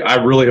 I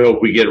really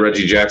hope we get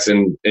Reggie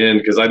Jackson in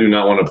because I do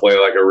not want to play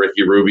like a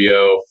Ricky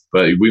Rubio,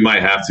 but we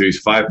might have to.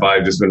 He's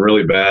 5'5", just been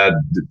really bad.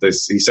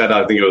 He said,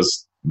 I think it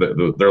was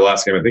their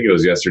last game. I think it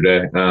was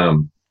yesterday.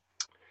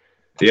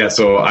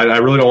 So I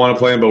really don't want to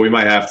play him, but we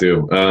might have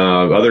to.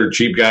 Other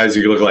cheap guys,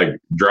 you can look like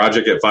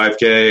Dragic at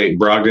 5K,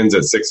 Brogdon's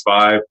at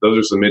 6'5". Those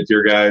are some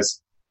mid-tier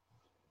guys.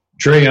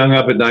 Trae Young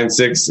up at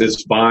 9'6"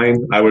 is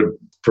fine. I would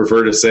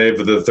prefer to save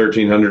the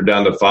 1,300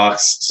 down to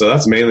Fox. So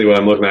that's mainly what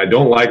I'm looking at. I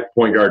don't like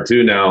point guard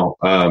 2 now,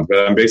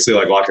 but I'm basically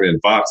like locking in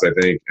Fox, I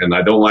think, and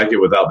I don't like it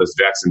without this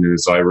Jackson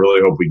news. So I really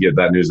hope we get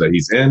that news that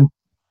he's in.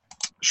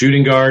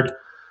 Shooting guard,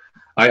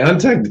 I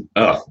untagged.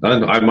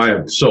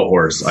 I'm so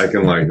hoarse.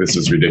 This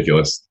is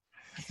ridiculous.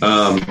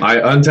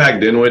 I untagged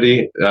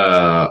Dinwiddie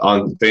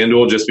on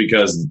FanDuel just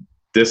because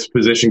this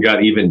position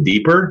got even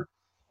deeper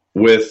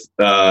with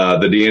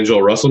the D'Angelo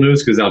Russell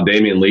news because now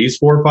Damian Lee's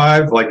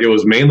 4'5". Like it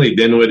was mainly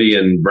Dinwiddie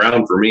and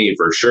Brown for me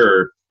for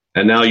sure.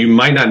 And now you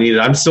might not need it.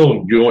 I'm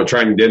still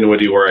trying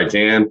Dinwiddie where I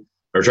can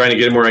or trying to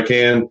get him where I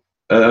can.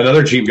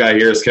 Another cheap guy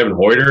here is Kevin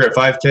Huerter at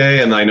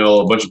 5K. And I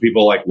know a bunch of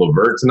people like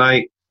LeVert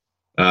tonight.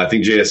 I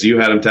think JSU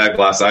had him tagged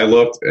last I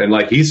looked. And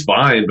like he's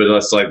fine, but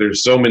it's like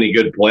there's so many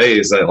good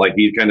plays that like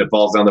he kind of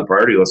falls down the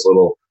priority list a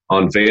little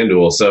on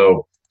FanDuel.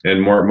 So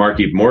and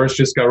Markieff Morris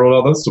just got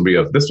rolled out.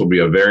 This will be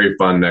a very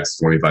fun next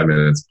 25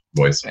 minutes,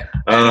 boys.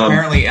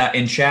 Apparently,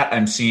 in chat,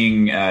 I'm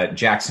seeing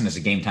Jackson as a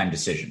game time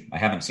decision. I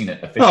haven't seen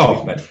it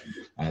officially, but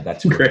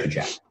that's great in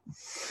chat.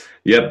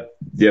 Yep,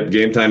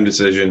 game time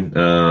decision.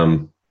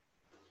 I'm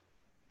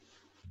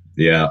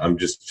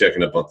just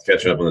catching up on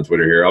the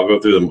Twitter here. I'll go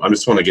through them. I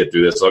just want to get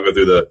through this. I'll go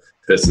through the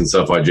Pistons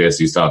stuff while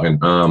JSU's talking.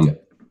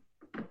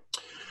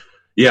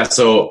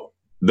 So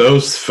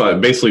those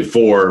basically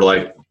 4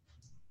 like.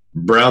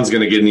 Brown's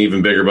going to get an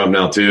even bigger bump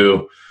now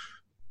too.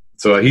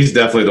 So he's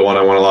definitely the one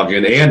I want to lock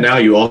in. And now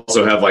you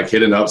also have like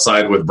hidden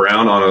upside with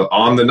Brown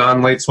on the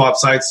non-late swap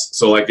sites.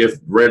 So like if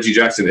Reggie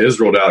Jackson is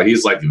rolled out,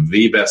 he's like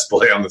the best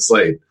play on the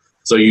slate.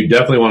 So you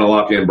definitely want to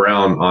lock in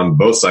Brown on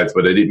both sites,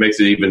 but it makes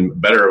it even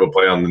better of a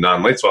play on the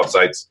non-late swap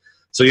sites.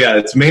 So yeah,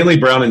 it's mainly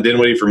Brown and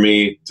Dinwiddie for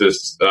me to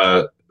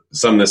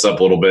sum this up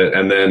a little bit.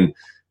 And then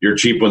your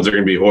cheap ones are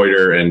going to be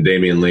Huerter and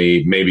Damian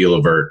Lee, maybe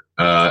LeVert.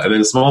 And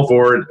then small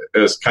forward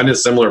is kind of a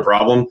similar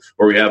problem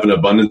where we have an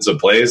abundance of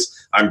plays.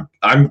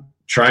 I'm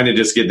trying to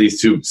just get these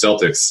 2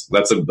 Celtics.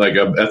 That's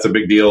a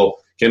big deal.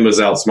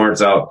 Kemba's out,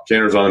 Smart's out,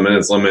 Kanter's on a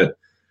minutes limit.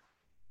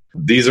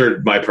 These are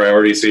my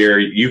priorities here.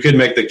 You could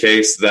make the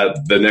case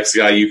that the next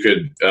guy you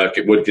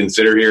would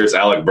consider here is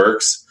Alec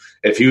Burks.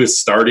 If he was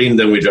starting,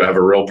 then we'd have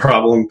a real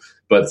problem.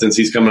 But since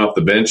he's coming off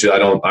the bench,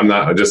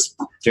 I just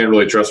can't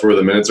really trust where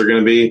the minutes are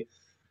going to be.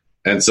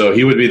 And so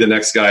he would be the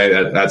next guy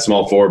at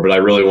small forward, but I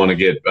really want to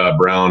get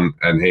Brown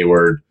and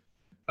Hayward.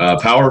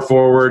 Power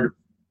forward,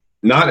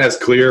 not as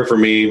clear for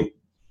me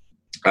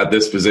at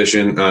this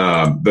position.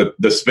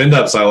 The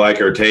spin-ups I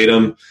like are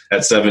Tatum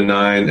at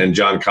 7'9" and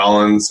John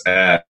Collins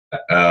at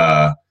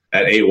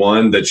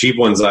 8'1". The cheap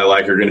ones I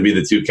like are going to be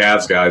the 2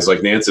 Cavs guys,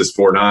 like Nance is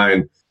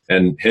 4'9"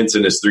 and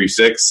Henson is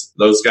 3'6".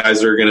 Those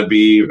guys are going to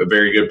be a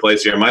very good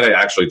place here. I might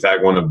actually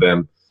tag one of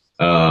them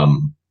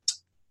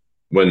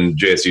when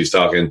JSU's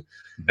talking.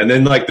 And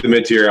then, like, the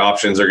mid-tier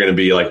options are going to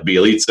be, like,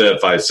 Bielitsa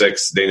at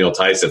 5'6", Daniel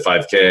Tice at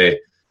 5K.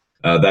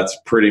 That's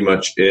pretty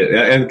much it.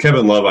 And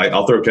Kevin Love,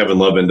 I'll throw Kevin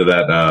Love into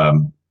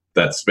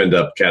that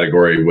spend-up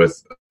category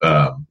with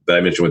that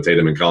I mentioned with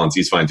Tatum and Collins.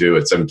 He's fine, too,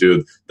 at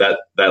 7'2". That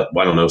I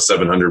don't know,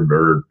 $700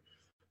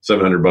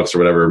 or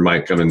whatever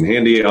might come in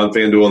handy on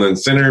FanDuel. And then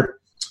center,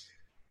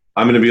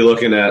 I'm going to be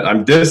looking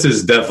at this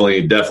is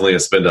definitely a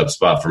spend up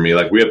spot for me.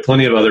 Like we have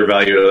plenty of other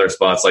value at other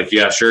spots. Like,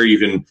 yeah, sure. You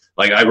can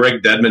I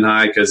rank Dedmon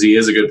high because he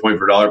is a good point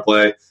per dollar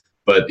play,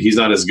 but he's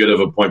not as good of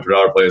a point per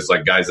dollar play as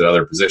like guys at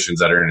other positions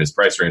that are in his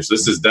price range. So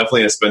this is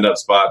definitely a spend up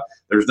spot.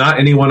 There's not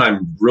anyone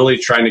I'm really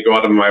trying to go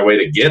out of my way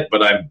to get,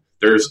 but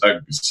there's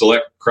a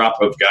select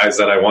crop of guys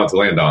that I want to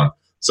land on.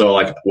 So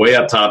like way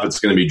up top, it's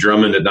going to be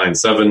Drummond at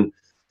 9.7,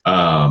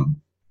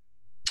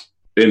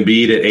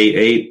 Embiid at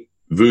 8.8.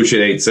 Vooch at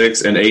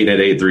 8.6 and Ayton at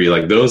 8.3.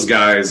 Like those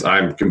guys,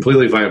 I'm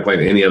completely fine with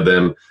playing any of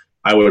them.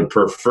 I would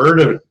prefer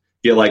to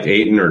get like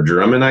Ayton or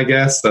Drummond, I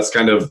guess. That's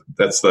the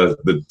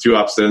 2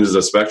 opposite ends of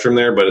the spectrum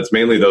there, but it's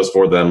mainly those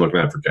 4 that I'm looking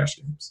at for cash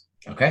games.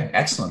 Okay,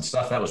 excellent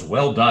stuff. That was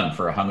well done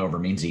for a hungover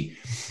Meansy.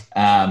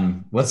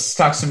 Let's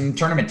talk some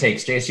tournament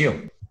takes,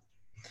 JSU.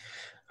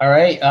 All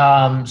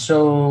right.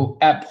 So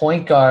at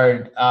point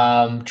guard,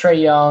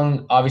 Trae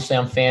Young, obviously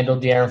on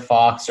FanDuel, De'Aaron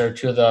Fox are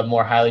two of the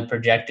more highly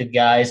projected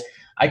guys.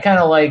 I kind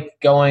of like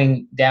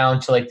going down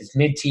to like this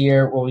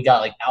mid-tier where we got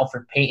like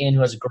Alfred Payton,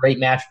 who has a great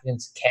match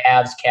against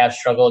Cavs. Cavs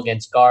struggle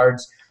against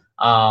guards.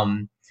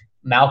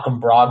 Malcolm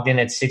Brogdon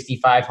at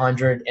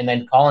 6,500, and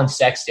then Colin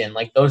Sexton.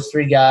 Like those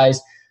three guys,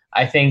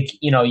 I think,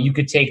 you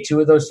could take two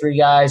of those three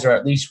guys or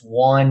at least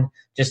one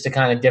just to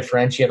kind of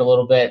differentiate a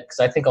little bit, because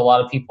I think a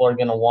lot of people are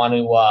going to want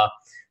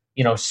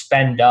to,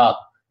 spend up,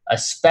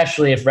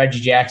 especially if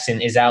Reggie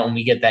Jackson is out and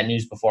we get that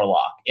news before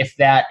lock.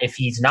 If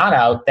he's not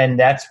out, then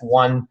that's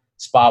one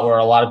spot where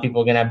a lot of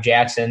people are going to have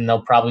Jackson.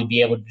 They'll probably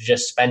be able to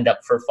just spend up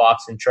for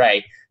Fox and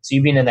Trae. So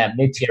you being in that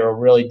mid-tier will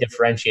really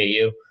differentiate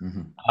you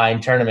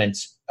in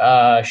tournaments.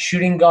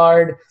 Shooting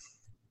guard,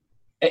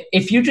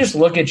 if you just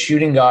look at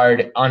shooting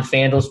guard on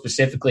FanDuel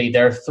specifically,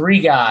 there are three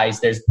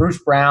guys. There's Bruce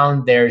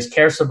Brown, there's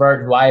Karis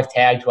LeVert, who I have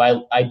tagged, who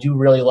I do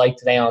really like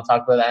today, and I'll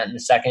talk about that in a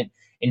second,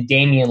 and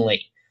Damian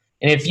Lee.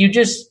 And if you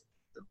just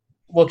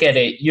look at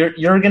it,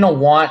 you're going to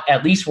want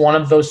at least one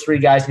of those three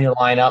guys in your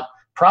lineup,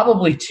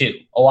 probably two.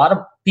 A lot of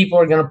people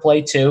are going to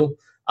play two,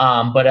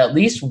 but at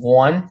least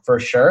one for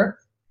sure.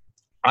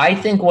 I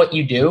think what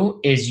you do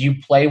is you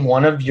play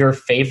one of your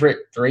favorite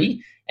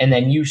three, and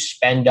then you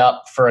spend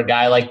up for a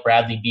guy like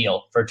Bradley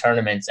Beal for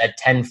tournaments at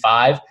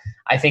 10-5.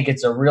 I think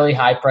it's a really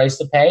high price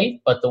to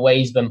pay, but the way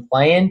he's been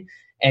playing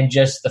and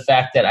just the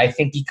fact that I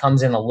think he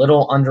comes in a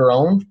little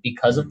under-owned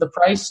because of the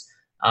price,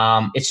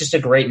 it's just a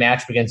great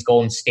matchup against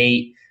Golden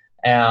State.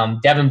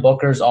 Devin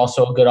Booker's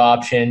also a good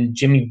option.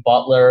 Jimmy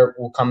Butler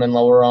will come in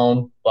lower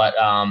owned, but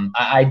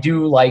I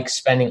do like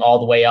spending all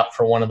the way up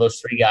for one of those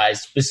three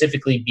guys,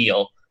 specifically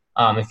Beal,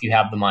 if you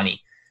have the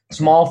money.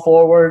 Small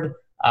forward,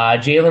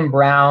 Jaylen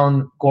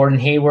Brown, Gordon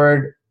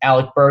Hayward,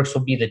 Alec Burks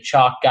will be the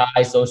chalk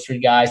guys, those three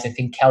guys. I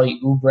think Kelly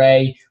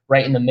Oubre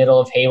right in the middle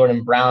of Hayward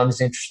and Brown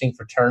is interesting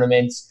for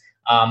tournaments.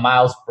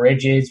 Miles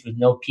Bridges with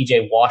no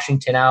PJ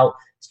Washington out,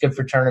 it's good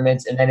for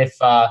tournaments. And then if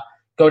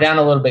go down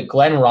a little bit,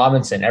 Glenn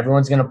Robinson.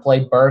 Everyone's going to play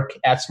Burke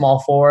at small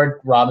forward.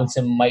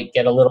 Robinson might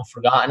get a little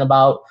forgotten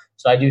about.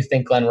 So I do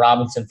think Glenn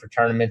Robinson for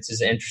tournaments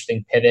is an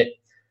interesting pivot.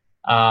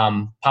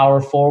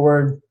 Power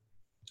forward,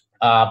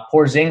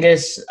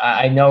 Porzingis,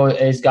 I know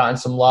has gotten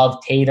some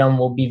love. Tatum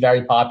will be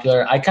very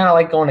popular. I kind of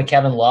like going to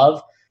Kevin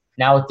Love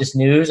now with this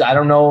news. I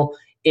don't know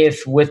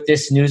if with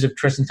this news of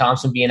Tristan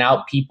Thompson being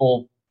out,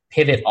 people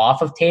pivot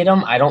off of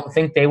Tatum. I don't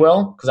think they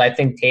will, because I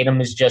think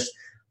Tatum is just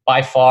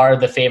by far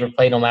the favorite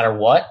play no matter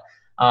what.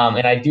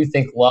 And I do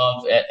think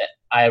Love,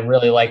 I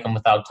really like him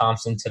without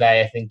Thompson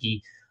today. I think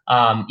he,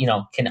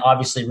 can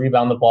obviously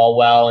rebound the ball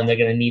well, and they're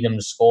going to need him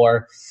to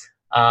score.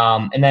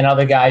 And then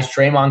other guys,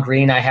 Draymond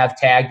Green, I have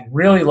tagged.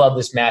 Really love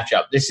this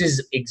matchup. This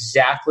is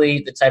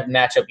exactly the type of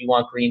matchup you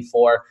want Green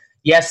for.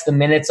 Yes, the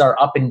minutes are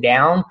up and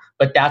down,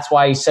 but that's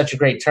why he's such a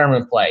great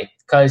tournament play,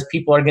 because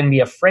people are going to be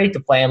afraid to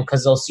play him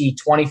because they'll see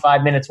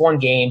 25 minutes one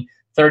game,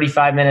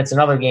 35 minutes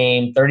another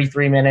game,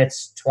 33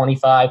 minutes,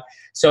 25.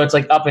 So it's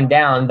like up and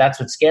down. That's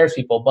what scares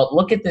people. But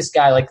look at this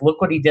guy. Like, look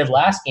what he did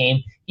last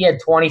game. He had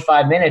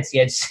 25 minutes. He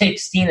had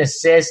 16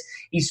 assists.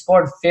 He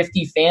scored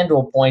 50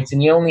 FanDuel points, and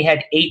he only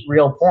had 8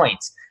 real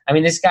points. I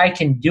mean, this guy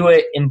can do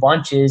it in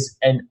bunches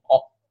and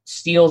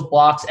steals,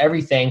 blocks,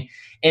 everything.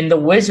 And the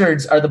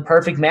Wizards are the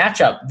perfect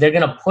matchup. They're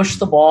going to push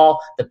the ball.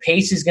 The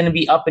pace is going to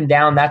be up and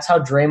down. That's how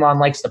Draymond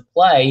likes to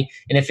play.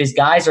 And if his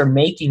guys are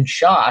making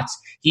shots,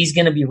 he's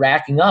going to be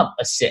racking up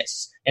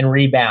assists and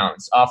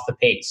rebounds off the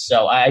pace.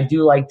 So I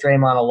do like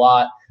Draymond a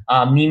lot.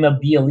 Nima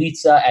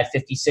Bjelica at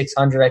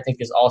 5,600 I think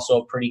is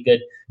also a pretty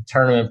good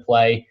tournament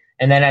play.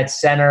 And then at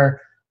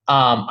center,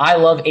 I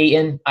love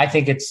Ayton. I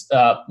think it's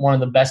one of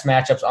the best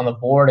matchups on the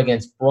board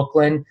against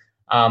Brooklyn.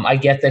 I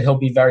get that he'll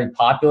be very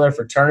popular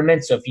for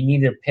tournaments. So if you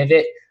need to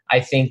pivot, I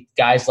think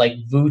guys like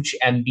Vooch,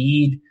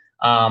 Embiid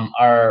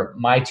are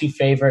my two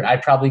favorite.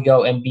 I'd probably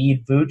go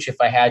Embiid, Vooch if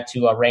I had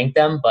to rank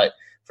them. But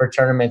for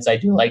tournaments, I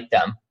do like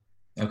them.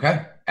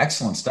 Okay,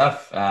 excellent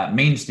stuff.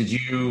 Means, did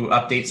you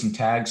update some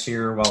tags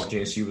here while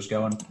JSU was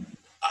going?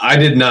 I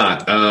did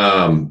not.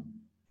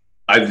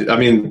 I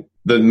mean,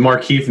 the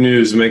Markieff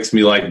news makes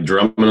me like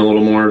Drummond a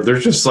little more.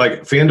 There's just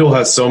like FanDuel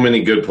has so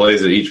many good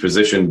plays at each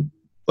position.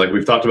 Like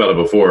we've talked about it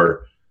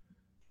before,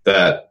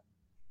 that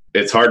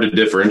it's hard to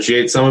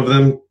differentiate some of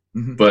them.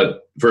 Mm-hmm.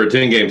 But for a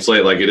 10-game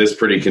slate, like it is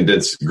pretty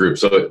condensed group.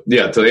 So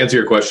yeah, to answer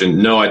your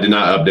question, no, I did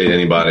not update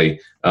anybody.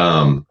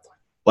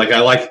 Like I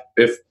like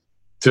if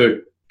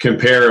to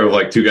compare of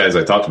like two guys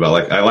I talked about,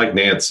 like I like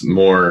Nance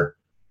more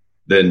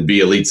than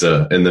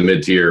Bjelica in the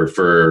mid-tier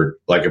for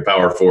like a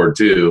power forward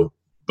too.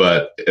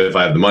 But if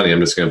I have the money, I'm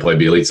just going to play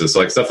Bjelica. So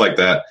like stuff like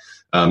that.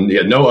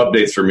 Yeah, no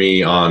updates for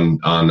me on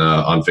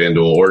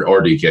FanDuel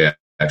or DK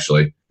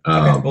actually.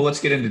 Okay, well, let's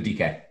get into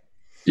DK.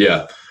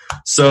 Yeah.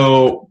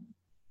 So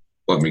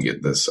let me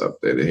get this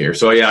updated here.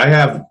 So yeah, I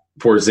have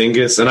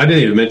Porzingis, and I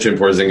didn't even mention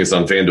Porzingis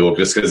on FanDuel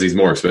just because he's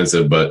more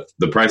expensive, but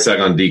the price tag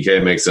on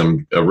DK makes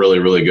him a really,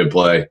 really good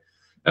play.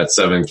 at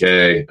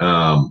 7K.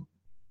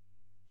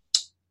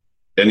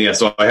 And yeah,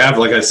 so I have,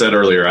 like I said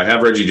earlier, I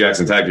have Reggie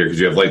Jackson tagged here because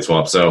you have late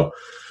swap. So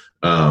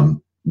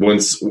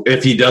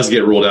if he does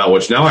get ruled out,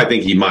 which now I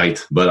think he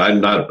might, but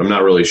I'm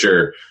not really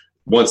sure.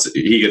 Once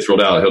he gets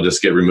ruled out, he'll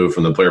just get removed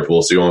from the player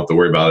pool, so you won't have to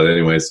worry about it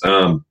anyways.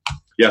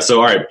 Yeah, so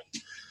all right.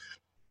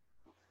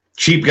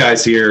 Cheap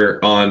guys here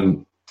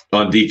on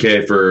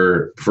DK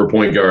for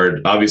point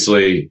guard.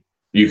 Obviously,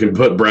 you can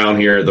put Brown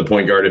here at the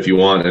point guard if you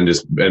want and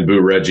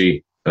boot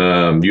Reggie.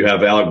 You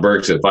have Alec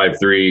Burks at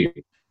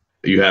 5'3".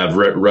 You have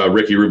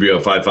Ricky Rubio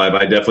at 5'5".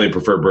 I definitely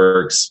prefer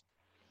Burks.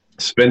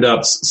 Spend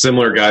ups,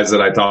 similar guys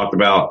that I talked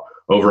about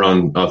over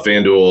on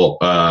FanDuel.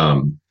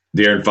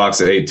 De'Aaron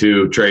Fox at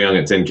 8'2", Trae Young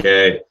at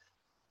 10K.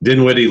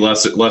 Dinwiddie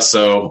less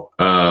so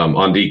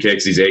on DK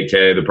because he's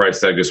 8K. The price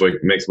tag just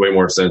makes way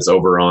more sense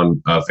over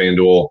on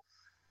FanDuel.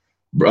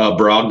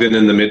 Brogdon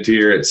in the mid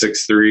tier at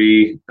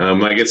 6'3".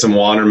 I get some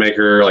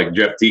Wanamaker like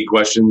Jeff Teague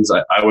questions.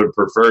 I would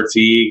prefer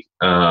Teague.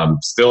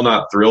 Still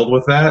not thrilled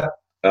with that.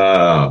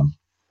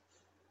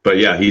 But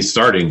yeah, he's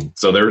starting,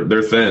 so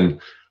they're thin.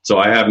 So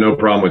I have no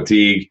problem with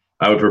Teague.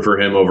 I would prefer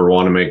him over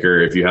Wanamaker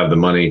if you have the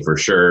money for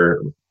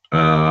sure.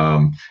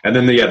 And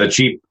then the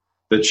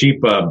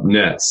cheap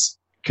Nets.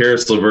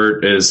 Karis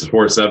LeVert is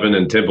 4.7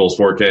 and Temple's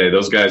 4K.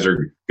 Those guys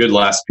are good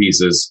last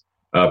pieces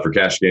for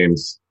cash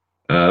games.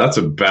 That's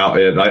about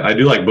it. I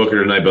do like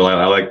Booker tonight, but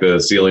I like the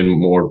ceiling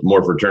more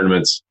for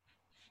tournaments.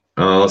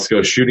 Let's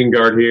go shooting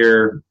guard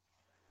here.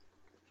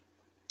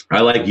 I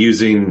like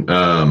using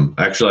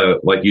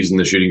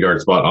the shooting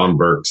guard spot on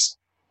Burks.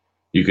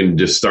 You can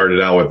just start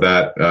it out with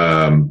that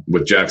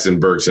with Jackson,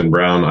 Burks, and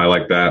Brown. I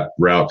like that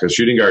route because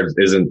shooting guard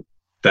isn't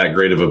that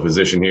great of a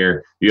position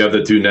here. You have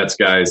the two Nets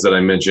guys that I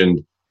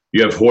mentioned.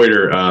 You have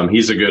Hoyter.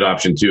 He's a good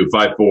option too,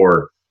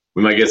 5'4".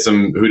 We might get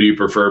some who do you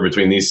prefer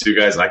between these two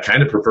guys. I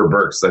kind of prefer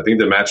Burks. I think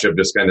the matchup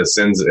just kind of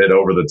sends it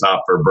over the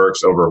top for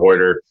Burks over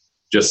Hoyter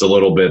just a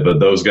little bit, but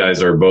those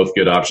guys are both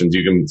good options.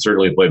 You can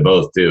certainly play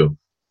both too.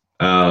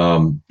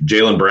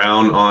 Jaylen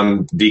Brown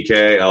on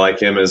DK. I like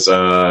him as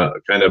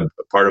kind of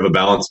part of a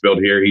balanced build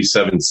here. He's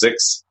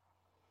 7'6".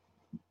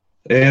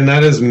 And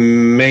that is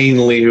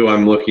mainly who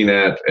I'm looking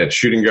at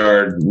shooting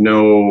guard.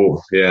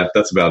 No, yeah,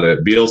 that's about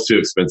it. Beal's too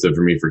expensive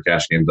for me for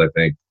cash games, I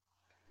think.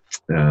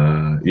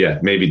 Yeah,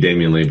 maybe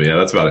Damian Lee, but yeah,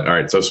 that's about it. All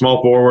right, so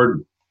small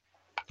forward.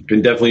 You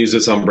can definitely use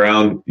this on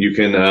Brown. You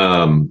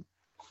can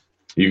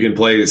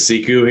play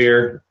Siku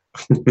here.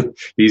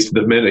 He's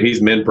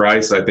min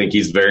price. I think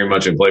he's very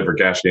much in play for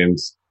cash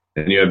games.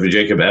 And you have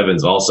Jacob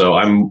Evans also.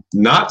 I'm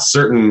not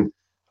certain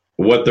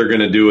what they're going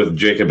to do with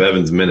Jacob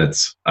Evans'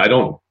 minutes.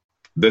 I'll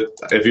take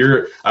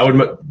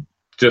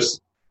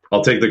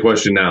the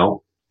question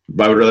now.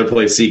 I would rather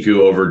play Siku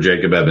over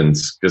Jacob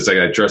Evans because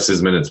I trust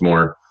his minutes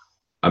more.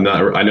 I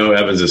know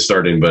Evans is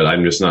starting, but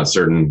I'm just not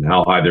certain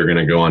how high they're going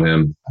to go on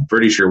him. I'm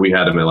pretty sure we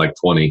had him at like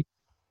 20.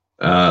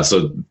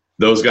 So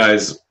those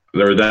guys,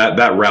 they're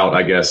that route,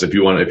 I guess. If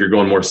you're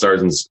going more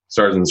stars and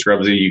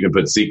scrubsy, you can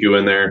put Siku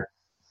in there.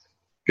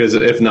 Because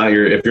if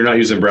you're not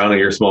using Brown and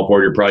you're small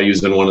forward, you're probably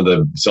using one of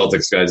the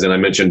Celtics guys. And I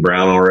mentioned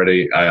Brown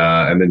already,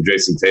 and then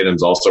Jason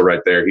Tatum's also right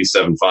there. He's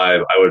 7'5".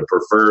 I would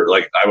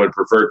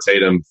prefer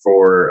Tatum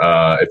for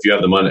if you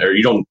have the money, or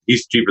you don't.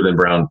 He's cheaper than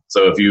Brown.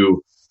 So if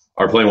you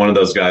are playing one of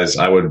those guys,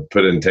 I would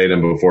put in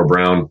Tatum before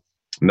Brown.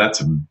 And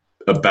that's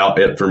about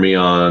it for me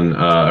on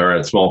or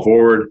at small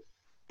forward.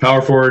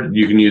 Power forward,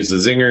 you can use the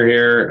Zinger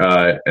here,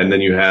 and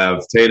then you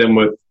have Tatum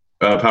with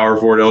power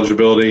forward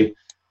eligibility.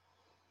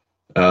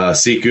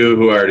 Siku,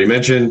 who I already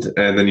mentioned,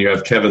 and then you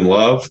have Kevin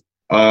Love.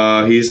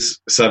 He's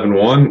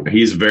 7'1".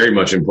 He's very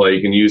much in play.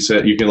 You can use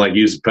it. You can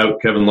use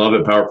Kevin Love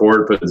at power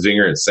forward, put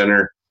Zinger at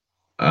center.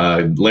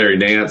 Larry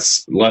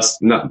Nance,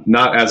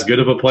 not as good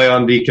of a play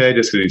on DK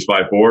just because he's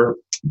 5'4",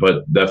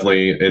 but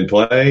definitely in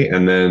play.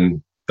 And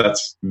then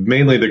that's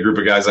mainly the group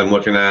of guys I'm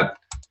looking at.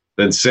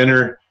 Then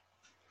center.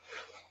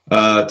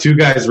 Two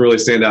guys really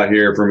stand out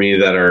here for me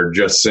that are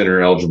just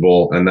center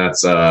eligible, and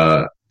that's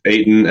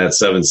Ayton at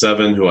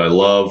 7'7", who I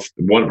love.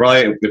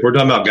 Probably if we're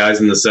talking about guys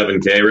in the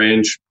 7K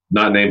range,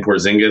 not named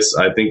Porzingis,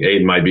 I think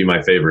Ayton might be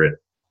my favorite.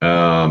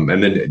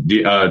 And then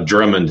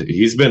Drummond,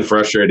 he's been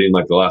frustrating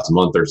like the last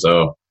month or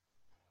so.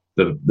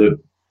 The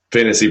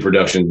fantasy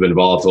production's been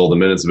volatile, the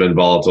minutes have been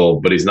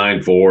volatile, but he's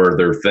 9'4".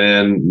 They're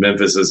thin.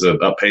 Memphis is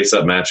a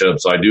pace-up matchup,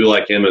 so I do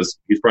like him as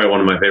he's probably one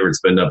of my favorite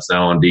spend-ups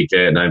now on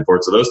DK at 9'4".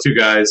 So those two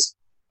guys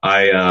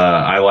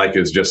I like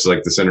as just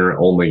like the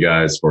center-only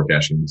guys for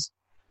cash games.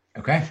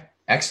 Okay.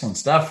 Excellent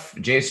stuff.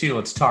 JSU,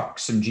 let's talk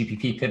some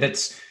GPP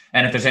pivots.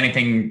 And if there's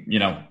anything,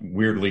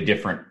 weirdly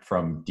different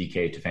from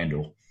DK to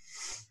FanDuel.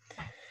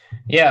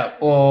 Yeah,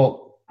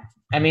 well,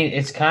 I mean,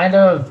 it's kind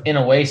of in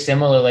a way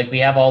similar. Like we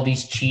have all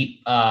these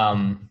cheap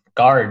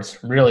guards,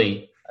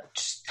 really,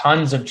 just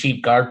tons of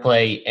cheap guard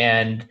play.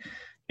 And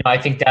I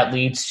think that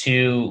leads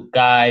to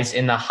guys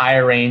in the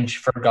higher range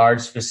for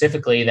guards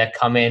specifically that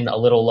come in a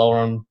little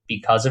lower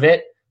because of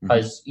it.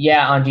 Because,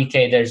 on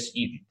DK,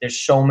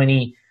 there's so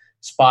many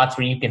spots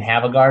where you can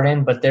have a guard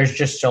in, but there's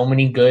just so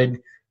many good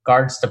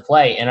guards to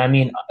play. And I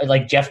mean,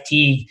 like Jeff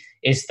Teague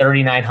is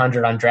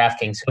 3,900 on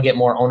DraftKings. He'll get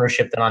more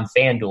ownership than on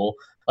FanDuel.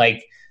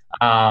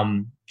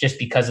 Just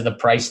because of the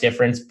price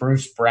difference.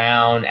 Bruce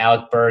Brown,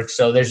 Alec Burks.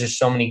 So there's just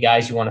so many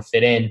guys you want to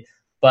fit in.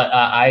 But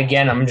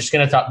I'm just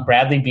going to talk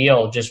Bradley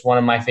Beal, just one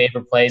of my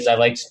favorite plays. I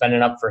like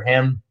spending up for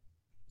him.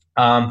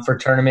 For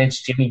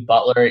tournaments, Jimmy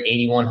Butler at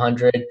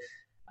 8,100.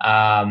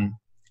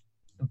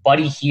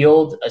 Buddy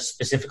Hield,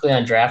 specifically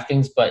on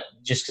DraftKings, but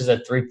just because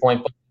of 3-point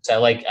bonus,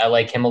 I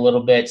like him a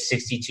little bit,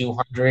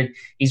 6,200.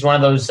 He's one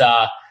of those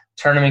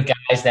tournament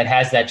guys that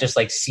has that just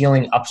like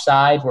ceiling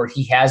upside where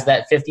he has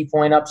that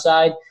 50-point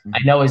upside. I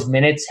know his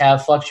minutes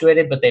have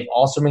fluctuated, but they've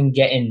also been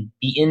getting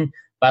beaten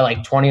by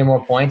like 20 or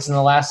more points in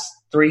the last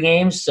 3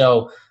 games.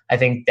 So I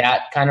think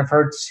that kind of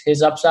hurts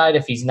his upside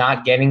if he's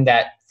not getting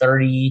that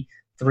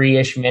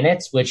 33-ish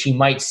minutes, which he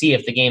might see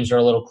if the games are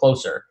a little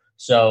closer.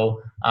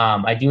 So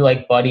I do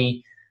like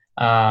Buddy.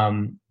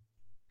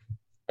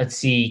 Let's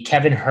see,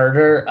 Kevin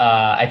Huerter.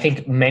 I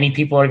think many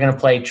people are going to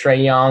play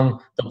Trae Young.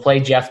 They'll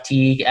play Jeff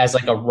Teague as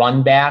like a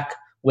run back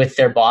with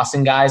their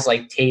Boston guys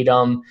like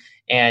Tatum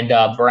and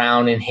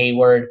Brown and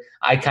Hayward.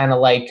 I kind of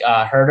like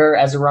Huerter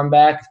as a run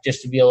back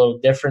just to be a little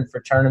different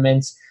for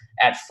tournaments.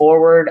 At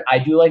forward, I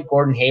do like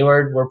Gordon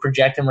Hayward. We're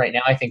projecting right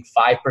now, I think,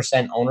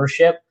 5%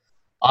 ownership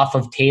off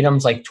of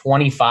Tatum's like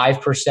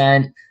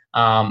 25%.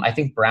 I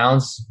think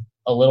Brown's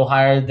a little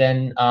higher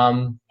than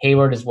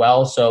Hayward as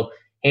well. So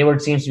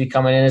Hayward seems to be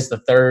coming in as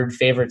the 3rd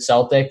favorite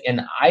Celtic.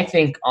 And I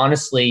think,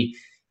 honestly,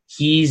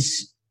 he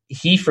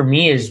for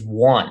me is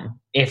 1.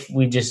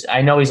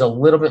 I know he's a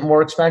little bit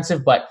more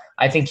expensive, but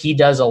I think he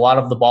does a lot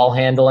of the ball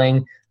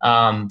handling,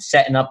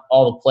 setting up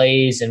all the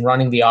plays and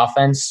running the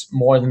offense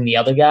more than the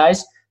other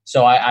guys.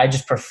 So I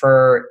just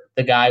prefer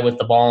the guy with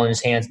the ball in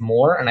his hands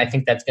more. And I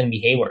think that's going to be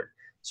Hayward.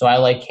 So I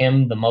like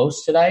him the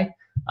most today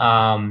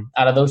out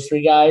of those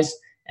 3 guys.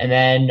 And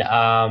then,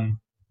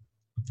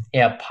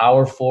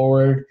 power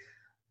forward.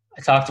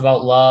 I talked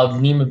about Love.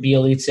 Nima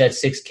Bjelica at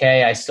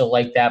 $6K. I still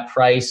like that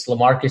price.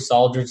 LaMarcus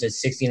Aldridge at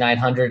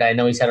 $6,900. I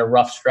know he's had a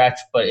rough stretch,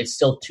 but it's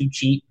still too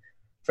cheap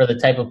for the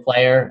type of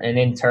player. And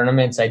in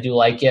tournaments, I do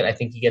like it. I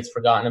think he gets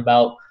forgotten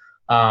about.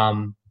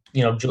 Joel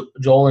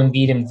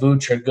Embiid and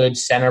Vooch are good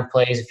center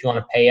plays if you want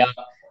to pay up.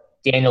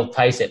 Daniel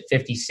Tice at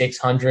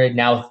 $5,600.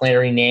 Now with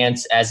Larry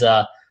Nance as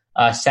a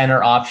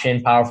center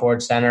option, power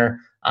forward center,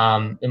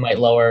 it might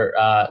lower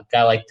a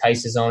guy like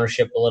Tice's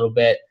ownership a little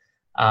bit.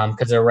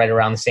 Because they're right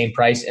around the same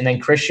price. And then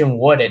Christian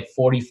Wood at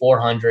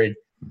 4,400.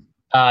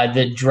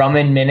 The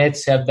Drummond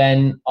minutes have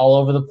been all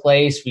over the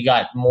place. We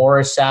got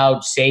Morris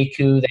out,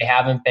 Sekou. They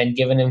haven't been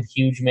giving him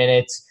huge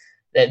minutes.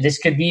 This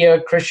could be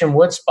a Christian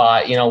Wood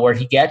spot, where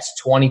he gets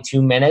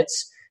 22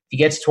 minutes. If he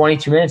gets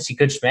 22 minutes, he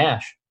could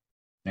smash.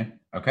 Yeah.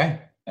 Okay.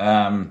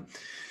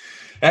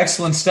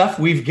 Excellent stuff.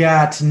 We've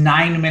got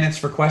 9 minutes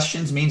for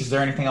questions. Means, is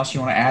there anything else you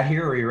want to add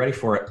here, or are you ready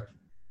for it?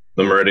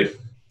 I'm ready.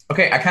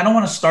 Okay. I kind of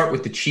want to start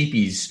with the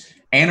cheapies.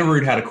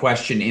 Anirudh had a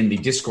question in the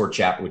Discord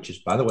chat, which is,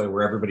 by the way,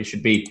 where everybody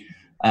should be.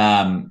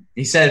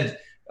 He said,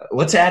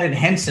 let's add in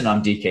Henson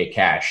on DK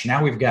Cash.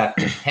 Now we've got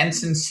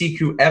Henson,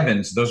 Sekou,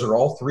 Evans. Those are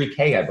all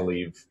 3K, I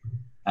believe.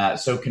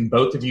 So can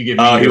both of you give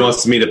me he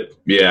wants me to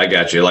 – yeah, I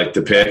got you. Like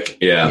to pick?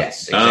 Yeah.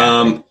 Yes,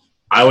 exactly.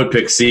 I would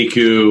pick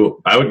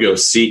Sekou. I would go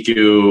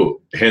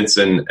Sekou,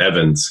 Henson,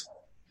 Evans.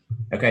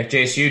 Okay.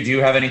 JSU, do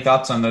you have any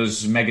thoughts on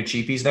those mega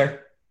cheapies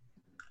there?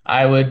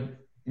 I would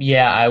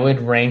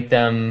rank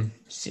them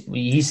 –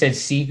 he said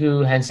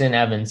Sekou, Henson,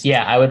 Evans.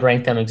 Yeah, I would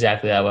rank them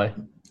exactly that way.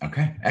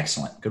 Okay,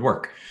 excellent. Good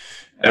work.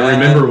 And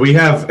remember, we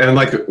have – and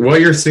like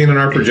what you're seeing in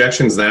our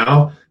projections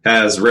now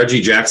has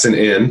Reggie Jackson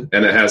in,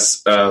 and it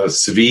has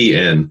Svi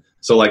in.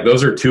 So, like,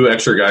 those are 2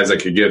 extra guys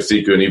that could give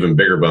Sekou an even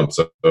bigger bump.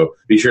 So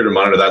be sure to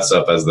monitor that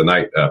stuff as the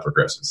night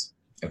progresses.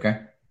 Okay.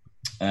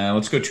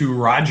 Let's go to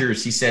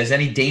Rogers. He says,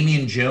 any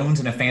Damian Jones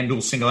in a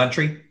FanDuel single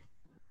entry?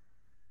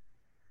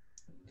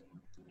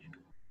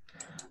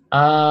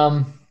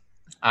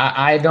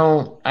 I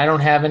don't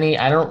have any.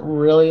 I don't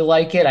really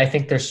like it. I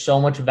think there's so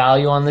much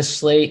value on this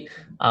slate.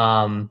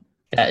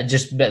 That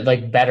just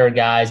like better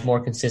guys, more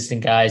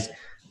consistent guys.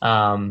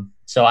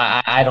 So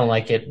I don't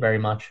like it very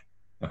much.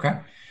 Okay.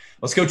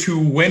 Let's go to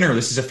winner.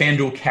 This is a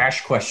FanDuel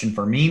cash question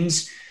for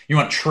Means. You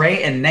want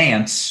Trae and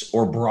Nance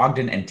or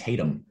Brogdon and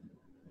Tatum?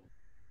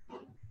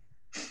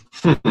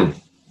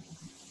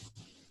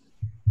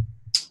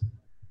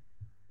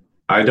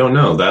 I don't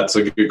know. That's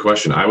a good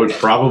question. I would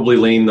probably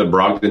lean the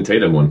Brogdon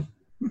Tatum one.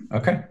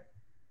 Okay.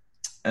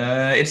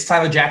 It's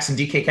Tyler Jackson,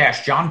 DK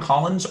Cash, John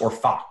Collins, or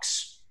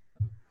Fox?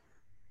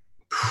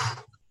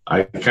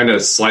 I kind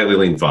of slightly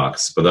lean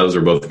Fox, but those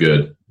are both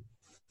good.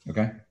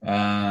 Okay.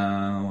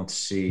 Let's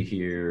see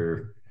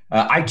here.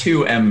 I,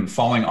 too, am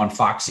falling on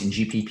Fox in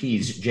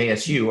GPPs.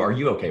 JSU, are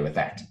you okay with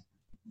that?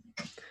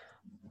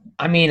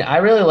 I mean, I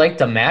really like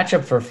the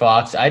matchup for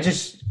Fox.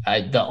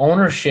 The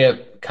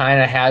ownership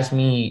kind of has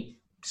me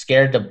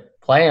scared to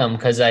play him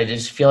because I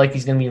just feel like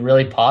he's going to be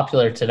really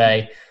popular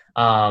today.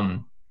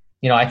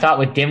 I thought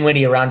with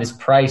Dinwiddie around his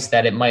price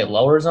that it might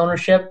lower his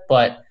ownership,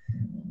 but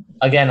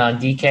again, on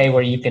DK,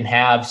 where you can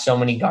have so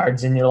many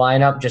guards in your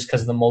lineup just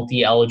because of the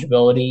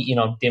multi-eligibility,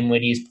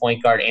 Dinwiddie's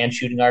point guard and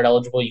shooting guard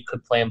eligible. You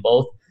could play them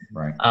both.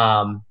 Right.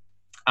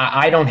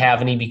 I don't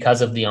have any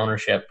because of the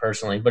ownership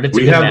personally, but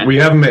we have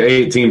them at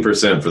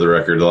 18% for the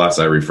record. The last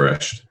I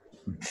refreshed.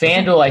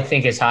 FanDuel, I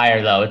think, is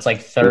higher though. It's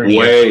like 30.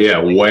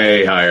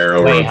 Way higher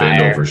over on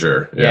FanDuel for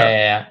sure.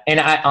 Yeah. And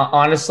I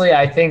honestly,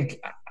 I think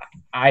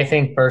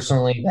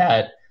personally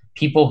that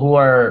people who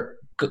are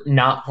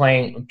not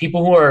playing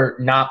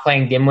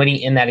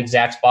Dinwiddie in that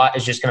exact spot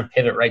is just going to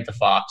pivot right to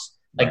Fox.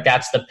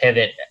 That's the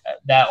pivot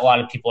that a lot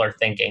of people are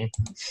thinking.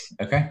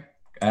 Okay.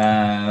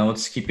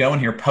 Let's keep going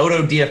here.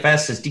 Poto DFS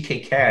says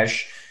DK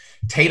Cash,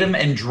 Tatum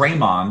and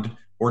Draymond,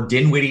 or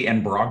Dinwiddie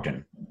and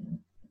Brogdon.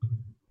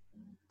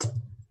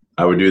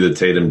 I would do the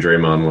Tatum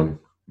Draymond one.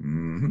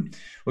 Mm-hmm.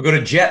 We'll go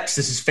to Jeps.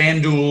 This is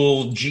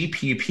FanDuel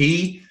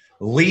GPP,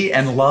 Lee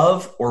and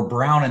Love, or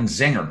Brown and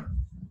Zinger.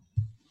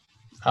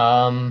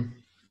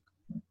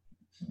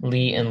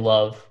 Lee and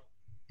Love.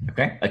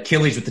 Okay.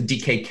 Achilles with the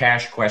DK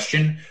Cash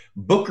question,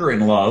 Booker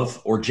and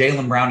Love, or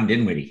Jaylen Brown and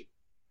Dinwiddie.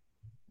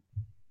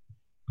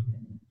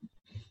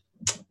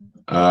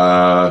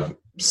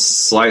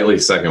 Slightly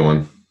second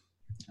one.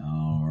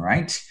 All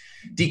right.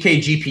 DK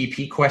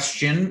GPP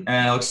question.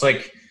 Looks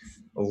like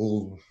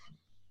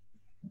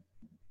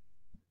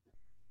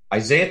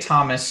Isaiah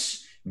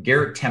Thomas,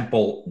 Garrett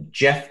Temple,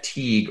 Jeff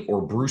Teague,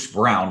 or Bruce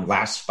Brown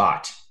last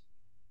spot.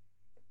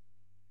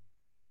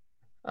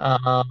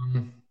 I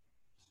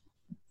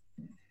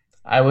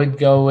would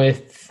go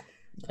with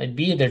it'd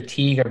be either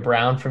Teague or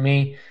Brown for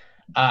me.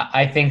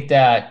 I think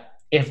that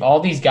if all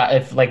these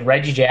guys, if like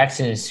Reggie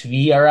Jackson and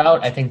Svi are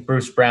out, I think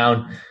Bruce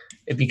Brown,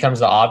 it becomes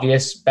the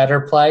obvious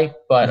better play.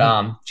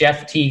 But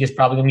Jeff Teague is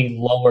probably going to be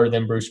lower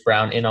than Bruce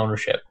Brown in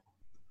ownership.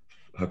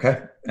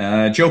 Okay.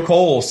 Joe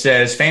Cole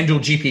says, FanDuel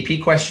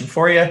GPP question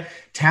for you.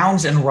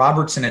 Towns and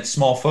Robertson at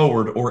small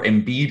forward, or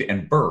Embiid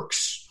and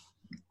Burks?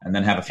 And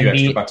then have a few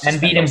extra bucks.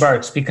 Embiid and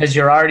Burks, because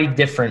you're already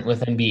different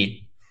with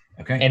Embiid.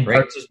 Okay, and great.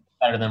 Burks is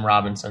better than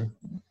Robinson.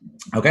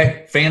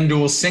 Okay.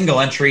 FanDuel single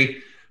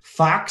entry.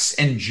 Fox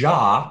and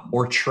Ja,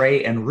 or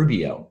Trey and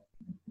Rubio?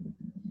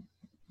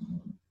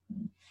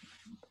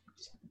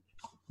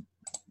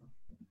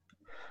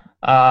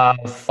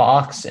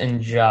 Fox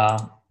and Ja.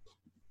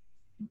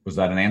 Was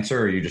that an answer,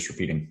 or are you just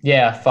repeating?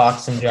 Yeah,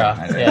 Fox and Ja.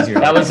 Yeah.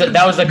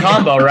 That was a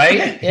combo,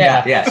 right?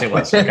 Yeah. Yes, it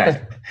was.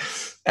 Okay.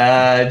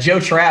 Joe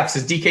Trapp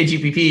says DK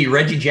GPP,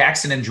 Reggie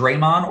Jackson and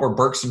Draymond, or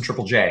Burks and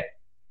Triple J?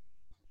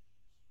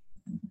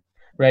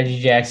 Reggie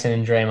Jackson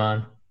and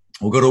Draymond.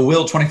 We'll go to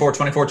Will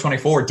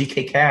 24-24-24.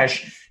 DK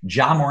Cash,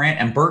 Ja Morant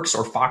and Burks,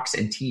 or Fox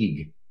and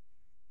Teague?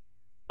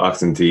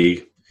 Fox and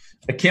Teague.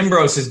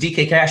 Kimbro says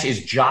DK Cash,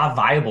 is Ja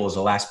viable as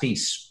a last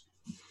piece?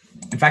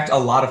 In fact, a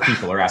lot of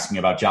people are asking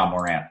about Ja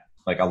Morant.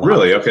 Like a lot.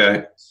 Really?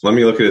 Okay. Let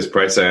me look at his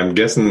price tag. I'm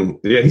guessing,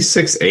 he's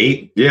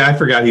 6'8". Yeah, I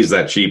forgot he's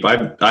that cheap.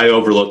 I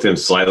overlooked him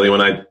slightly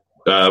when I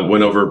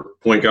went over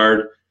point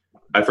guard.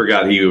 I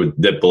forgot he would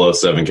dip below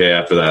 7K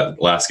after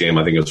that last game.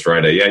 I think it was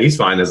Friday. Yeah, he's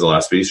fine as a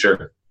last piece,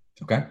 sure.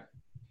 Okay.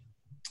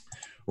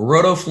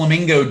 Roto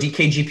Flamingo,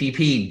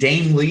 DKGPP,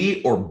 Dame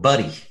Lee or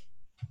Buddy?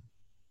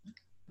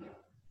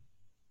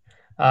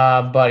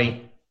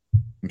 Buddy.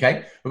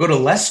 Okay. We'll go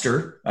to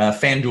Lester,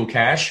 FanDuel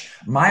Cash.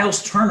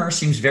 Miles Turner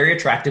seems very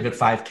attractive at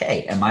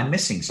 5K. Am I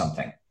missing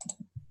something?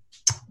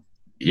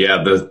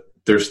 Yeah,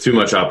 there's too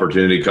much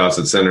opportunity cost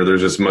at center.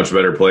 There's just much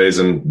better plays,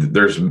 and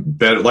there's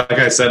better. Like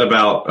I said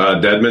about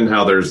Dedmon,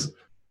 how there's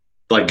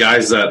like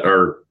guys that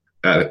are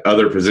at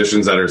other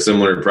positions that are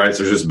similar in price.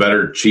 There's just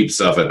better cheap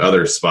stuff at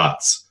other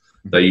spots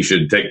that you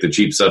should take the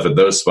cheap stuff at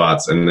those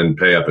spots and then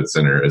pay up at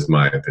center, is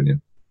my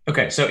opinion.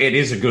 Okay, so it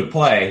is a good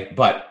play,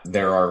 but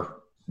there are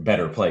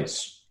better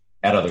plays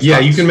at other spots. Yeah,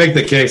 you can make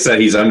the case that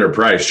he's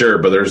underpriced, sure,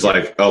 but there's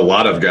like a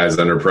lot of guys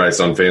underpriced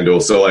on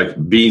FanDuel. So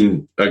like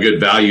being a good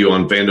value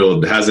on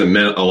FanDuel hasn't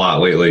meant a lot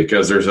lately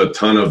because there's a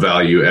ton of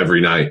value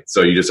every night.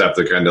 So you just have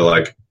to kind of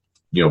like,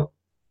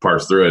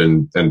 parse through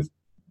it and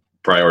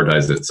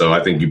prioritize it. So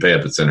I think you pay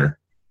up at center.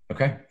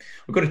 Okay.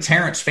 We'll go to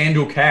Terrence,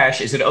 FanDuel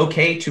Cash. Is it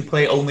okay to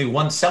play only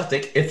one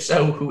Celtic? If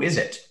so, who is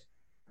it?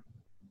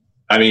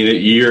 I mean,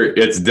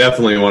 it's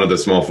definitely one of the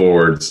small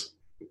forwards.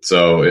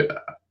 So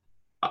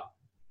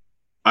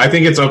I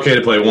think it's okay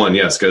to play one,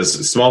 yes,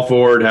 because small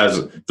forward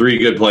has 3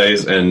 good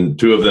plays and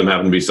 2 of them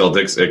happen to be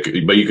Celtics.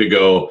 But you could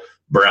go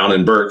Brown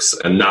and Burks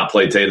and not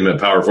play Tatum at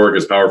power forward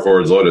because power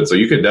forward's loaded. So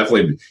you could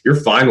definitely – you're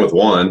fine with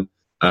one.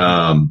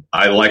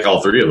 I like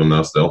all 3 of them,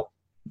 though, still.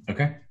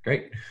 Okay,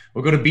 great.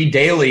 We'll go to B.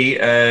 Daly.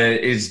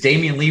 Is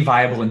Damian Lee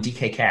viable in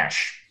DK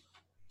Cash?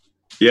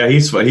 Yeah,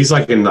 he's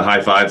like in the high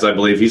 5s, I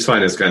believe. He's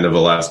fine as kind of a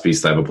last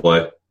piece type of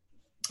play.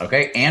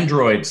 Okay,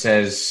 Android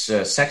says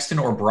Sexton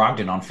or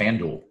Brogdon on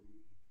FanDuel.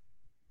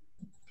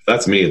 If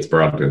that's me, it's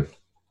Brogdon.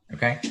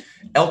 Okay.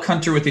 Elk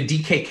Hunter with the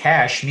DK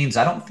Cash means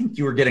I don't think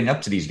you were getting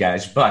up to these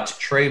guys, but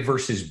Trey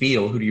versus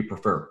Beal, who do you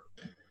prefer?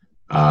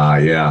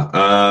 Yeah,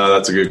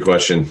 that's a good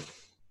question.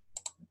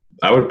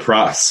 I would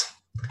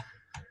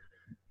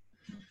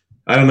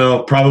I don't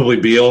know, probably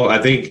Beal. I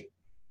think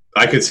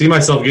I could see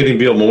myself getting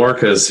Beal more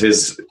because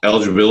his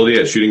eligibility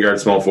at shooting guard,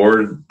 small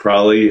forward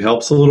probably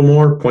helps a little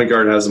more. Point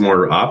guard has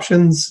more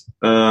options.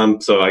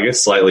 So I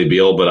guess slightly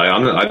Beal, but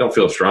I don't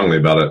feel strongly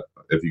about it,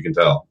 if you can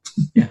tell.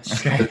 Yeah.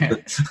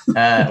 Okay.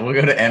 We'll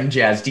go to M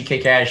Jazz,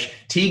 DK Cash,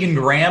 Teague and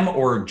Graham,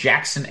 or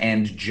Jackson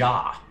and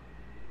Ja.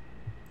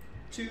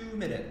 2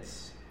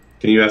 minutes.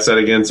 Can you ask that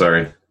again?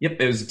 Sorry. Yep,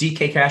 it was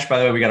DK Cash. By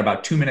the way, we got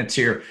about 2 minutes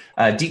here.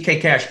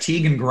 DK Cash,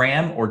 Teague and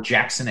Graham, or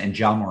Jackson and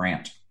Ja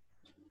Morant.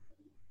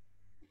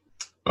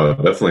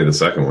 Definitely the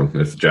second one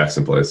if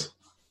Jackson plays.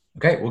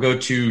 Okay, we'll go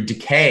to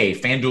Decay,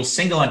 FanDuel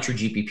single entry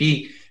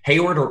GPP,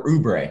 Hayward or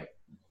Oubre.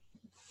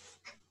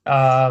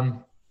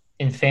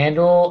 In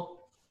FanDuel,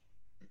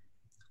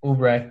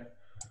 Oubre.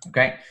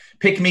 Okay.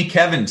 Pick Me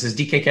Kevin, says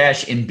DK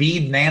Cash,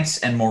 Embiid, Nance,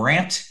 and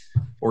Morant,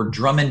 or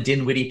Drummond,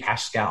 Dinwiddie,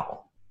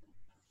 Pascal.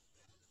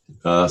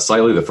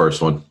 Slightly the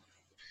first one.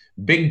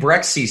 Big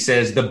Brexy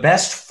says the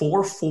best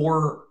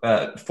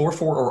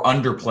 4-4 or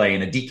under play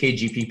in a DK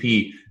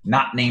GPP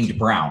not named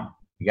Brown.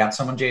 You got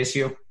someone,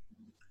 JSU?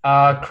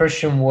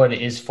 Christian Wood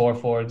is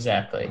 4-4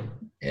 exactly.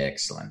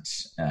 Excellent.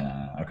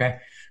 Okay.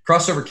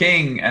 Crossover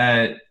King,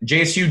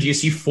 JSU, do you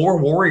see 4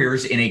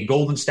 Warriors in a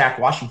Golden Stack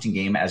Washington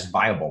game as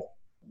viable?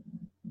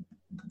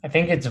 I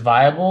think it's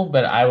viable,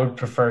 but I would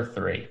prefer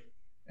 3.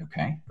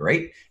 Okay,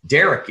 great.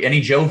 Derek,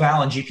 any Joe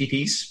Val and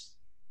GPPs?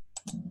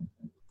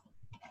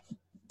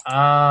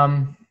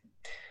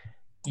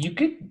 You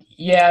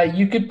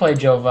could play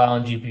Joe Val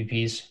and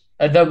GPPs.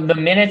 The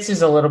minutes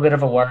is a little bit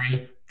of a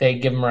worry. They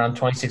give him around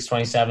 26,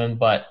 27,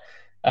 but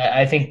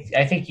I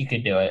think you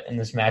could do it in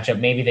this matchup.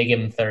 Maybe they give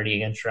him 30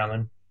 against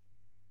Drummond.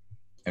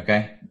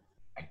 Okay.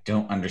 I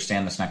don't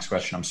understand this next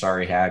question. I'm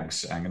sorry,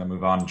 Hags. I'm going to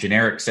move on.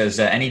 Generic says,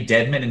 any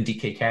Deadman and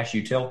DK Cash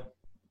util?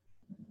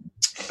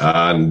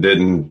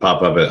 Didn't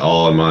pop up at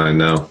all in mine,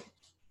 no.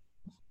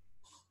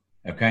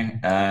 Okay.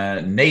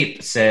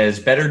 Nape says,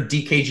 better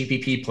DK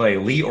GPP play,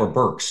 Lee or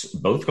Burks?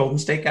 Both Golden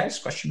State guys?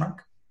 Question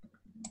mark.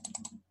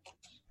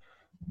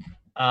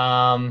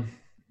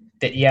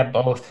 Yeah,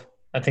 both.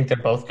 I think they're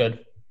both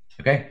good.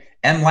 Okay.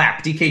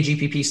 MLAP, DK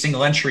GPP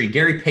single entry,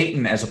 Gary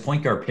Payton as a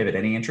point guard pivot.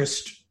 Any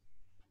interest?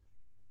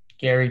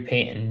 Gary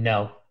Payton,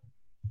 no.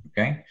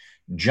 Okay.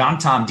 John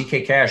Tom,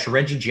 DK Cash,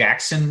 Reggie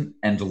Jackson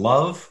and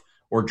Love,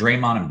 or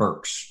Draymond and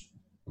Burks?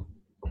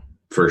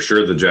 For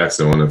sure, the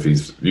Jackson one.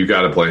 You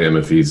got to play him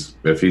if he's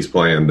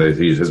playing.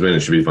 His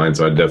minutes should be fine.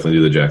 So I'd definitely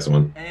do the Jackson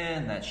one.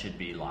 And that should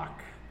be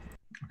lock.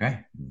 Okay,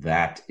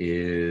 that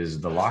is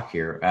the lock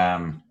here.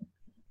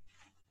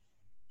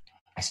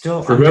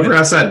 For whoever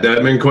asked that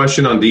Deadman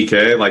question on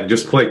DK, like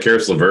just play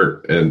Karis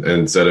LeVert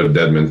instead of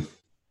Deadman.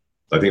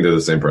 I think they're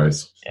the same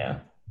price. Yeah.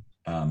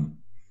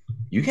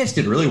 You guys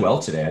did really well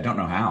today. I don't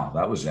know how.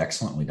 That was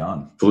excellently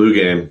done. Flu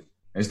game.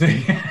 All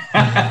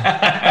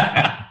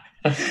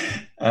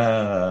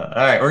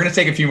right, we're going to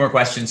take a few more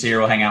questions here.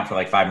 We'll hang out for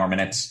like 5 more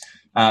minutes.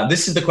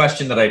 This is the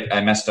question that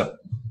I messed up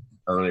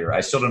earlier.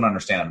 I still don't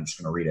understand. I'm just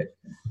going to read it.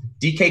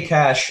 DK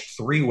Cash,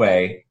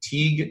 3-way,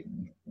 Teague,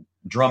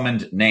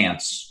 Drummond,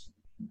 Nance,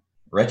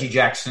 Reggie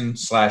Jackson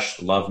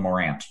 / Love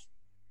Morant.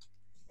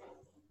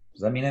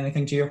 Does that mean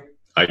anything to you?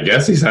 I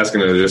guess he's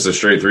asking just a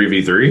straight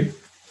 3v3.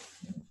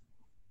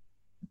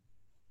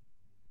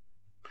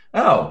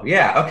 Oh,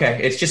 yeah,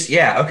 okay. It's just,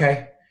 yeah,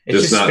 okay.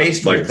 It's just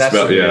space like That's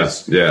what it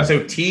is. Yeah.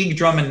 So Teague,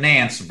 Drummond,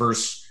 Nance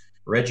versus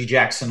Reggie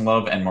Jackson,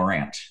 Love, and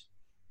Morant.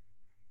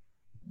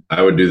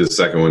 I would do the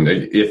second one.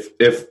 If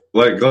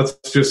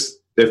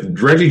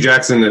Reggie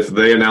Jackson, if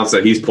they announce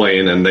that he's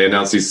playing and they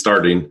announce he's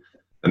starting,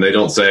 and they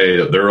don't say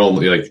they're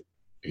only going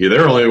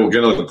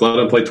to let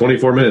him play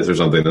 24 minutes or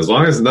something, as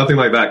long as nothing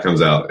like that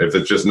comes out. If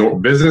it's just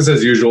business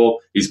as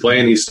usual, he's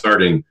playing, he's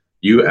starting,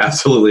 you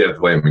absolutely have to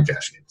play him in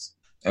cash games.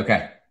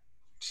 Okay.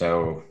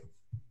 So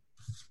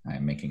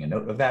I'm making a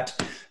note of that.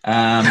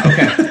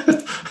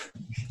 Okay.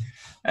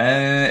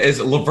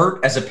 Is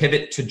LeVert as a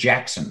pivot to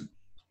Jackson?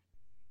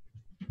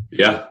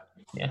 Yeah.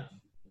 Yeah.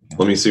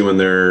 Let me see when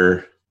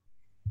they're.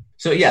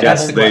 So, yeah,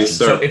 that's the question.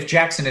 So if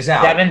Jackson is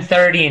out.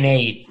 7:30 and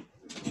 8.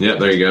 Yeah,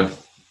 there you go.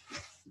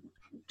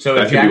 So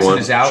if Jackson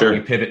is out,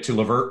 you pivot to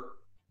LeVert?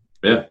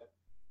 Yeah.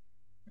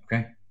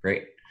 Okay,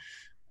 great.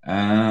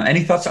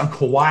 Any thoughts on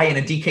Kawhi and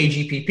a DK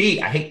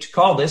GPP? I hate to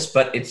call this,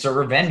 but it's a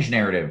revenge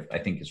narrative, I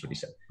think is what he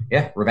said.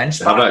 Yeah, revenge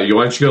spot. Why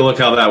don't you go look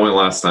how that went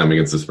last time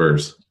against the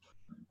Spurs?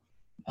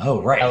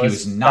 Oh, right. That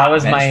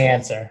was my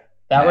answer.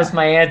 That was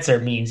my answer,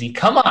 Meansy.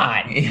 Come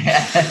on.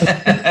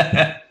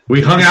 Yeah.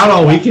 We hung out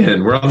all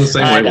weekend. We're on the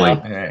same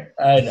wavelength.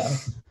 I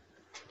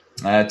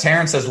know.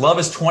 Terrence says, Love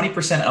is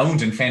 20%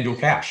 owned in FanDuel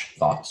Cash.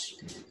 Thoughts?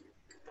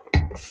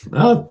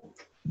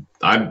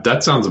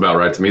 That sounds about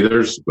right to me.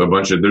 There's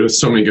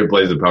so many good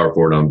plays at power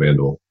forward on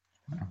FanDuel.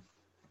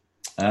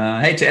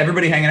 Hey, to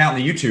everybody hanging out on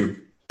the YouTube,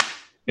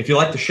 if you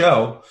like the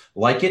show,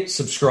 like it,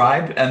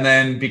 subscribe, and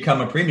then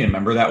become a premium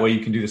member. That way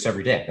you can do this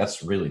every day.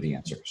 That's really the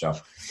answer. So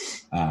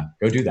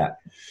go do that.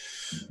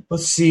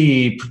 Let's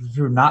see.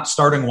 Not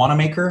starting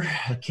Wanamaker,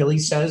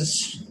 Achilles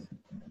says.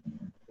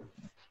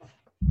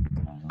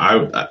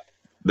 I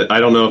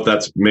don't know if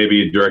that's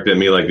maybe directed at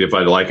me, like if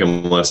I like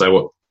him less.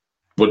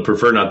 would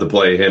prefer not to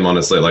play him on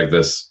a slate like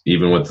this,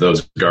 even with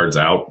those guards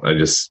out.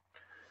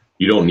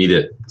 You don't need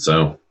it.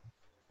 So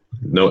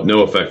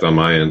no effect on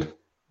my end.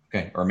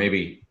 Okay. Or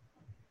maybe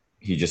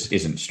he just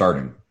isn't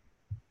starting.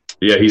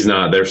 Yeah, he's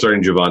not. They're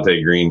starting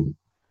Javonte Green.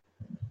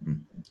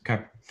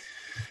 Okay.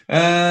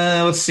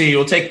 Let's see.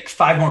 We'll take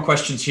 5 more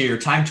questions here.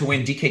 Time to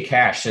win. DK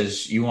Cash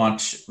says you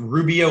want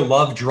Rubio,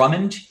 Love,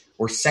 Drummond,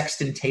 or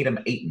Sexton, Tatum,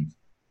 Ayton?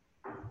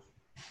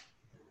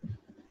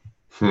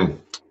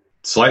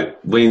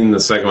 Slight lean the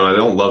second one. I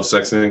don't love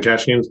Sexton in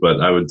cash games, but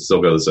I would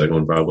still go the second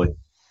one probably.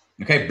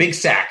 Okay. Big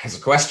Sack has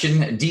a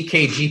question.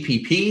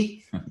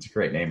 DKGPP. That's a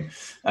great name.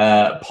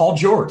 Paul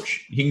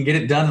George. He can get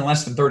it done in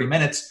less than 30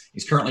 minutes.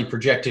 He's currently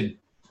projected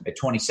at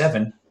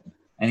 27.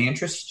 Any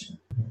interest?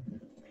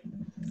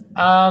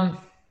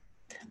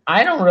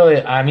 I don't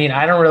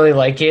really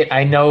like it.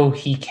 I know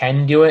he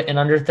can do it in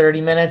under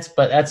 30 minutes,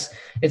 but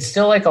it's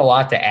still like a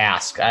lot to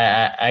ask.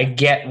 I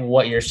get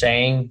what you're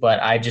saying,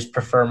 but I just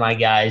prefer my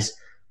guys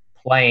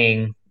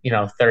playing,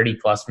 30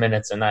 plus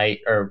minutes a night,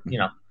 or,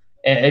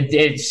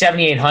 at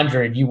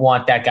 7,800, you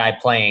want that guy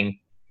playing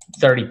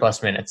 30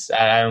 plus minutes.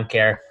 I don't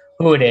care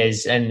who it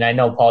is. And I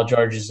know Paul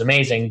George is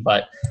amazing,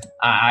 but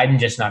I'm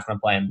just not going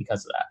to play him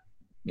because of that.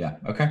 Yeah.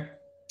 Okay.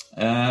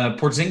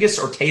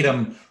 Porzingis or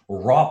Tatum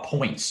raw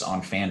points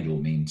on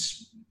FanDuel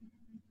means?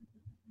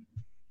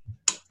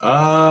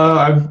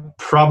 I'd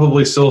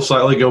probably still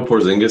slightly go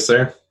Porzingis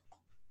there.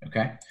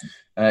 Okay.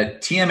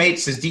 TM8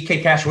 says,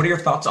 DK Cash, what are your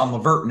thoughts on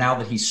LeVert now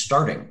that he's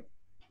starting?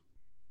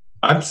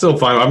 I'm still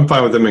fine. I'm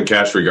fine with him in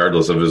cash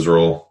regardless of his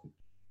role.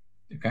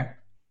 Okay.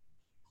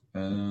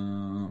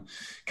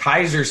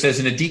 Kaiser says,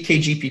 in a DK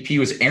GPP,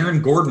 was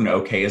Aaron Gordon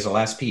okay as a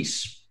last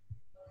piece?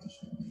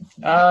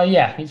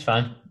 Yeah, he's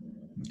fine.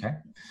 Okay.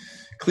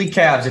 Clee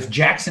Cavs, if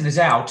Jackson is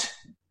out,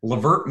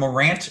 LeVert,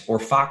 Morant, or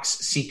Fox,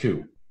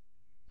 Siku?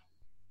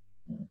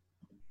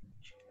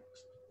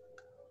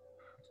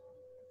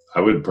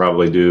 I would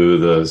probably do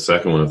the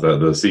second one,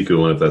 the Siku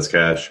one, if that's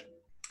cash.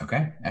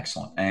 Okay,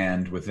 excellent.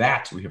 And with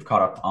that, we have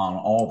caught up on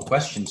all the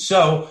questions.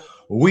 So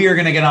we are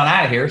going to get on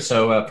out of here.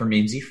 So for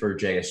Meansy, for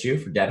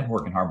JSU, for Devin,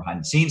 working hard behind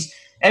the scenes,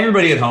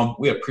 everybody at home,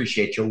 we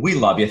appreciate you. We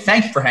love you.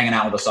 Thank you for hanging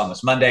out with us on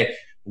this Monday.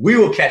 We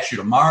will catch you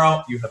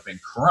tomorrow. You have been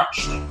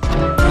crushed.